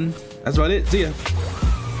homies, and that's about it. See ya.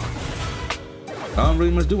 I don't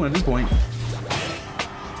really much doing at this point.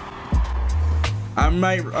 I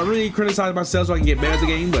really criticize myself so I can get better at the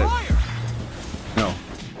game, but no.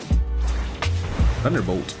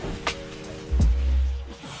 Thunderbolt.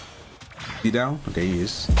 He down? Okay, he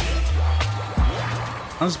is.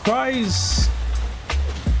 I'm surprised.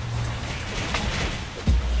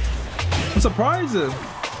 The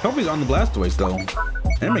company's on the Blastoise though.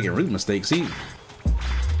 They're making really mistakes. See,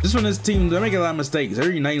 this one, this team, they're making a lot of mistakes.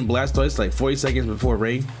 They're uniting Blastoise like 40 seconds before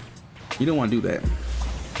raid. You don't want to do that.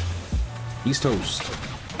 He's toast.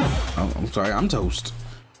 Oh, I'm sorry, I'm toast.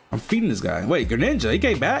 I'm feeding this guy. Wait, Greninja, he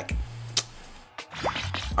came back?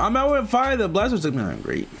 I'm out with fire. The Blastoise took me on.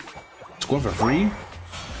 Great. It's going for free.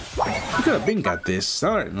 You could have been got this.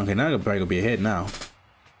 All right, okay, now I'm probably gonna be ahead now.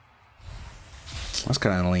 That's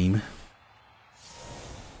kind of lame.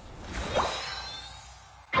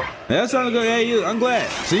 That sounds good. Hey, I'm glad.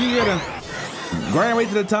 So you gotta grind way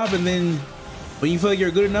to the top, and then when you feel like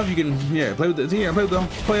you're good enough, you can play with the team,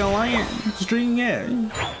 play online, stream. Yeah,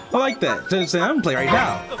 I like that. Just say I'm gonna play right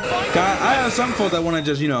now. I have some folks that want to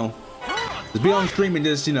just just be on stream and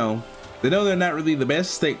just they know they're not really the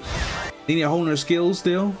best. They need to hone their skills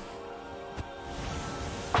still.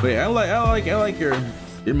 But yeah, I like your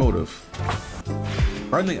motive.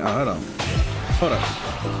 I think. Oh, hold on.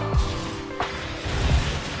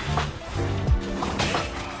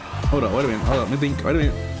 Hold up, wait a minute, hold up, let me think, wait a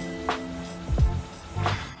minute.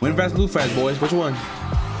 Win fast, lose fast, boys. Which one?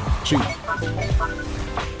 Shoot.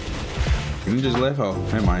 You just left? Oh,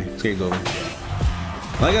 never mind. Skate's over.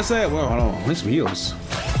 Like I said, well, hold on. Need some heals.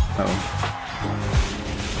 Uh-oh.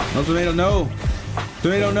 No tomato, no.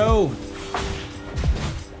 Tomato, no.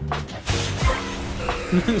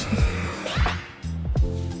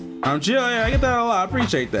 I'm chill. Yeah, I get that a lot. I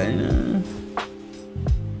appreciate that. Yeah.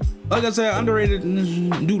 Like I said, underrated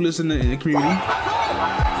duelist in the community.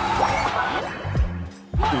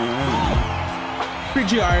 Pretty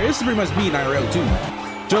chill. Alright, this is pretty much me in IRL too.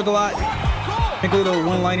 Joke a lot, make a little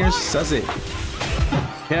one-liners. That's it.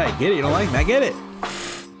 Yeah, I get it. You don't like me? I get it.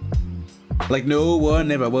 Like no one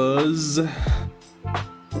ever was.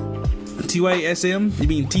 TYSM? You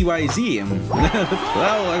mean TYZM?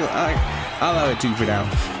 I'll allow it too for now.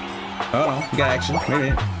 Hold on, you got action. Wait a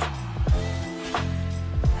minute.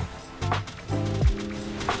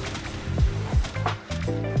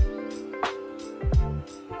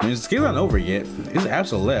 I mean, the skill's not over yet. It's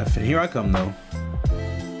absolute left. And here I come though.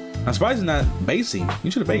 I'm surprised it's not basing. You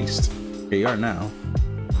should have based. Here you are now.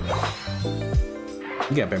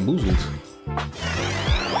 You got bamboozled.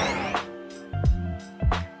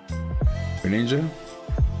 Greninja.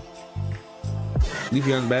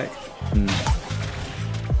 Leafeon's back.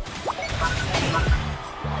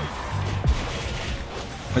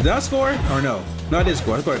 Did I score or no? No, I did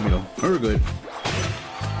score. I scored at middle. We're good.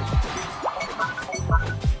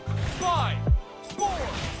 5, 4,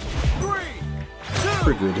 3, 2,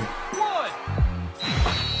 We're good. 1.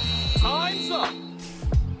 Time's up.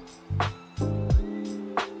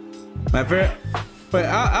 My favorite. But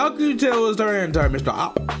how could you tell it was the entire Mr.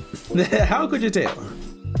 Op? How could you tell?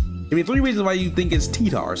 Give me 3 reasons why you think it's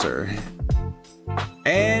T-Tar, sir.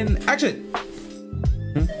 And action.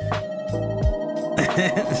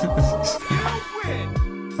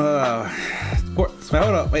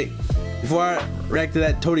 Hold up, wait. Before I react to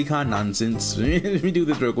that Tony Khan nonsense, let me do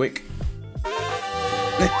this real quick.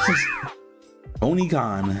 Tony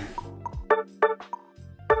Khan.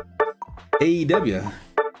 AEW. He's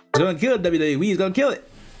gonna kill WWE, he's gonna kill it.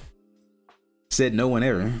 Said no one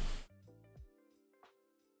ever.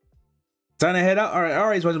 Time to head out.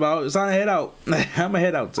 Alright, SpongeBob. It's time to head out. I'ma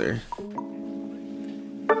head out, sir.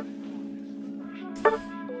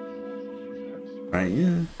 Alright,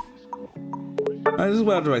 yeah. This is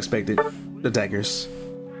what I expected. The attackers.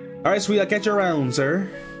 Alright, sweet, I'll catch you around, sir.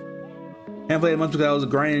 Haven't played a month ago. I was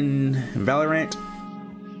grinding Valorant.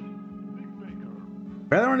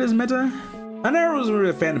 Valorant is meta? I never was really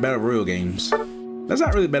a fan of Battle Royale games. That's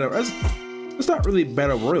not really that's not really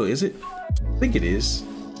Battle Royale, is it? I think it is.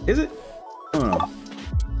 Is it? I don't know.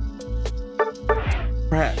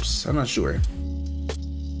 Perhaps. I'm not sure.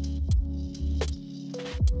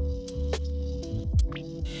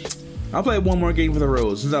 I'll play one more game for the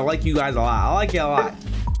road since I like you guys a lot. I like you a lot.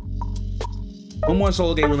 One more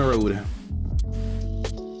solo game on the road.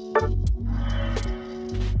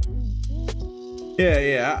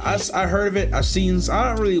 Yeah. I heard of it. I've seen. I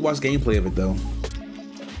don't really watch gameplay of it though.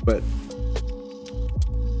 But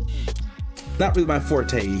not really my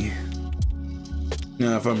forte. You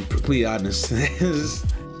know, if I'm completely honest. I guess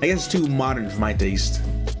it's too modern for my taste.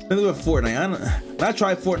 Nothing with Fortnite. I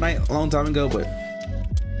tried Fortnite a long time ago, but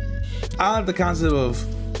I like the concept of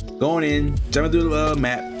going in, jumping through the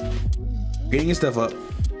map, getting your stuff up.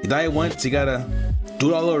 You die once, you gotta do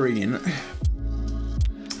it all over again.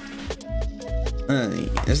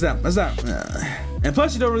 That's not. And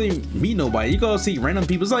plus, you don't really meet nobody. You go see random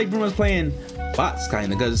people. It's like pretty much playing bots,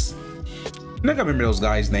 kind of, because you're not gonna remember those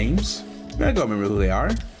guys' names. You're not gonna remember who they are.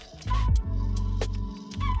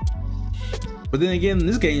 But then again,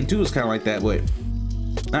 this game too is kind of like that, but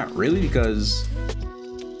not really, because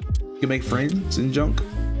you can make friends and junk.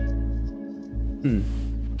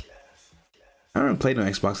 I haven't played on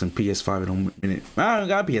Xbox and PS5 in a minute. I don't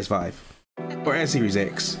got a PS5 or a Series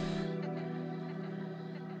X.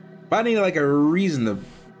 But I need like a reason to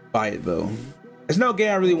buy it though. It's no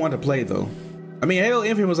game I really want to play though. I mean, Halo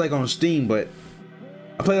Infinite was like on Steam, but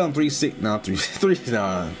I played it on 360. No, 360.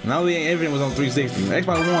 Now the Infinite was on 360.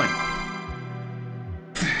 Xbox One.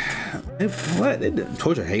 What? They didn't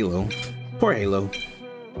torture Halo. Poor Halo.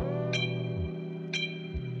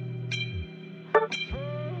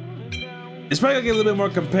 It's probably gonna get a little bit more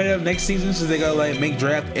competitive next season since they gotta like make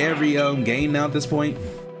draft every game now at this point.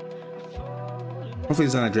 Hopefully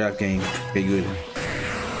it's not a draft game. Okay, good.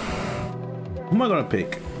 Who am I gonna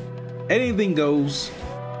pick? Anything goes.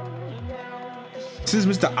 Since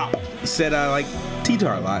Mr. Op said I like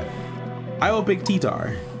T-Tar a lot, I will pick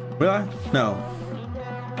T-Tar. Will I? No.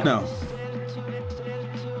 No.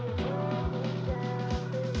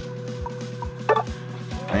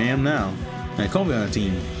 I am now. And Kobe on the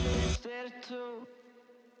team.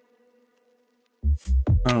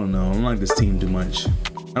 I don't know. I don't like this team too much.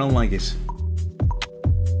 I don't like it.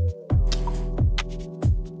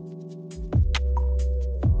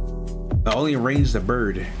 I only arranged the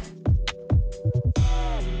bird.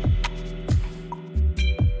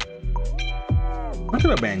 I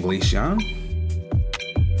could have banned Glaceon.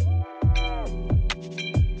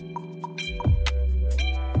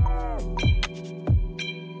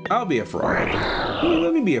 I'll be a fraud.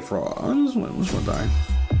 Let me be a fraud. This one time.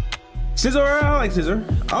 Scissor, I like Scissor.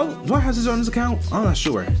 Oh, do I have Scissor on this account? I'm not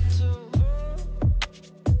sure.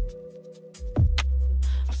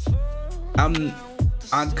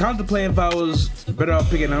 I'm contemplating if I was better off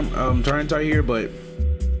picking Tyranitar here, but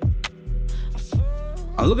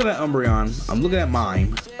I'm looking at Umbreon. I'm looking at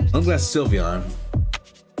Mime. I'm looking at Sylveon.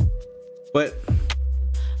 But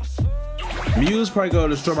Mew's probably gonna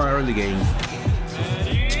destroy my early game.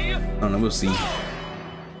 I don't know. We'll see.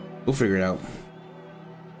 We'll figure it out.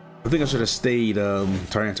 I think I should have stayed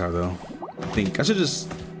Tyranitar though. I think I should just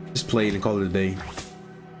played and called it a day.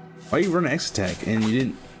 Why you run an X attack and you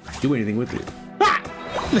didn't do anything with it?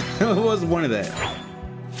 What was the point of that?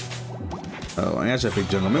 Oh, I should have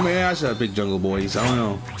picked jungle. Maybe I should have picked jungle, boys. I don't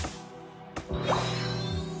know.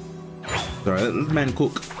 Alright, let the man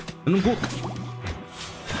cook. Let him cook.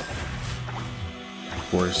 Of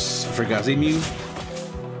course, I forgot. See Mew?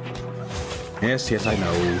 Yes, I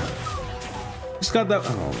know. Just got that.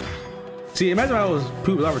 Oh. See, imagine I was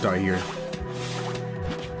poop Avatar here.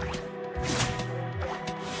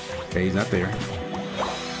 Okay, he's not there.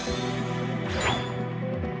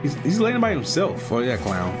 He's landing by himself. Oh, yeah,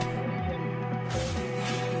 clown.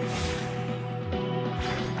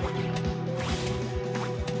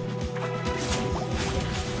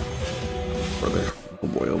 Brother.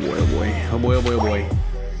 boy, oh boy, oh boy. Oh boy, oh boy, oh boy.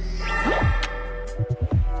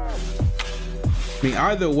 I mean,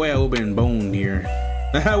 either way, I would have been boned here.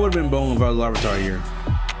 I would have been boned if I was Larvitar here.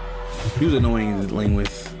 He was annoying to lane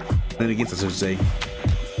with. Then against us, I should say.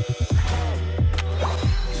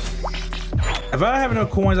 If I have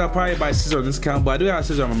enough coins, I'll probably buy scissor on this account, but I do have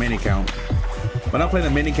scissor on my main account. But I'm playing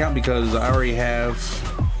the main account because I already have.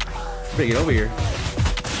 Better get over here.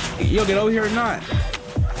 Yo, get over here or not?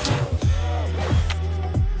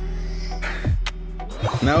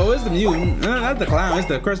 No, it's the Mew. No, not the clown. It's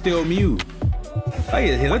the crusty old Mew. I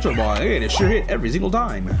get a electro ball. I get a sure hit every single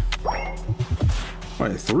time.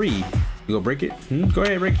 What, 3? You gonna break it? Go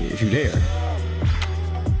ahead, break it if you dare.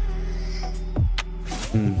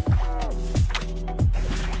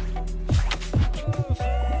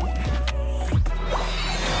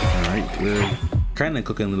 Alright, we're kind of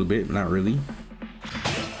cooking a little bit, but not really.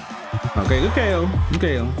 Okay, good KO. Good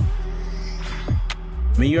KO.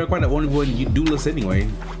 I mean, you're quite a wonderful duelist anyway.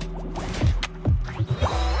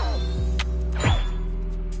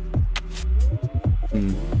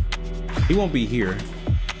 He won't be here.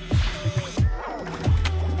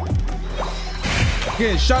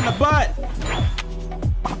 Getting shot in the butt.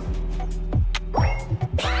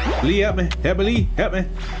 Lee, help me. Help me, Lee. Help me.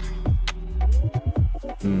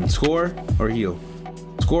 Score or heal?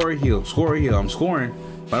 Score or heal? Score or heal? I'm scoring.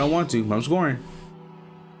 I don't want to, but I'm scoring.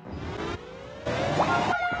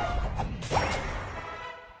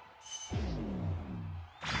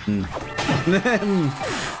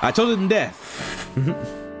 I chose it in death.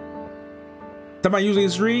 Time I usually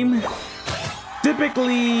stream?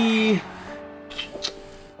 Typically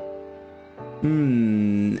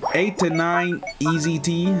 8 to 9 easy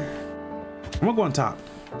T. I'm gonna go on top.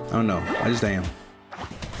 I don't know. I just am.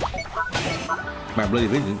 My bloody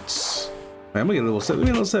vengeance. Man, I'm gonna get a little 7. Give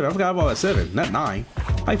me a little 7. I forgot about that 7, not 9.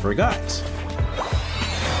 I forgot.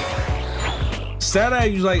 Saturday I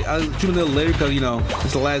usually I shoot a little later because you know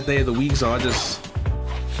it's the last day of the week, so I just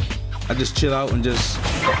chill out and just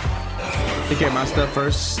take care of my stuff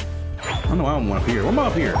first. I don't know why I'm up here. What am I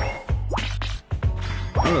up here?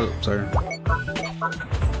 Oh, sorry.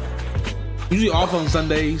 Usually off on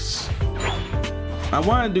Sundays. I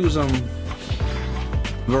want to do some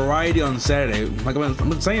variety on Saturday. Like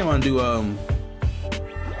I'm saying, I'm gonna do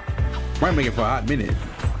might make it for a hot minute.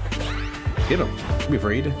 Get him. Don't be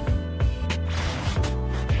afraid.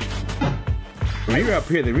 When you're up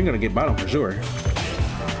here, then we're gonna get bottom for sure.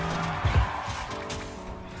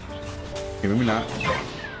 Okay, maybe not.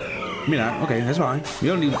 Maybe not. Okay, that's fine. We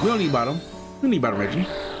don't need bottom. We don't need bottom Reggie.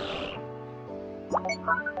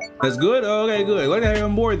 That's good. Okay, good. Glad to have you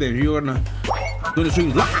on board then. You're gonna do the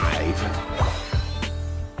stream live.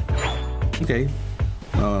 Okay.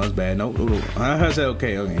 Oh, that's bad. No, I said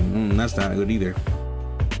okay. Okay, that's not good either.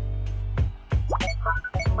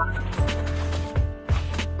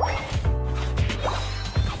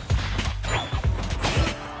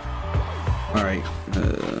 All right.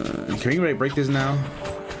 Can you break this now?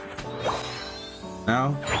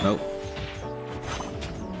 Now? Nope.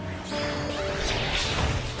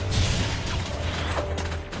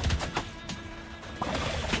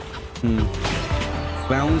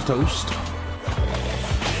 Clown's toast.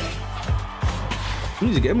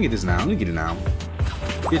 Let me get this now. Let me get it now.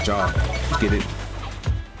 Get y'all. Let's get it.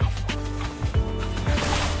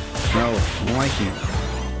 No, I don't like you.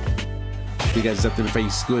 You guys up to the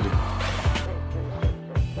face. Good.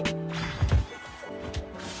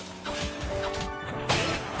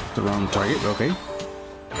 The wrong target. Okay.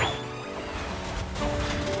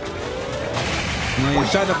 No, you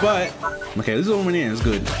shot the butt. Okay, this is one in. It's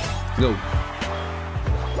good. Go.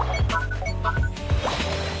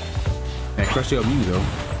 That crushed your Mew though.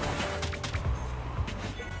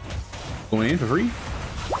 Going in for free?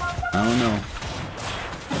 I don't know.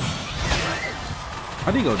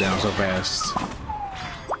 How did he go down so fast?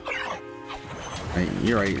 Hey,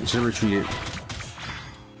 you're right. Should have retreated.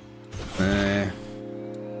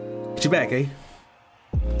 Get you back, eh?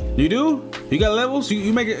 You do? You got levels?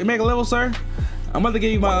 You make a level, sir? I'm about to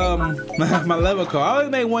give you my my level card. I only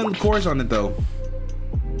made one course on it though.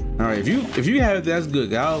 All right, if you have it, that's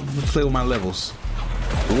good. I'll play with my levels.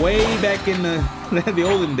 Way back in the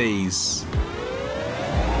olden days.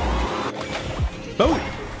 Oh,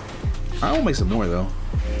 I will make some more though.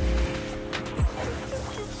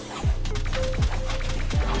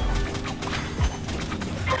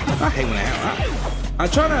 I hate when I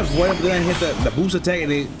try to avoid it, but then I hit the boost attack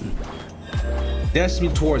and it dashes me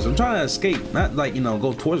towards him. I'm trying to escape, not like, you know,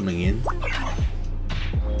 go towards me again.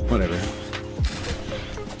 Whatever.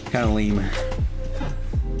 Kind of lame.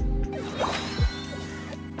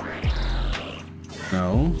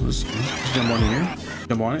 No, let's jump on here.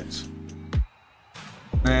 Jump on it.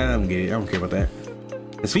 Nah, I don't get it. I don't care about that.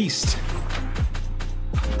 Let's feast.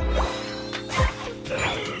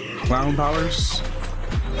 Clown powers.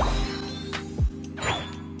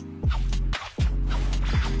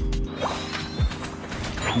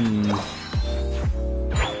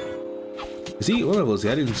 Is he, what level is he?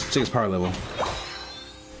 I didn't check his power level.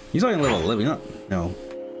 He's only level 11 up. No.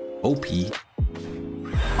 OP.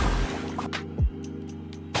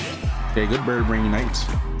 Okay, good bird brain Unite.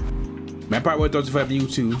 Man, probably would throw if I have you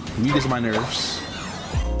too. You get my nerves.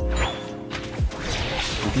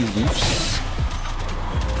 With these goofs.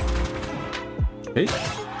 Okay.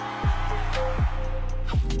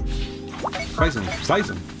 Slice him. Slice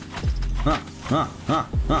him.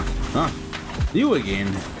 You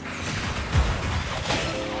again.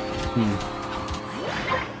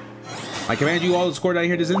 I command you all to score down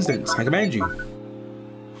here this instance. I command you.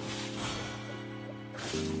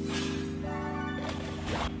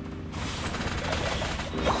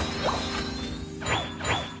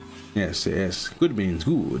 Yes, yes. Good means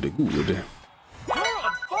good, good. You're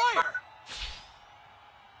on fire.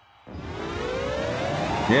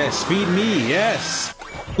 Yes, feed me, yes.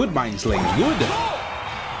 Good mind slaying, good.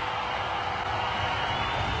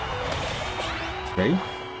 Okay.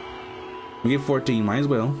 We get 14, might as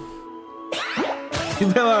well. You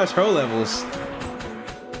play a lot of troll levels.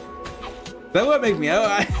 That would make me.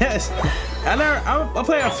 I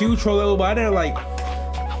play a few troll levels, but I never like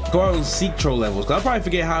go out and seek troll levels. Cause I'll probably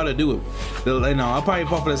forget how to do it. You know, I'll probably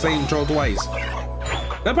fall for the same troll twice.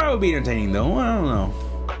 That probably would be entertaining though. I don't know.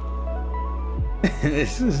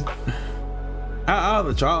 This is.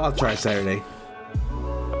 I'll try Saturday.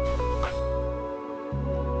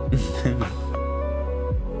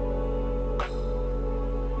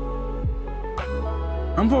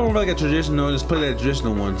 I'm for like a traditional, just play that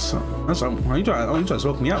traditional one. So that's all. You try to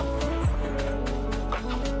smoke me out.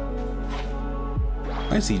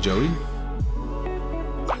 I see Joey.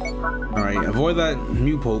 All right, avoid that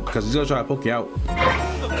new poke because he's gonna try to poke you out.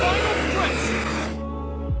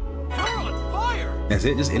 That's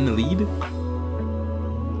it. Just in the lead.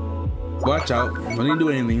 Watch out. Don't need to do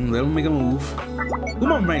anything. Let him make a move. Who's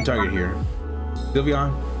my main target here?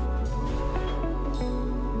 Sylveon.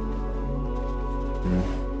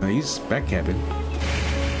 No, he's backcapping.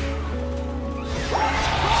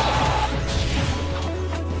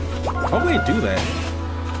 Why would he do that?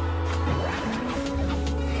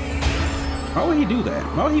 Why would he do that?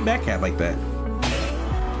 Why would he backcap like that?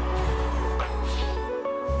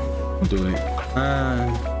 I'm doing it.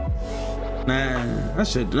 Nah, I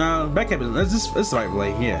should. No, backcapping. That's the right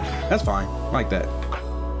play. Yeah, that's fine. I like that.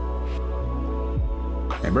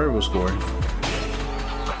 And Bird will score.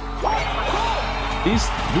 He's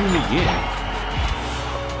doing it again.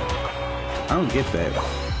 I don't get that.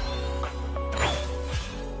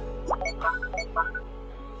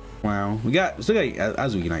 Wow, we still got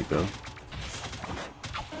as we Unite though.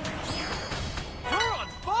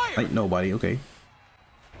 Like nobody, okay.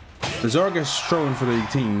 The Zhortz is trolling for the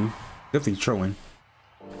team. Definitely trolling.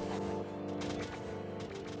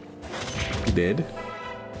 He dead.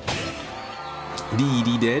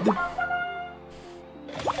 DD dead.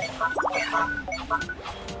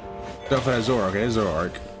 Stuff at Zhortz, okay,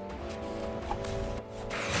 Zhortz.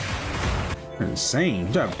 Insane.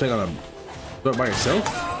 You trying to take on a Zhortz by yourself?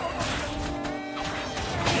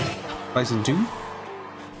 Bison 2.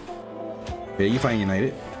 Yeah, you find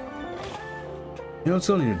United. You don't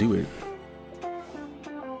still need to do it.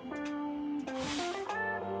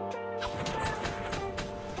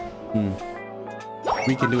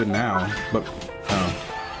 We can do it now, but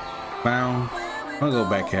bound. I'll go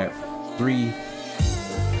back cap 3.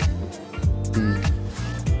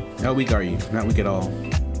 How weak are you? Not weak at all.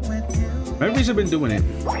 Maybe we should have been doing it.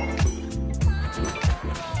 I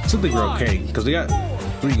still think we're okay because we got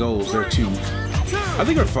 3 goals. There are 2. I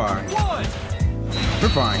think we're fine. We're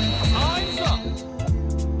fine.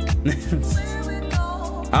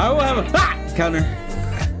 I will have a counter.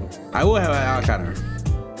 I will have an counter.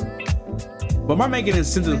 But my making is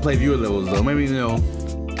simply to play viewer levels though. Maybe, you know,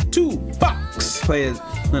 2 bucks play it.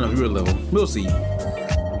 No, viewer level. We'll see.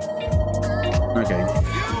 Okay.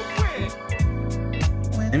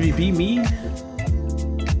 MVP me?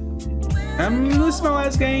 This is my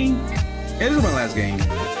last game. Yeah, this is my last game.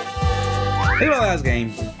 This is my last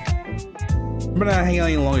game. I'm not hanging out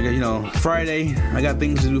any longer, you know. Friday, I got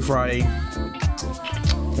things to do Friday.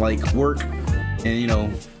 Like work and, you know,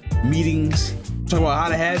 meetings. Talk about how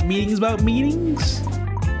to have meetings about meetings.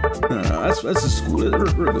 That's just school.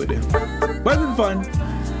 We're good. But it's been fun.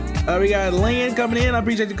 We got Land coming in. I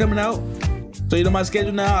appreciate you coming out. So you know my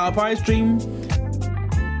schedule now. I'll probably stream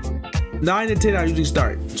 9 to 10 I usually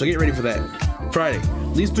start, so get ready for that. Friday,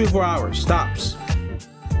 at least 3 or 4 hours, stops.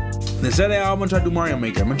 Then Saturday, I'm gonna try to do Mario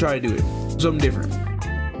Maker. I'm gonna try to do it, something different.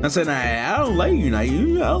 I said, I don't like Unite.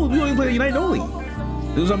 We only play Unite only.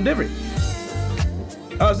 Do something different.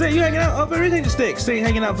 Oh, stay, you hanging out? Oh, everything to stick. Stay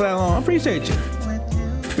hanging out for that long. I appreciate you.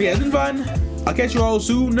 But yeah, it's been fun. I'll catch you all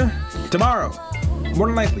soon. Tomorrow, more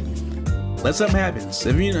than likely. Let something happens.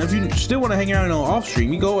 If you still want to hang out off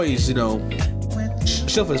stream, you can always,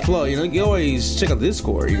 shelf this plug. You can always check out the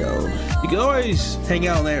Discord. You can always hang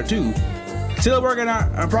out in there too. Still working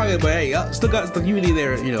on progress, but hey, still got the community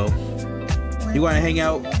there. You want to hang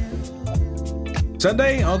out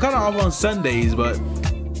Sunday? I'm kind of off on Sundays, but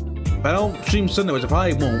if I don't stream Sunday, which I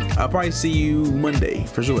probably won't, I'll probably see you Monday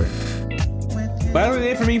for sure. But that's really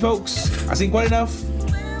it for me, folks. I've seen quite enough.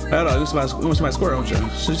 I don't know, you want my score, don't you?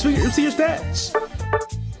 So just see your stats.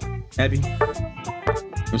 Happy?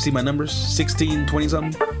 You see my numbers? 16, 20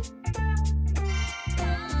 something?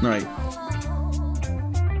 Alright.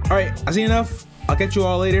 Alright, I see enough. I'll catch you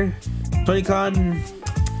all later. TonyCon.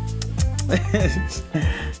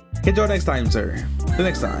 Catch you all next time, sir. The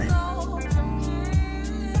next time.